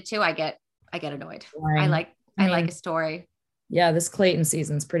connected to, I get annoyed. I like a story. Yeah. This Clayton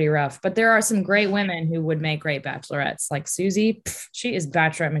season's pretty rough, but there are some great women who would make great bachelorettes. Like Susie, she is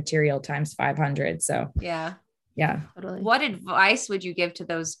bachelorette material times 500. So yeah. Yeah. Totally. What advice would you give to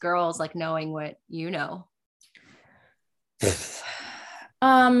those girls, like knowing what you know?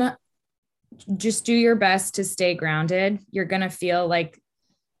 Just do your best to stay grounded. You're going to feel like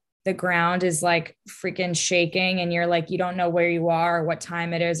the ground is like freaking shaking and you're like, you don't know where you are or what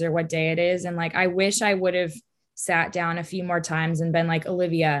time it is or what day it is. And like, I wish I would have sat down a few more times and been like,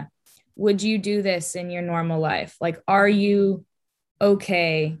 Olivia, would you do this in your normal life? Like, are you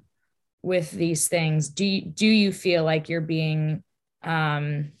okay with these things? Do you feel like you're being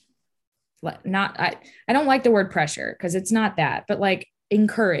I don't like the word pressure because it's not that, but like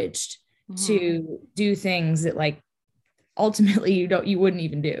encouraged to do things that like ultimately you wouldn't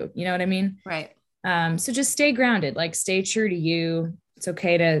even do, you know what I mean? Right. So just stay grounded, like stay true to you. It's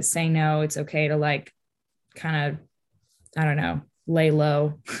okay to say no. It's okay to like kind of, I don't know, lay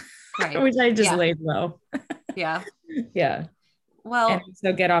low. Right. I wish I just laid low. Yeah. Yeah. Well, and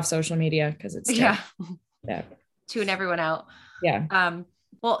so get off social media because it's yeah. Tune everyone out. Yeah.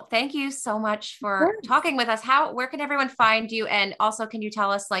 Well, thank you so much for talking with us. Where can everyone find you? And also, can you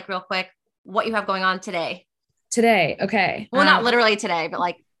tell us like real quick what you have going on today? Today. Okay. Well, not literally today, but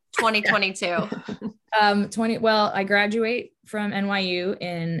like 2022. Well, I graduate from NYU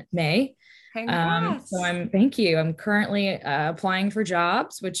in May. Congrats. Thank you. I'm currently applying for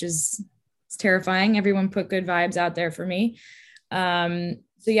jobs, which is terrifying. Everyone put good vibes out there for me.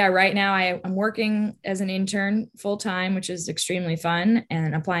 So yeah, right now I'm working as an intern full time, which is extremely fun,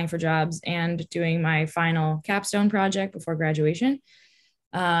 and applying for jobs and doing my final capstone project before graduation.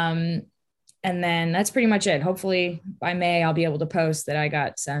 And then that's pretty much it. Hopefully by May, I'll be able to post that I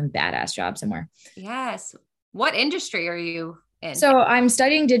got some badass job somewhere. Yes. What industry are you in? So I'm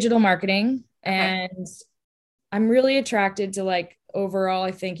studying digital marketing, and I'm really attracted to like overall, I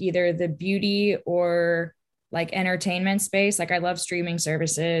think either the beauty or like entertainment space. Like I love streaming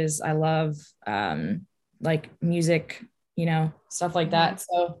services. I love like music, stuff like that.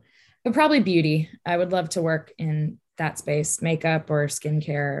 So, but probably beauty. I would love to work in that space, makeup or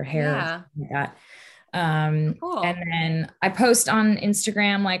skincare or hair, or something like that. Cool. And then I post on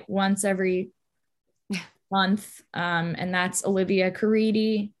Instagram like once every month. And that's Olivia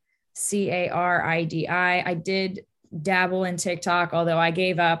Caridi, Caridi. I did dabble in TikTok, although I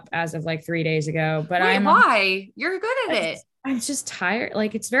gave up as of like 3 days ago. But why? You're good at it. I'm just tired.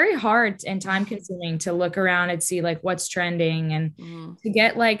 Like it's very hard and time consuming to look around and see like what's trending and to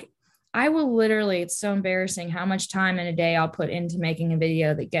get like, I will literally, it's so embarrassing how much time in a day I'll put into making a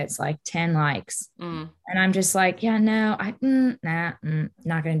video that gets like 10 likes. And I'm just like, yeah, no, not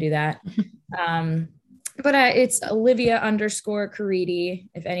going to do that. But it's Olivia_Caridi.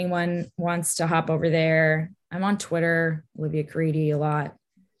 If anyone wants to hop over there, I'm on Twitter, Olivia Caridi a lot.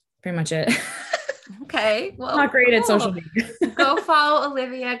 Pretty much it. Okay. Well, not great at social media. Go follow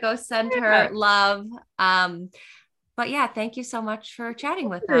Olivia. Go send her love. But yeah, thank you so much for chatting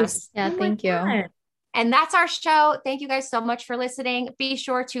with us. Yeah, thank you. God. And that's our show. Thank you guys so much for listening. Be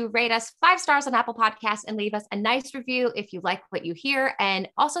sure to rate us 5 stars on Apple Podcasts and leave us a nice review if you like what you hear. And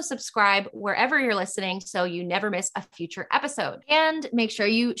also subscribe wherever you're listening so you never miss a future episode. And make sure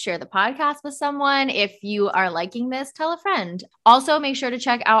you share the podcast with someone. If you are liking this, tell a friend. Also, make sure to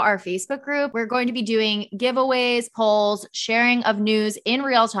check out our Facebook group. We're going to be doing giveaways, polls, sharing of news in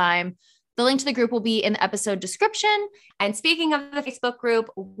real time. The link to the group will be in the episode description. And speaking of the Facebook group,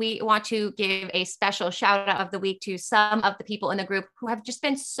 we want to give a special shout out of the week to some of the people in the group who have just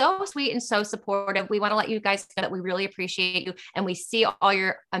been so sweet and so supportive. We want to let you guys know that we really appreciate you and we see all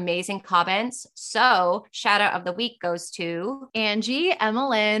your amazing comments. So shout out of the week goes to Angie,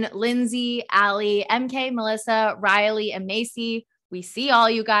 Emmeline, Lindsay, Allie, MK, Melissa, Riley, and Macy. We see all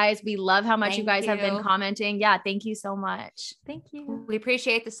you guys. We love how much you guys have been commenting. Yeah, thank you so much. Thank you. We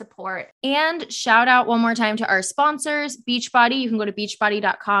appreciate the support. And shout out one more time to our sponsors, Beachbody. You can go to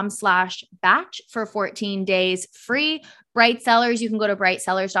beachbody.com/batch for 14 days free. Bright Sellers, you can go to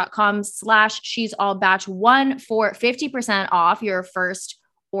brightsellers.com/she'sallbatch1 for 50% off your first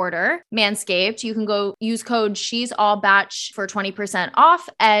order. Manscaped, you can go use code She'sAllBatch for 20% off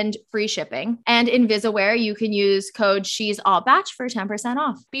and free shipping. And Invisaware, you can use code She'sAllBatch for 10%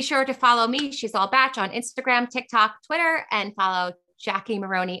 off. Be sure to follow me, She's All Batch, on Instagram, TikTok, Twitter, and follow Jackie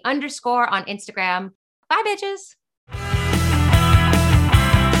Maroney _ on Instagram. Bye, bitches.